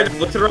 Look to the right.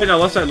 Look to the right now.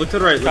 Left side. Look to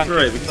the right. We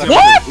can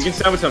What? We can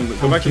sandwich them.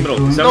 Go back to the middle.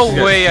 No Sandwich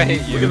these way I guys.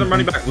 hit you. Look at them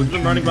running back. Look at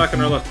them running back on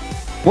our left.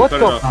 What Cut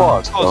the it off.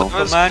 fuck, Oh, bro?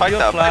 let's Command fight your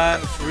that.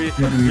 flanks.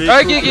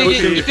 Alright, get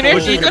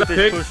Get that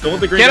pick. Don't let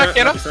the green Get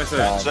up. Nice,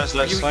 nice.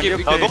 Nice.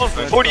 Go on,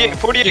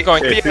 48, Keep going.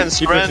 48, and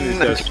Keep Spren pushing these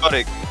and guys.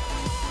 Chaotic.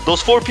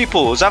 Those 4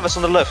 people, Zavis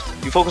on the left.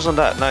 You focus on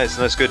that. Nice,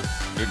 good.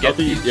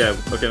 Healthy. Yeah.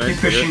 Okay. Nice.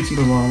 Keep pushing to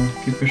the wall.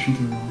 Keep pushing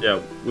to the wall. Yeah.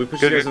 We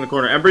push you guys in the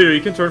corner. And Burrito,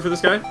 you can turn for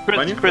this guy.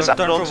 Behind you. Chris, Turn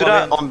don't for do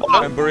that. Valiant.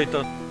 On And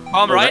Burrito.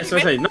 I'm right.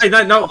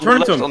 Nice. No,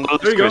 turn it to him. On the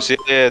left, There you go. Chris.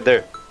 Yeah,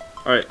 there.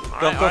 Alright.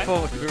 Don't go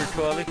forward, you're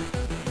too early.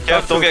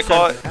 Kev, don't get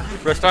caught.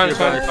 Rest Fine, of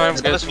your fine,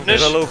 guys. fine. Let's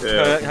finish. Hello,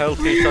 Yeah.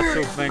 healthy,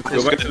 Satsu, main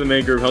Go back to the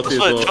main group, healthy as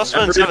well.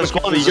 Justin, Seven's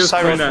going, he's You just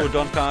guys siren. that.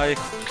 Don't die.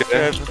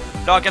 Okay.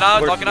 Knock it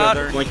out, Work knock it out.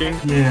 together. Blinking.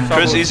 Yeah.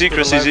 Chris easy,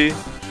 Chris easy.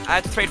 I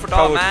had to trade for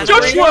Dom, man.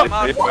 Joshua!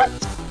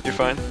 You're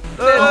fine.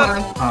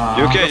 Ah.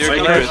 You're okay, you're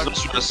Right, okay, guys. Chris. No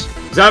stress.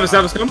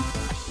 Zavis, come.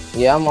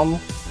 Yeah, I'm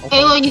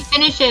Halo, you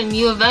finish him.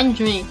 You avenge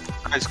me.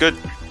 It's good.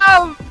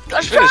 Oh,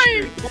 I'm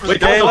trying.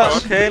 Wait, down the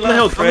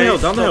hill, down the hill,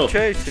 down the hill.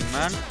 Stop chasing,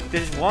 man.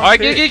 This is one Alright,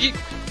 pick.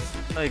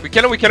 we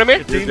kill him here.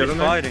 The team is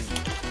fighting.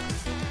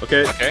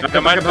 Okay. Okay, Back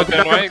come up, on, back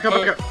up, back up,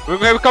 back up.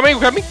 we're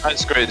coming.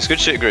 That's great, it's good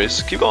shit,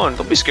 Grace. Keep going,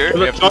 don't be scared.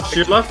 Look, Josh, to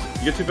your left.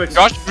 You get 2 picks.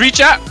 Josh, reach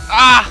out.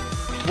 Ah!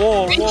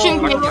 Whoa,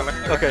 Reaching whoa.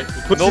 Halo. Okay,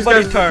 Push these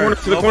nobody guys turn.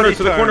 to the corner,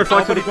 to the corner,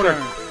 flank to the Nobody corner.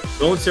 turn.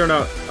 Don't stare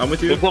out. I'm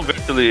with you. Look on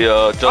victory,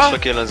 just for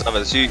killing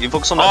Zavis. You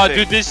focus on that Oh, thing.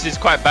 dude, this is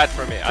quite bad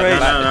for me. I Trace,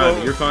 don't like it.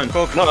 No, you're fine.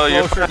 Go No,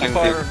 you're closer to fine,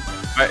 fire.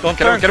 dude. Right, Don't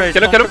kill him, turn, kill him, Trace,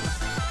 kill him, don't kill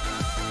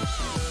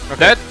him. Okay,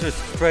 Dead.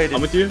 just trade it.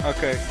 I'm with you.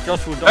 Okay,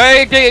 Joshua, don't.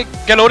 Hey,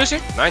 get Lotus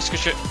here. Nice, good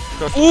shit.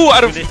 Joshua, Ooh, I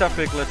we don't. need that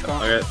pick, let's go.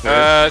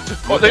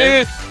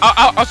 Okay.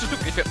 I'll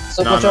Suzuki. If it.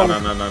 No, no,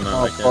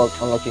 Oh, I can't.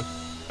 fuck, unlucky.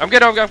 I'm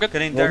good. Get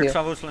in there, Okay.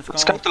 Savos, let's go.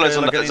 Let's capitalize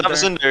on that. Kayla,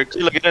 Zavis in there,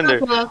 Kayla, get in there.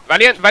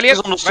 Valiant, He's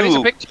on the Valiant's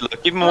soup. pick.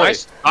 Kayla, keep him away.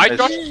 Nice. Alright,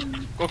 Nice. Josh.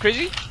 Go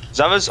crazy.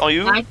 Zavis, on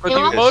you. Nice, Go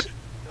Kayla. through mode.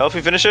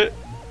 Healthy, finish it.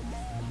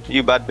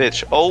 You bad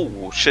bitch.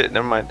 Oh shit,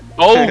 never mind.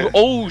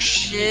 Oh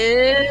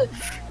shit.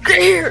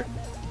 Get here.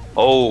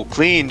 Oh,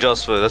 clean,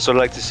 Joshua. That's what I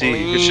like to see.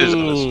 Good shit,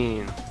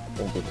 Zavis.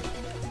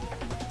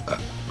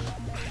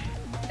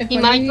 He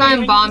might try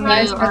and bomb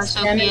guys you or have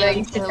stamina, Sophia.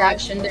 you should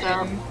dash into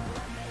him.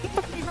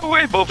 No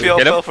way, both of y'all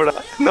Get him? fell for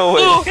that. No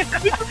way.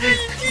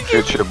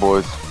 Good shit,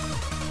 boys.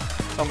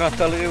 I'm gonna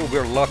tell you,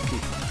 we're lucky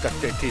that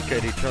they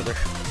TK'd each other.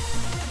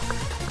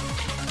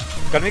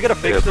 Can we get a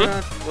fix to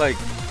that? Like,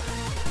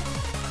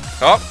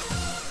 Oh,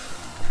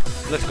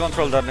 let's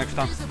control that next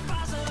time.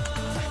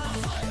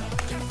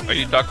 are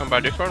you talking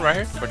about this one right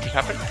here? What just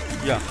happened?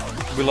 Yeah,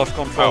 we lost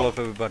control Oh. of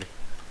everybody.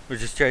 We're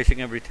just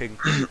chasing everything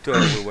to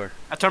everywhere.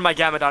 I turned my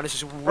gamma down. This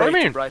is do you way too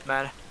mean? bright,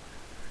 man.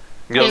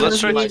 Yo, Yeah, let's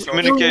try we- to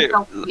communicate.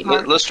 we-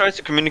 Let's try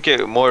to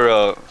communicate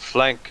more.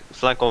 Flank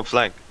on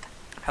flank.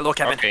 Hello,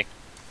 Kevin. Okay.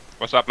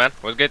 What's up, man?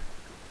 What's good?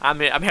 I'm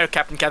here,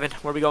 Captain Kevin.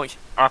 Where are we going?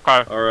 Okay.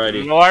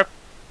 Alrighty. North.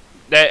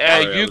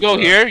 Alright, You let's go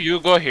go. here. You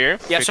go here.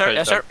 Yes, sir. because,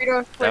 Yes, sir. We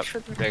don't Yep. wait for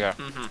the. There you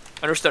go.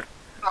 Understood.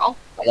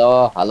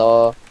 Hello,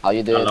 hello. How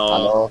you doing?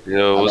 Hello. Hello.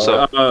 Yo, what's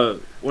Hello. up?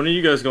 When are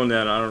you guys going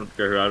down? I don't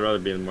care who. I'd rather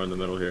be more in the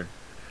middle here.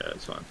 Yeah,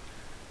 it's fine.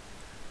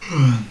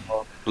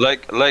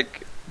 Like,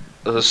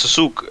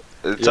 Sasuke.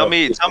 Tell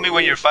me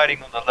when you're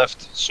fighting on the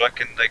left, so I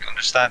can like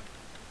understand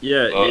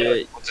Yeah,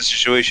 yeah. what the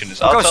situation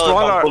is. Look I'll how tell if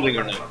strong I'm our- pulling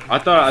or not. I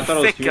thought it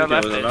was Thick,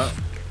 communicating. Was it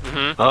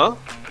not? Huh?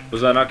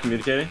 Was that not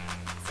communicating?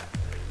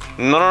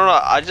 No.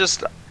 I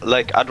just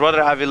like I'd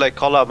rather have you like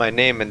call out my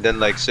name and then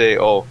like say,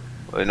 oh,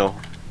 you know,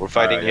 we're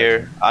fighting Alright,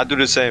 here. I do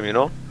the same, you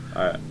know.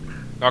 Alright.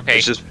 Okay.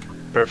 It's just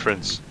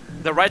preference.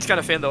 The right's kind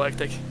of thin though,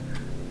 Hectic.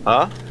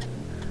 Huh?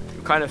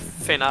 You kind of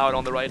thin out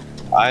on the right.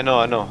 I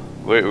know.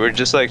 We're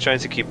just like trying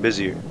to keep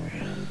busier.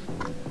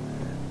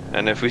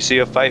 And if we see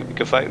a fight, we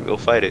can fight. We'll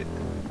fight it.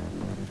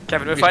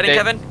 Kevin, we're We fighting, stay-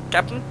 Kevin?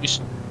 Captain?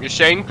 You're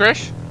saying,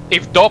 Chris?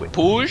 If Dop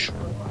push,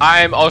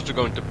 I'm also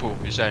going to pull.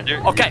 You're saying?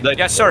 Okay, Like,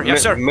 yes, sir.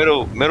 Yes, sir.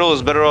 Middle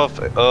is better off.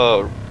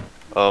 The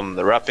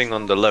wrapping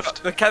on the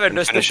left. But Kevin,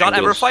 does Finishing John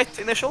ever those. fight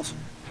initials?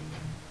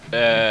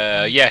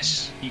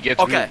 Yes. He gets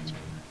Okay. moved.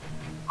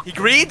 He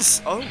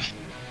greeds? Oh.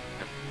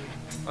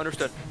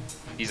 Understood.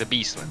 He's a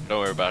beast, man. Don't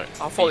worry about it.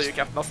 I'll follow you, Beast.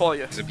 Captain. I'll follow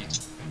you. He's a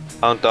beast.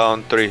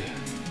 Countdown 3.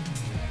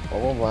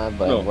 Oh, my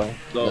bad, No, boy.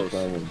 those. That's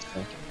what I mean, so.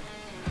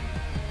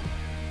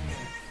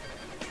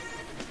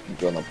 You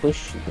gonna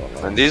push? You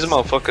gonna... And these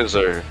motherfuckers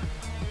are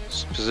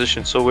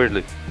positioned so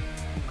weirdly.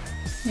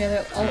 Yeah,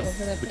 they're all over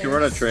the We place. can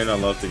run a train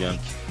on left again.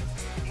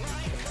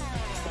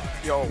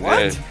 Yo, what?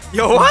 Yeah.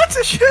 Yo, what?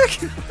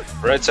 Shit.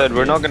 Right side,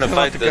 we're not gonna Come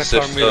fight on, this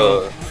get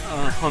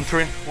if. on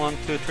 3. 1,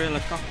 2, 3,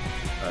 let's go.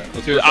 Alright,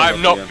 let's Dude, push on I'm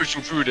left not again.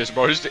 pushing through this,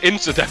 bro. This is the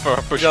instant effort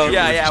I push Yo, through.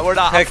 Yeah, we're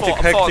not. Hectic,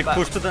 I'm following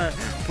push to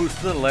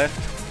the left,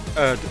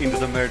 into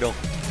the middle.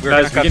 We're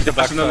Guys, gonna we can catch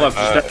dash the on the left.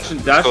 backside.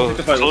 Just dash and take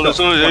the fight. Let's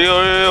go.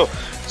 Yo.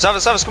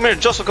 Zavis, come here.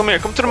 Joshua, come here.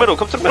 Come to the middle.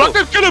 Come to the middle.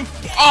 Rocket, kill him!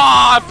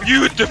 Ah,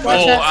 beautiful!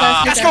 Watch out,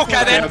 Ah. Let's go,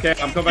 Kevin. Okay,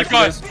 I'm coming back to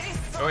Keep this.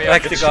 Oh, yeah.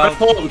 Hectic Let's out.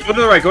 pull. Go to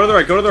the right. Go to the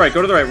right. Go to the right.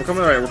 Go to the right. We're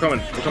coming to the right.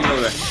 We're coming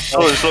over there.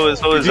 Slow it, He's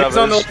on the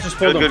left, Zavis. just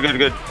pull them.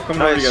 Good. We're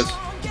coming over you Nice. guys.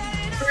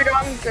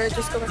 I'm good.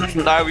 Just go back.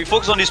 Alright, we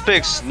focus on these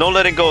picks. No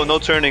letting go, no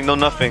turning, no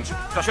nothing.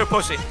 Josh, you're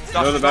pussy.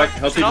 Go to the back.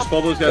 Healthy, just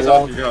pull those guys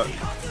Hello. off. You're out.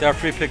 There are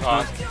 3 picks,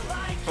 man.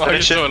 Oh,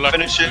 you're so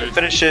lucky,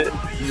 Finish it.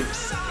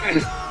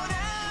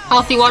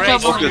 Healthy, watch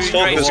out. Focus,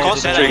 behind you.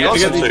 concentrate, We gotta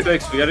get these concentrate.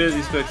 picks. We gotta get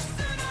these picks.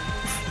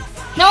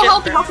 No,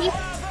 healthy.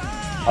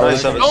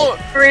 Nice, Zavis. No,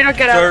 Burrito,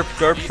 get out.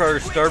 Derp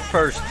first. They're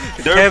first.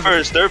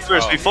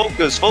 We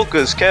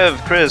focus.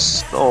 Kev,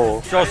 Chris.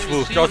 No. Joshua,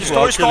 We're I'll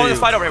stalling kill this you.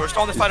 fight over here. We're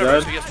stalling this fight over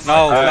here. So yes. No,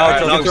 Alright,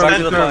 Joshua, now go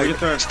to the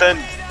fight.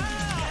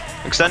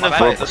 Extend and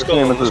fight. Let's go.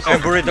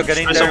 And Burrito, get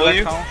in Chris, there will right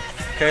you? now.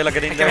 Kayla,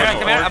 get in Come there.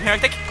 here, I'm here,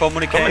 Dick.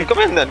 Communicate. Come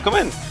in then, come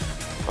in.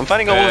 I'm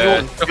fighting a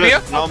 1v1. Sophia?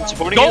 Good. Now I'm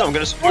supporting you, I'm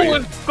gonna support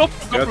you. Go,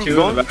 Got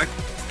two in the back.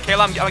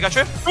 Kayla, I got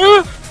you.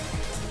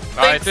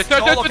 Alright, It's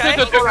all okay.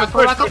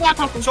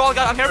 It's all good.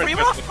 I'm here for you,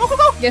 bro. Go, go,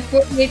 go. Get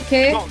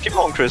 48k. Keep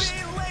going, Chris.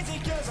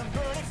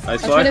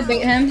 Nice I'll try to fight.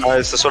 bait him.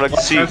 Alright, that's what I can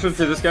see. Transfer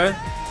to this guy.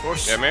 Of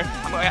course. Yeah, man.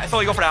 I thought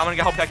you go for that. I'm gonna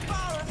get help tactic.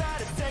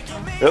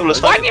 Yo, let's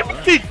fight.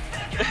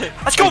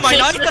 Let's go, my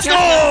nut. Let's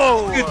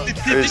go.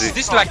 This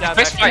is like the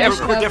best fight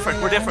ever. We're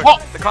different. We're different.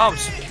 What? The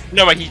comms.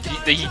 No, but he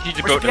just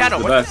Where's broke the them. piano?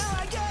 The What?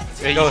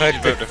 best. Yeah, Go he ahead,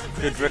 just broke them.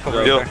 good trick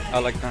over Yo. there. I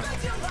like that.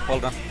 Well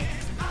done.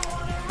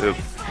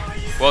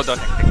 Well done.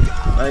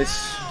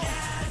 Nice.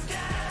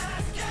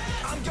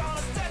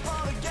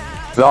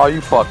 Oh,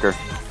 you fucker.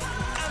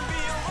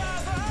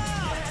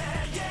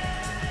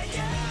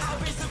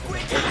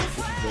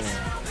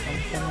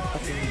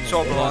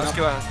 So, bro, let's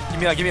go.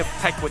 Give me a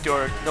peck with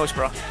your nose,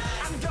 bro.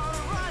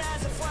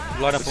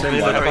 Line up The on same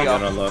middle. lineup There we again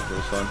go. on left for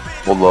this one.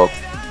 Hold up.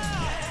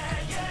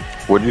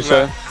 What'd you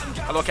say?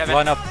 Hello, Kevin.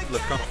 Line up.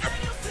 Let's go.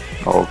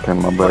 Oh, okay,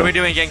 my What are we bad.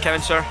 doing again,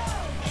 Kevin, sir?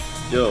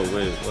 Yo,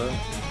 wait, what?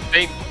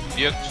 Same.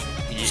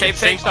 Same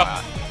Same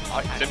stuff.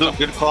 Same Dude, stuff.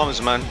 good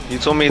comms, man. You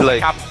told me like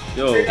Cap.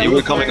 Yo, you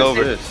were coming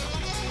over. This?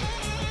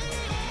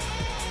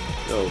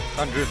 Yo,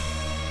 Andrew.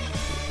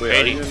 wait,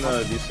 are you in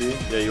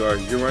DC? Yeah, you are.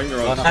 You're wearing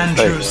your own.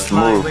 Andrew, Hey,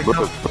 slide, move, wake look,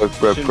 up.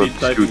 look, Shouldn't be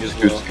typing as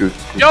well. scoot.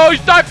 Yo,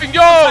 he's typing,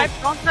 yo!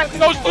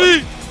 No,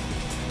 see!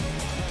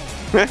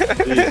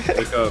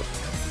 Wake up.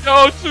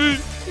 Yo, see!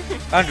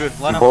 Andrew,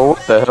 line up. Boy,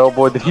 what the hell,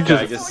 boy? Did he Okay,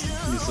 I just...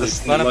 guess he's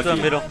like Line up to the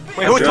lucky. middle. Wait, If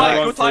who you're in the tied?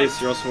 wrong Who tied?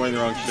 place, you're also wearing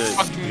the wrong shit.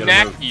 Fucking You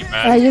gotta move. nacky,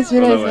 I man. just Go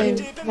that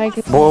realized way. my mic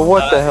is Boy,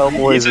 what the hell,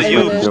 boy? He's is a he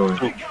you.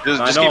 doing?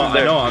 Just I keep know, him I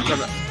there. know. I'm trying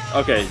to.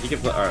 Okay, he can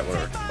play. Alright,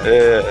 whatever.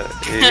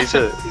 Yeah, he's a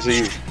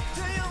you. He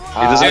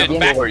doesn't I have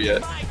DM'd power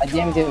yet. I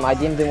DM'd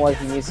him what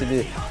he needs to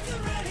do.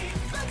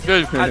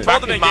 Dude, I back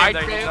told him in in my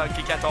game game, that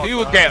he can't talk. he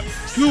would get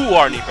 2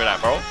 warning for that,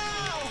 bro.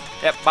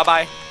 Yep,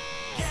 bye-bye.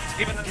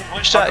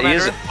 One shot, he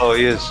is. Oh,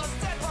 he is.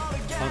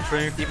 On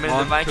 3. Keep him in the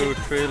 1, blanket. 2,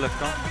 3. Let's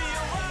go.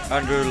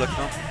 Andrew, let's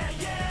go.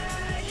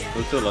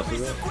 Let's do left of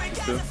that.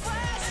 Let's do.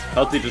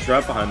 Healthy, just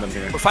right behind them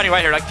here. We're fighting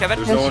right here, right, Kevin?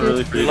 There's no one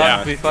really free.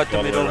 Yeah, we fight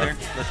the middle here.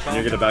 Let's And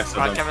you're go. gonna backstab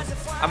Alright, them. Kevin.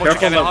 I'm with you, Careful,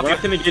 Kevin. I'll we're not help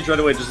you. gonna engage right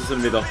away. Just listen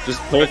to me though. Just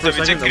hold for a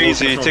second. Take it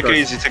easy, take it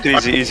easy, take it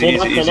easy, easy,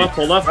 Pull easy, easy. left,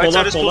 pull left, Right pull side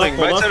left, is pull pulling,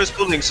 left, right pull side left. is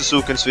pulling,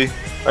 Sasuke and Svi.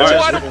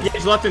 Alright,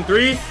 engage left in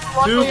 3,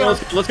 2,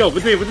 let's go.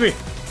 With me. We engage,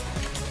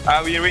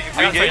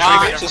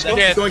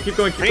 Sasuke. Keep going, keep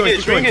going.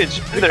 Re-engage, re-engage.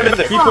 In there.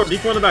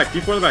 D4 in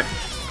the back,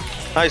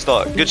 Nice,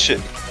 dog. Good shit.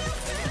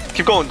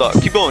 Keep going, dog.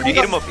 Keep going. You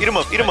eat him up, eat him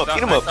up, eat him up,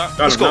 eat him up.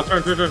 Let's go.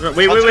 Turn.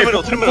 Wait. To the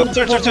middle, turn.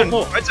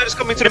 Right side is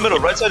coming to the middle,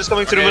 right side is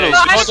coming to the middle.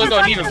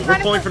 Don't leave him. We're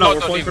pulling for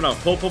now,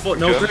 Pull.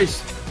 No, Okay.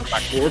 Grace.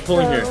 We're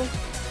pulling here.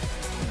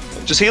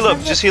 Just heal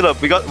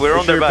up, we're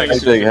on their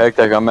backs.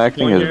 Hectic, I'm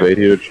acting as bait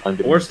here. Trying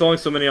to... We're stalling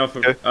so many off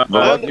of. Okay. You Play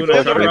wanna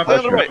try to wrap on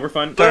the up? right. We're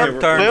fine. Turn.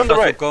 Play on the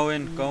right. Go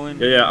in.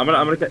 Yeah. I'm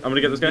gonna get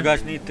this You guy.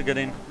 guys need to get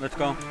in. Let's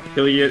go.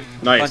 Kill you.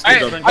 Nice. Hey,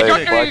 Good job. I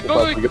got Hey, you. Go.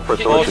 Black, Get Black,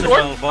 the Black,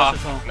 sword. Boss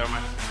is Ah, on. never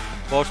mind.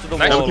 Boss to the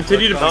Nice. wall. We'll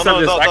continue to Let's backstab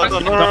this.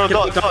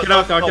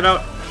 No, Dock it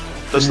out.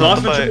 That's Boss not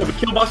the Ventura. fight. We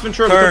kill Boss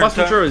Ventura. Turn, Boss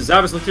Ventura.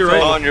 Zavis, let's do Oh,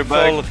 right. on your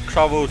back. Soul,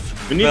 Travels.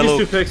 We need these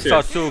 2 picks here.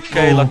 Sasuke,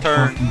 Kayla,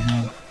 turn.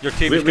 Your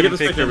team We is get getting this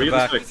pick picked here. in We the get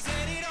back. this pick.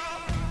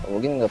 We're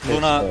getting the fix.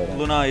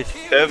 Luna is.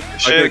 Kev,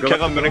 shit, go Kev,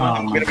 back. I'm gonna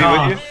Oh be my with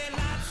God. you.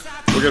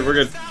 We're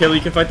good. Kayla,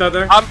 you can fight that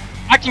there.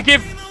 I can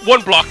give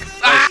 1 block.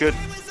 Nice, good.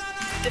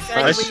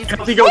 Nice.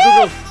 Healthy, go.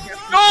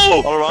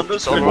 No! All around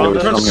us, all Turn. around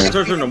us.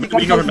 No. We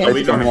ignore him.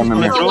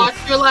 Watch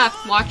your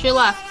left. Watch your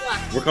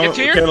left. We're coming, Get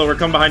here. Kayla, we're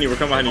coming behind you.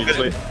 Just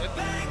wait.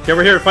 Okay,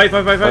 we're here. Fight.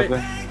 Oh,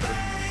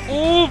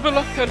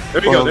 Velocan.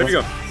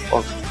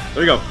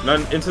 There we go. Now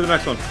into the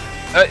next one.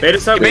 Beta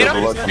set. Beta?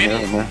 That's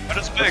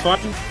That's big. fine.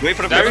 Wait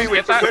for the Darius, baby,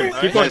 wait for the get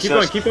baby. Keep going through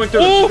this. Keep going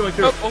through.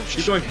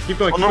 Keep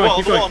going. On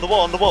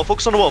the wall,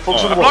 focus on the wall,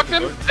 focus on the wall. Block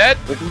him. Dead.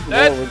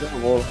 Dead.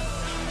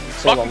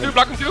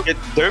 Block him too. Get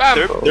Bam.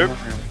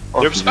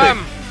 derp spin.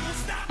 Bam.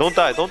 Don't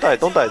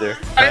die there.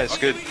 Nice,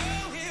 good.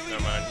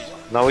 Never mind.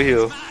 Now we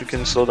heal. You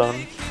can slow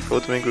down. Go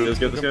to main group. Let's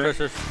get this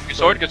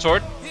guy. Good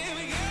sword.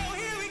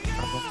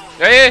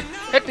 Yeah.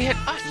 Hit me.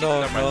 Ah, shit.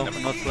 No, Never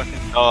mind. not flacking.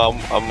 Oh,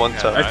 I'm one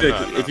tap. Actually,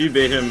 no. if you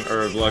bait him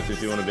or Vlux,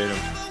 if you want to bait him.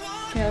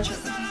 Yeah, I'll check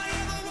with him.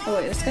 Oh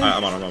wait, this guy?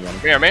 I'm on him.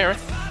 Here, right?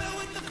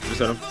 Just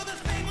hit him.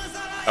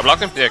 I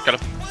blocked him. Yeah, got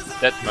him.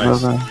 Dead.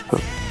 Nice. Oh,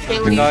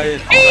 The guy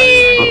is. I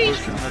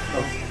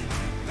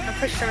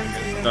pushed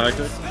him.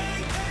 Doctor.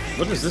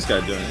 What is this guy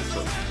doing?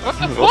 What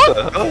the What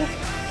fuck? the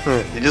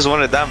hell? You just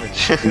wanted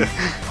damage.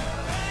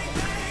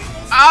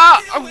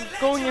 Ah! I'm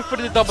going in for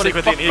the double.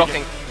 Secret Fuck in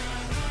blocking.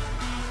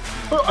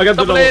 Oh, I got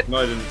the Double double. it. No,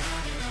 I didn't.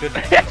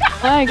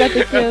 I got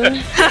the kill.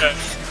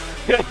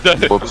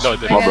 Whoops, No,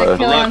 my I got a bad.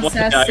 kill on One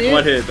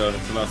Sasu. hit though.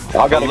 That's enough.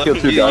 I got a kill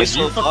too, guys.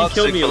 You fucking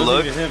killed me. It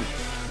wasn't even him.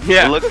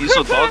 Yeah. Look, you're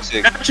so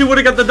toxic. Actually, would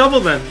have got the double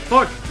then.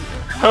 Fuck.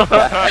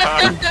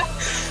 I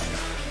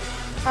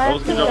That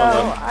was have to good go.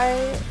 job, man. I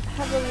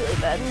have a really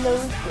bad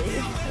nosebleed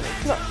and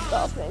it's not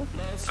stopping.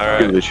 Alright,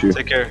 Good issue.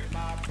 take care.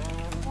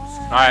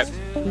 Alright.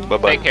 Bye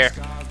bye. Take care.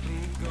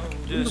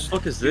 Who the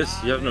fuck is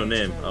this? You have no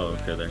name. Oh,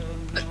 okay, there.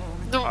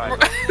 Right.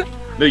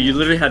 No, you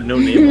literally had no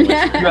name. On You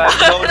have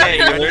no name.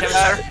 You heard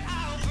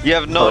that? You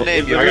have no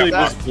name. You really heard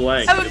that? was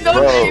blank. I have no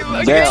Bro,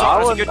 name. damn,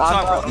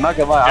 I'm not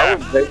gonna lie, I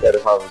wouldn't take that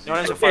if I was you.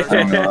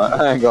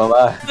 I ain't gonna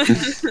lie.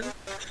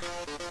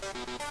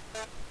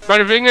 But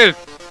the thing is,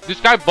 this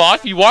guy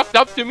bot, he walked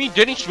up to me,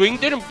 didn't swing,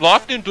 didn't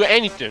block, didn't do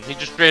anything. He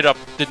just straight up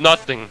did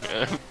nothing.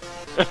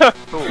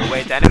 Oh,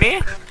 wait, the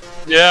enemy?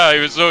 Yeah, it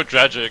was so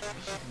tragic.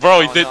 Bro,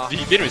 Oh, he no.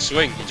 didn't even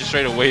swing, he just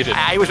straight up waited.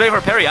 I was waiting for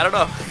a parry, I don't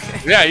know.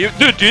 Yeah,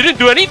 dude, he didn't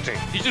do anything.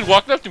 He just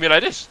walked up to me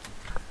like this.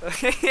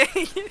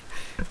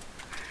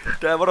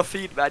 Damn, what a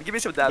feed, man. Give me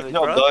some damage,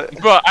 No, bro.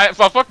 Bro, I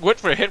fuck went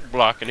for a hit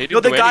block and he You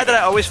know didn't the do guy anything.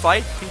 that I always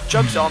fight? He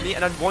jumps on me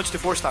and then wants to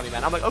force time me,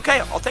 man. I'm like, okay,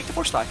 I'll take the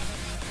force time.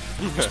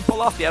 Just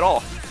pull off me at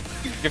all.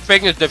 The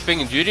thing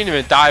is, you didn't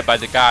even die by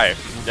the guy.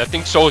 I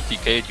think Soul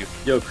TK'd you.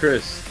 Yo,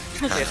 Chris.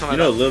 Yeah, something You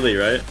know like Lily,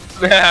 right?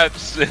 Yeah,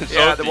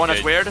 yeah, the one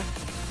that's weird.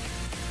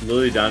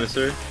 Lily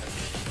Dinosaur?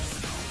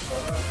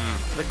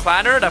 The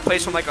clanner that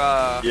plays from like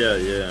a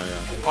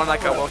Yeah. on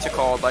like a what's it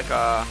called, like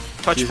a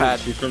touchpad.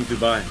 She's from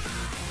Dubai.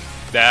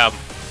 Damn.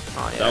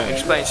 Oh That yeah, one.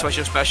 explains why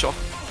she's special.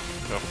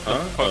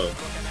 Huh? Oh.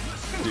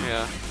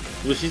 Yeah.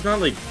 Well, she's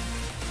not like...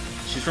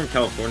 She's from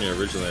California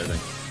originally, I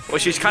think. Well,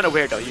 she's kind of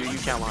weird though. You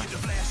can't lie.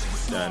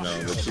 Yeah, I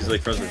know, but she's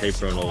like friends with Hey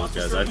Pro and all those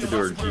guys. I have to do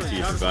her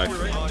GT for back.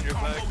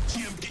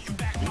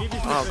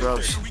 Oh,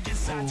 gross.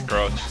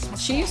 Gross.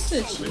 She used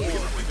to cheat.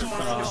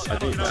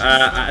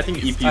 I think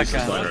EP used to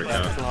slide her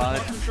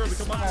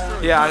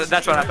account. Yeah,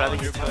 that's what happened. I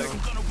think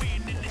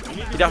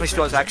he definitely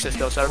still has access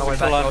though, so I don't know why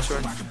that goes for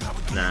him.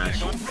 Nah.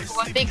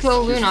 What they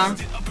kill Lunar?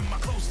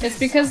 It's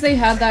because they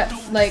had that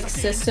like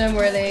system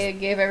where they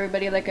gave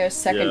everybody like a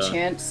second Yeah.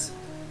 chance.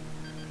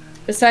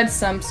 Besides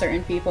some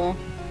certain people.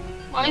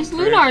 Why is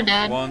Lunar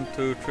dead? 1,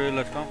 2, 3,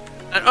 let's go.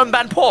 And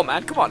unban Paul,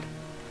 man, come on.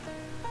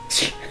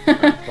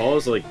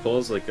 Paul's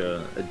like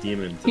a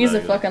demon. He's a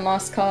tonight. fucking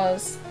lost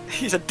cause.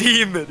 He's a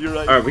demon, you're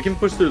right. Alright, we can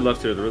push to the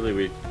left here, they're really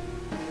weak.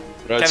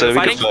 Right, Kevin, so we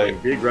can fighting?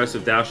 fight. Be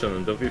aggressive, dash on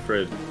them, don't be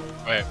afraid.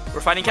 Wait.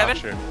 We're fighting Kevin?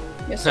 Sure.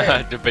 Yes,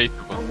 sir.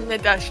 Debatable. I'm gonna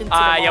dash into the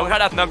Yeah, we wall.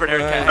 had that number there,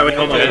 Kevin. Alright, wait,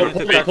 hold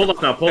Yeah. on. Pull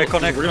up now, pull Hey, up.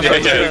 connect, We're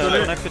connect, gonna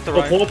connect with the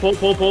right.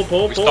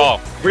 pull. We stall.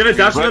 We're gonna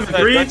dash them in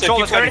 3, Right, 2,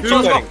 keep fighting, keep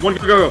fighting. 1,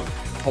 go.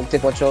 I'll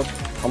take one shot.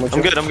 I'm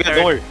good,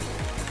 don't worry.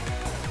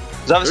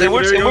 Zavis, There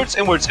you go.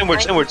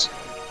 inwards.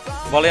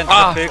 Valiant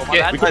Ah, pick.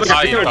 yeah. We can go to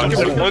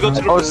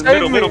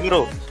the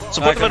middle.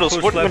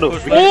 Support the middle.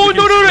 Push Get left.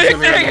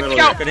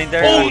 the Get in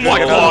there. Oh my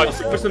god.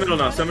 Push the middle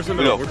now, Summer's the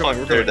middle. middle. We're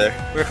Fuck, coming.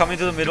 there. We're coming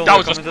to the middle. That We're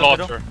was a coming to the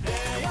middle. slaughter.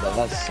 Yeah,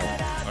 that's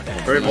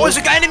Very Oh, middle. there's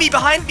a guy enemy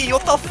behind me,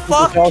 what the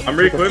fuck? I'm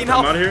re-equipped, Team I'm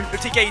help. out of here.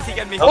 You're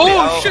TK me.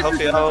 Oh, shit. Help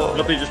me out.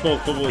 Nothing, just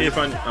pull. You're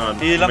fine.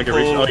 Heal and Make a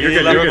reach. pull. Oh, you're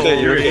Heal good. and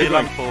pull. You're Heal good.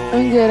 and pull.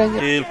 I'm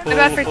good. Heal, pull, I'm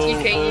about for pull,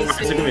 TK, pull,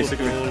 stick with me, stick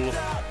with me.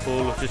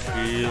 Pull, just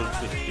heal.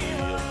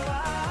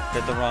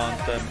 Get around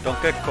them.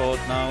 Don't get caught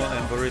now,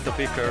 and Burrito,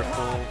 be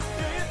careful.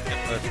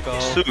 Let's go.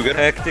 Stu, get him.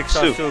 Hectic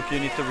Stu. Sasuk, you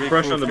need to regroup.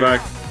 Pressure on the here.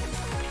 back.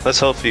 Let's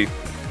help you.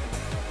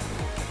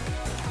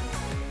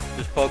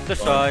 Just poke the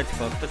sides,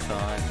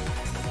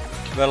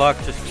 Velok,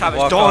 just Travis,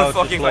 walk don't out,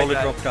 fucking just slowly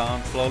fight drop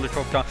down, Velok,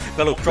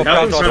 drop Now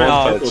down, he's drop trying to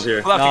down. focus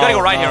here. Hold on, you gotta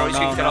go right here or you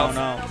can get off.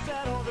 No.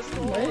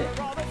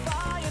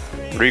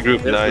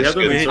 Regroup, Yeah, nice. we have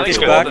We them Good. hit in his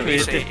circle. back, Easy, we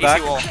hit easy, his easy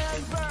back. wall.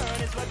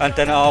 And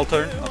then I'll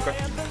turn. Okay.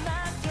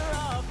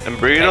 And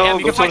Yeah, Burrito,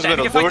 we go can towards fight the that,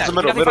 middle, we can fight towards the that,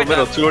 middle, we can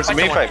middle, fight towards the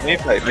that. main fight, main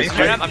fight.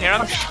 I'm hearing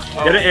him.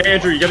 Get it,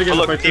 Andrew, you gotta get the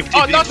Look, fight keep, too. keep,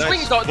 Oh, don't nice.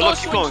 swing, don't Look,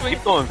 swing.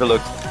 keep going,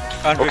 Philip.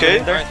 Andrew, Okay, get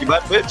in there. you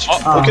bad bitch.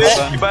 Oh, Okay,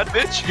 oh. you bad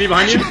bitch. Be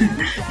behind you.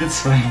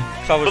 It's fine.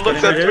 So I was Look,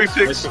 getting that there.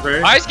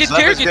 3-6. Guys, get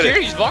Zavis, here, get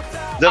it. he's blocked.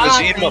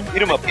 Zavis, eat him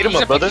up, He's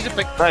a brother. pick, he's a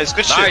pick. Nice,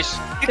 good shit. Nice.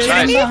 There's Nice.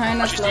 one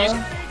behind us, Nice.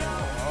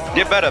 low.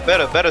 Get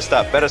better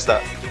stop. Better.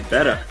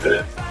 Better.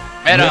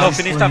 No,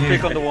 finish that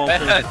pick on the wall.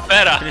 Better. Finish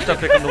Better. that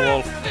pick on the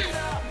wall.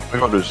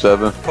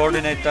 307.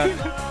 Coordinate that.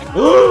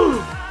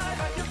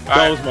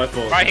 That was my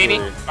fault. Alright, Haney.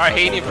 Sorry. Alright,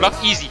 Haney, block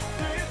easy.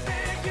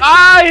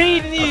 Ah,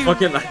 Haney!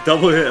 Fucking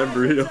double hit and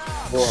burrito.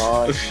 Go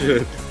Oh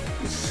shit.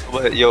 Double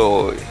hit,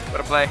 yo, What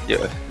a play.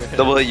 yeah.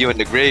 Double hit you in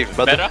the grave,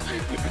 brother.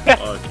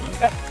 Better.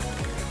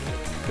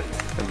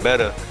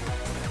 Better.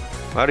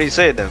 How do you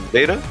say it then?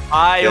 Beta?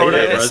 I Yeah, order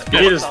bro. this. It's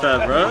beta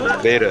stuff,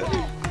 bro. Beta.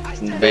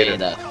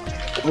 Beta.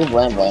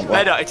 Blame.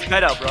 Better, it's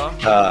better, bro.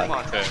 Come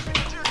on. Okay.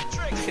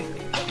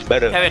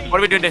 Better. Kevin, what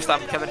are we doing this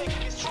time, Kevin?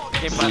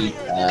 Game plan.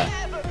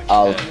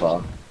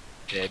 Alpha.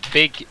 Yeah,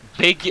 big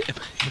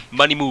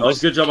money That was moves.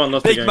 a good job on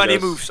left Big again, money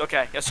guys. moves.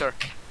 Okay, yes sir.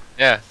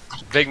 Yeah,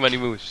 big money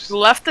moves.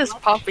 Left is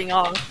popping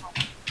off.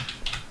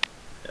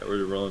 Yeah,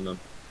 we're rolling them.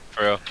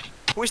 For real.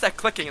 Who is that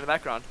clicking in the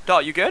background?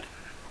 Dog, you good?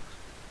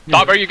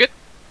 Top, are you good?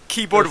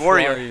 Keyboard Just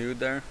warrior. are you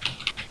there?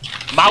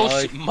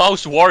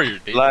 Mouse warrior,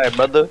 dude. Lie,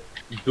 brother.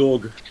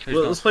 Dog.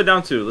 Let's play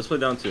down 2.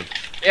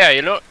 Yeah,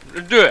 you know,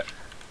 do it.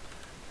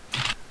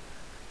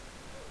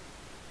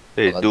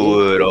 They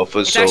do it off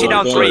of It's actually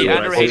down Don't 3. worry,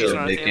 Andrew I Hayes see is it.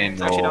 on the team.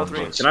 It's actually down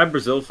 3. Can I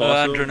Brazil fossil?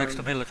 Andrew next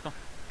to me, let's go.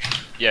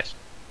 Yes.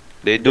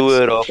 They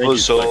do it off Thank of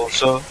you,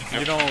 so.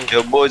 You know,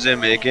 Your boys ain't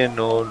making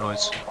no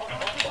noise.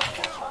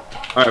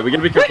 Alright, we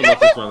gotta be careful about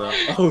this one though.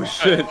 Oh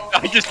shit.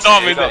 I just saw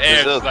him in the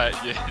air. It's like,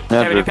 yeah.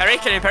 Can you parry?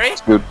 Can you parry?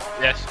 Good.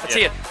 Yes. Let's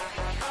see it.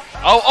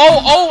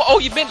 Oh,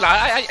 you meant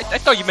like, I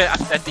thought you meant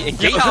at the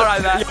engagement.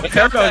 Alright, man.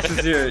 Paradox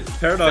is here.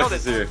 Paradox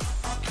is here.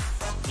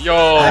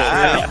 Yo.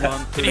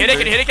 Can you hit it?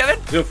 Can you hit it, Kevin?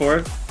 Go for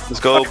it. Let's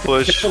go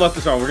push. Careful left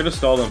this round. We're gonna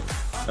stall them,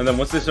 and then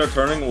once they start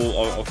turning,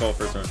 I'll call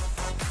first turn.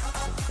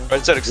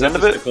 Right side, extend a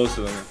Stay bit. close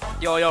to them.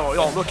 Yo,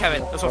 look,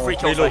 Kevin. There's some free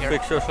kills Milo, right here.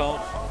 fix yourself.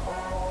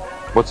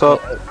 What's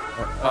up?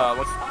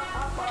 What's...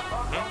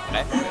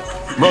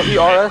 Bro, he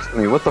RS'd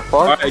me. What the fuck?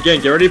 Alright, again,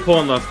 get ready to pull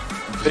on left.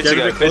 Face the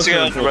guy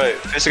on the right.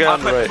 Face the guy on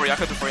the right. I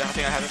could for you. I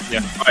think I have it.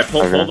 Yeah. Alright,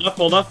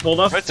 pull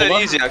left. Right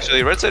side easy,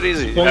 actually. Right side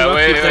easy. Pull left,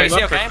 wait, keep wait,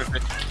 pulling okay?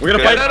 left. We're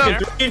gonna fight.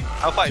 No.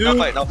 I'll fight, Two, I'll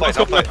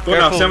fight. Go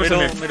now, Samus in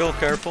here. Middle,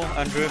 careful.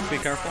 Andrew, be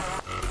careful.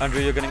 Andrew,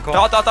 you're getting Go,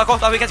 caught.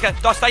 go, we can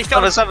get. Stay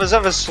still.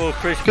 Seven. Pull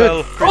Chris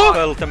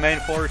Bell, the main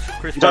force.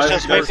 Chris Bell.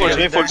 Just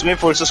main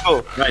force, let's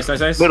go. Nice.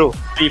 Middle.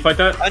 Can you fight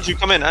that? Andrew,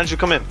 come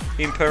in.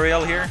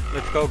 Imperial here.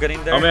 Let's go, get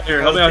in there.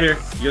 Help me out here.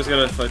 You guys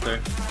gotta fight there.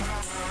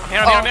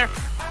 I'm here.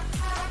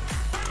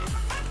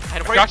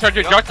 Josh.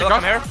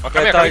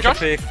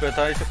 Okay,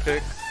 Beta is a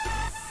pick.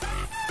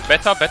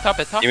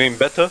 Beta. You mean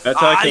Beta?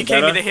 He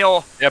came in the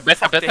hill. Yeah,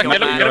 Beta.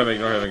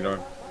 Ignore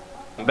him.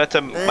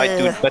 Beta might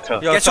do better.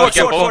 Yo, sword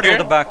control here.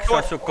 the back.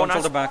 Sword.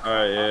 Control the back.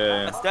 Alright,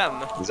 yeah. That's them.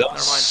 Never mind.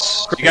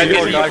 You guys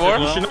get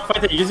You should not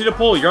fight that. You guys need to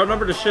pull. You're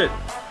outnumbered as shit.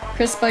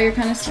 Chris Bell, you're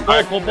kind of stuck.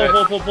 Alright,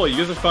 pull. You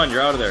guys are fine.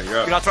 You're out of there. You're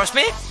out. You not trust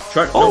me?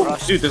 No,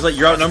 dude, there's like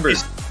you're outnumbered.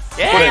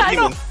 Yeah, I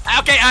know.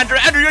 Okay, Andrew,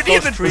 you're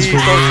demon.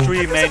 Those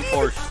three main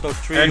force. Those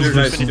three. Andrew,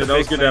 nice. finish the That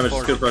was big good main damage.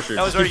 force. Good pressure.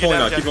 That was Keep very pulling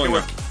good now.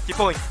 damage. Keep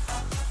pulling.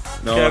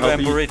 No, Kev help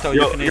and me. Burrito,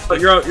 you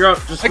finish. You're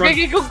out. Just run.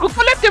 Okay, go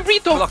left and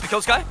Burrito. Block the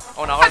kills, guy.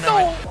 Oh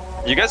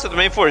no, You guys have the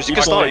main force. You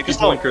can Keep stall.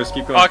 pulling, Chris.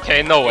 Keep going.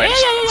 Okay, no way.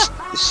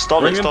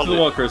 Stall Bring it. him to the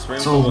wall, Chris. Bring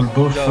him to So the we're wall.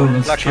 both full.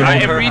 Let's Black chill.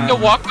 Lion. Burrito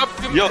walk up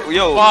to me.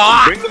 Yo,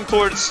 Fuck. bring them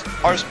towards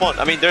our spawn.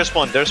 I mean, their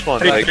spawn. Hey,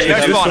 Like, hey,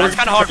 There's hey, one, sword, that's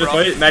kinda hard, just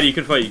bro. fight. Maddie, you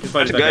can fight.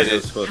 Guys,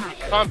 That's close.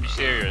 Can't be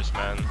serious,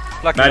 man.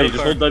 Black Maddie, Lion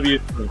just first. hold W.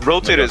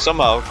 rotate it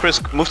somehow.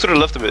 Chris, move to the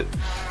left a bit.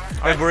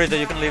 Hey, Burrito,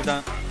 you can leave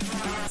that.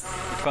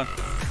 It's fine.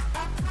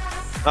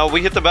 Now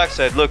we hit the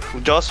backside. Look,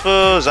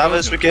 Josfa,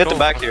 Zavis, we can hit the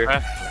back here.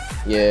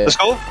 Yeah. Let's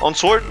go. On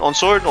sword.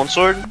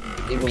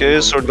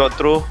 Okay, sword got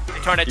through.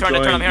 Turn it,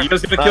 I'm here. You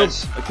guys get a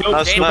Nice. kill.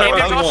 Nice. Kill. Now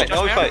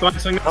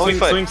Kill. we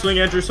fight. Swing,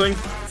 Andrew, swing.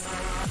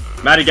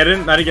 Maddie, get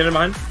in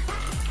behind.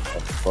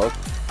 Fuck.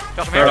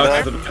 Josh, I'm here.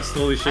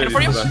 Holy shit, he's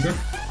for you. the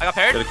best. I got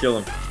paired. Gotta kill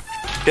him.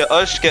 Get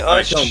Ush.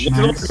 Alright, kill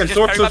him. Look to the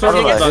sword, How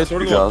did I hit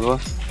you, Joshua?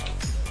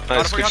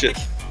 Nice, good shit.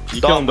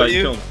 You kill him,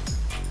 you kill him.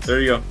 There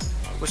you go.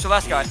 What's the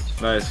last guy?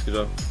 Nice, good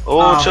job.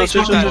 Oh, chill.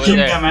 Team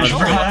damage, bro.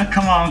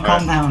 Come on,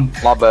 calm down.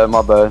 My bad.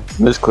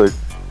 Misclick.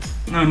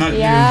 No, not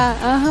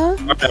Yeah,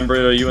 Alright,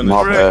 Burrito, you in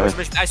My this.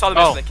 bad. I saw the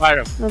Oh, misclick. fire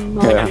him.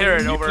 I Yeah. can hear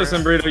it over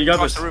Listen, Burrito, you got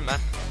across this. the room, man.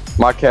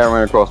 My cat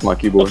ran across my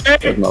keyboard. Okay.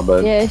 That's my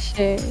bad. Yeah,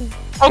 sure.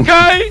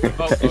 Okay.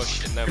 Oh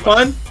shit, never You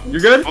mind. fine?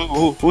 You're good?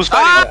 Who's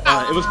fighting?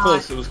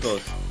 It was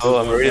close. Oh,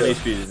 I'm One ready.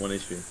 HP.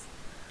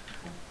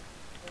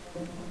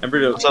 And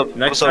Burrito, What's up?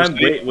 next What's up, time,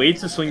 Speed? wait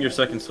to swing your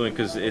second swing,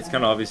 because it's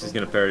kind of obvious he's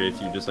gonna parry if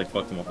you just like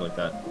fucked him up like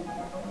that.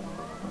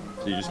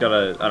 So you just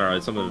gotta, I don't know,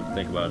 it's something to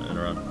think about in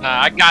a round.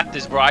 Nah, I got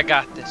this, bro. I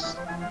got this.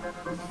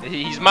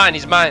 He's mine.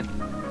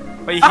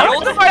 But you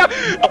healed?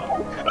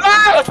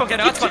 Ah! That's one.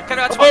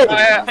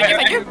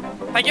 Thank you.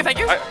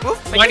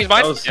 Move. Mine is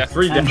mine. That was Yeah.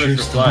 3 damage Andrew,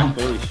 for Slack.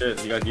 Holy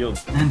shit, you got healed.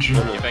 Andrew.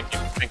 Thank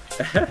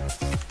you.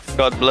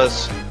 God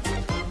bless.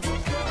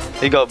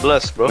 He got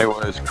blessed, bro.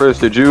 Anyways, Chris,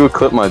 did you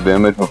clip my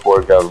damage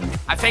before it got?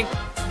 I think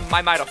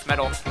I might have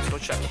metal. Let's go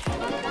check.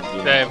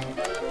 Damn.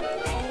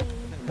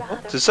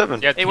 To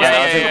 7. Yeah, It was yeah,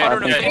 like yeah,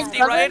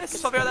 150, right?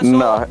 Something like that.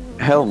 Nah,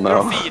 hell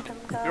no.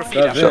 Your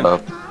feed. Shut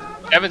up.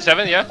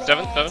 7, yeah,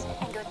 7.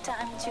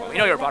 We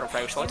know you're a bottom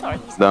frag, so it's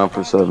alright. Down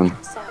for 7.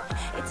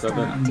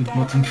 I'm the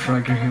bottom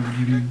fragger here, what do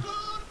you mean?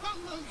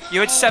 You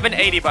hit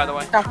 780, by the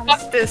way. Oh,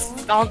 fuck this.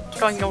 Not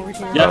going over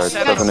here. Yes,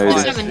 Alright,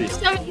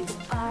 780.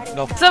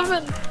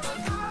 7.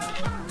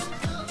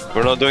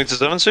 We're not doing to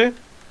 7, see?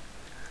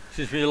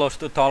 Since we lost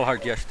to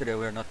Talhart yesterday,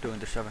 we're not doing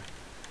the 7.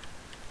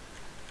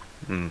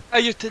 Are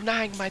you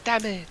denying my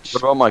damage?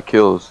 What about my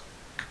kills?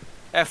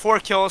 4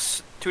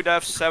 kills, 2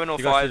 deaths,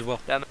 705. Well.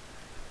 Damn it.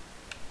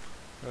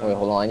 Wait,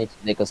 hold on. I need to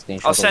take a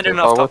screenshot. I'll send of it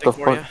this. enough what topic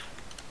the for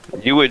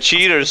you. You a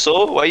cheater,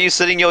 so why you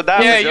sitting your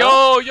damage? Yeah,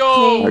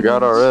 yo. I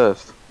got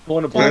RS.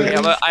 Pulling a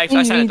Yeah, but I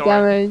sent it, don't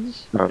worry.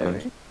 Damage.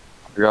 Alright.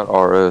 I got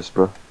RS,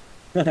 bro.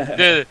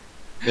 Dude,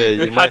 Yeah,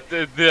 you might I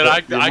have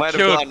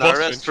killed gotten boss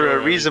arrested for a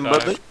control reason,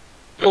 every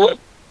brother.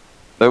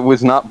 That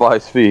was not by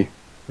Svi.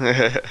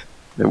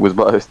 It was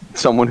by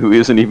someone who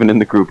isn't even in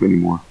the group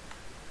anymore.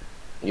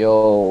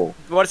 Yo.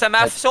 What is that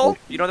math, Soul?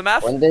 You know the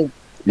math? When did?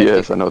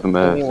 Yes, I know the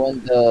Tell me math.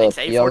 when the It's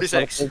PL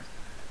 846. started.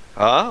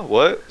 Huh?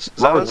 What? Is that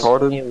Tell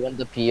retarded? me when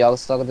the PL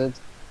started.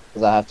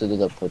 Because I have to do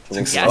the patrol.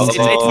 Yes, it's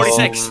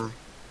 846.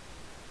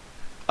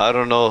 I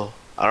don't know,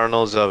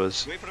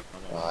 Zavis.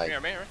 Alright.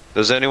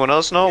 Does anyone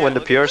else know when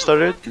the PR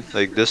started?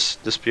 Like this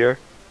PR?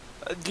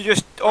 You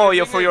just for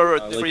your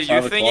like for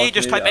your 5 thingy, o'clock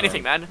just maybe? type I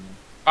anything, don't man.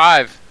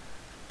 5.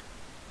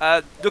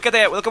 Look at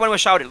when it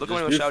was shouted. Look at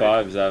when it was Just do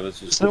shouted. 5, Zavis.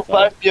 Just So do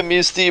 5 5. p.m.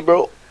 EST,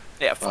 bro.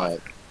 Yeah,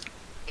 5.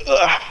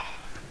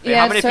 Yeah,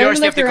 how many it started PRs do you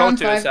have like to go around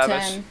to, 5:10.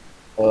 Savage?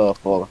 Oh,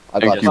 well, I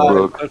got Thank you,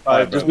 it. bro.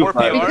 5, Just bro. do More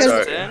 5. PRs?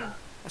 Because- Then?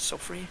 That's so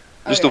free.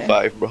 Just do Okay.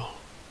 5, bro.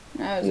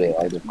 I was Yeah, like,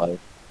 I did 5.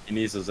 He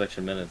needs those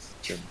extra minutes.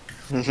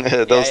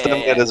 Those 10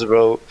 minutes,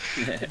 bro.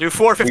 Do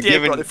 458,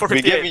 bro. Do We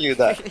 458. giving you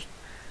that.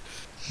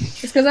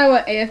 it's because I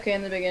went AFK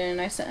in the beginning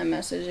and I sent a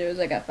message. It was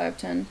like at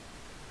 5:10.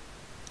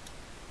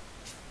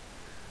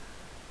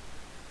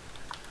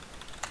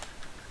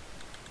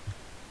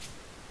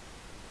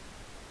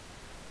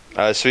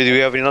 Sweet, do we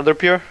have another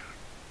PR?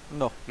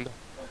 No.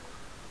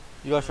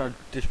 You guys are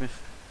dismissed.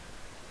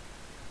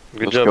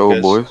 Good Let's job, go,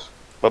 guys. boys.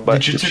 Bye-bye.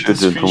 Did you Good take shit,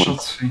 the gentlemen.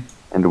 screenshots? Svi?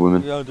 And the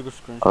women. Yeah, I took a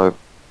screenshot.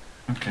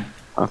 Okay.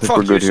 I think Fuck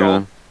we're good you, here Saul.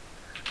 then.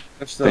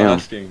 I'm still Damn.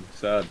 asking.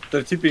 Sad.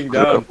 They're tipping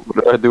What down.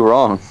 did I do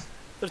wrong?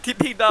 They're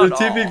TPing down. They're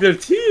tipping their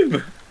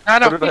team.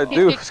 What did I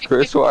do,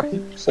 Chris? Why are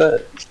you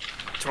upset?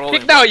 Trolling.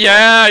 Kick now,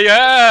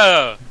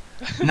 yeah!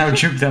 Now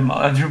juke them.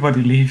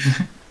 Everybody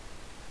leave.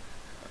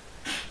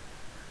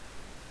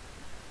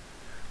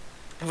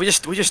 We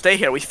just stay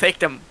here. We fake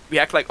them. We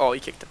act like he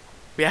kicked them.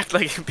 We act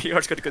like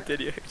PR's gonna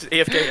continue. Just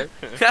AFK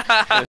here.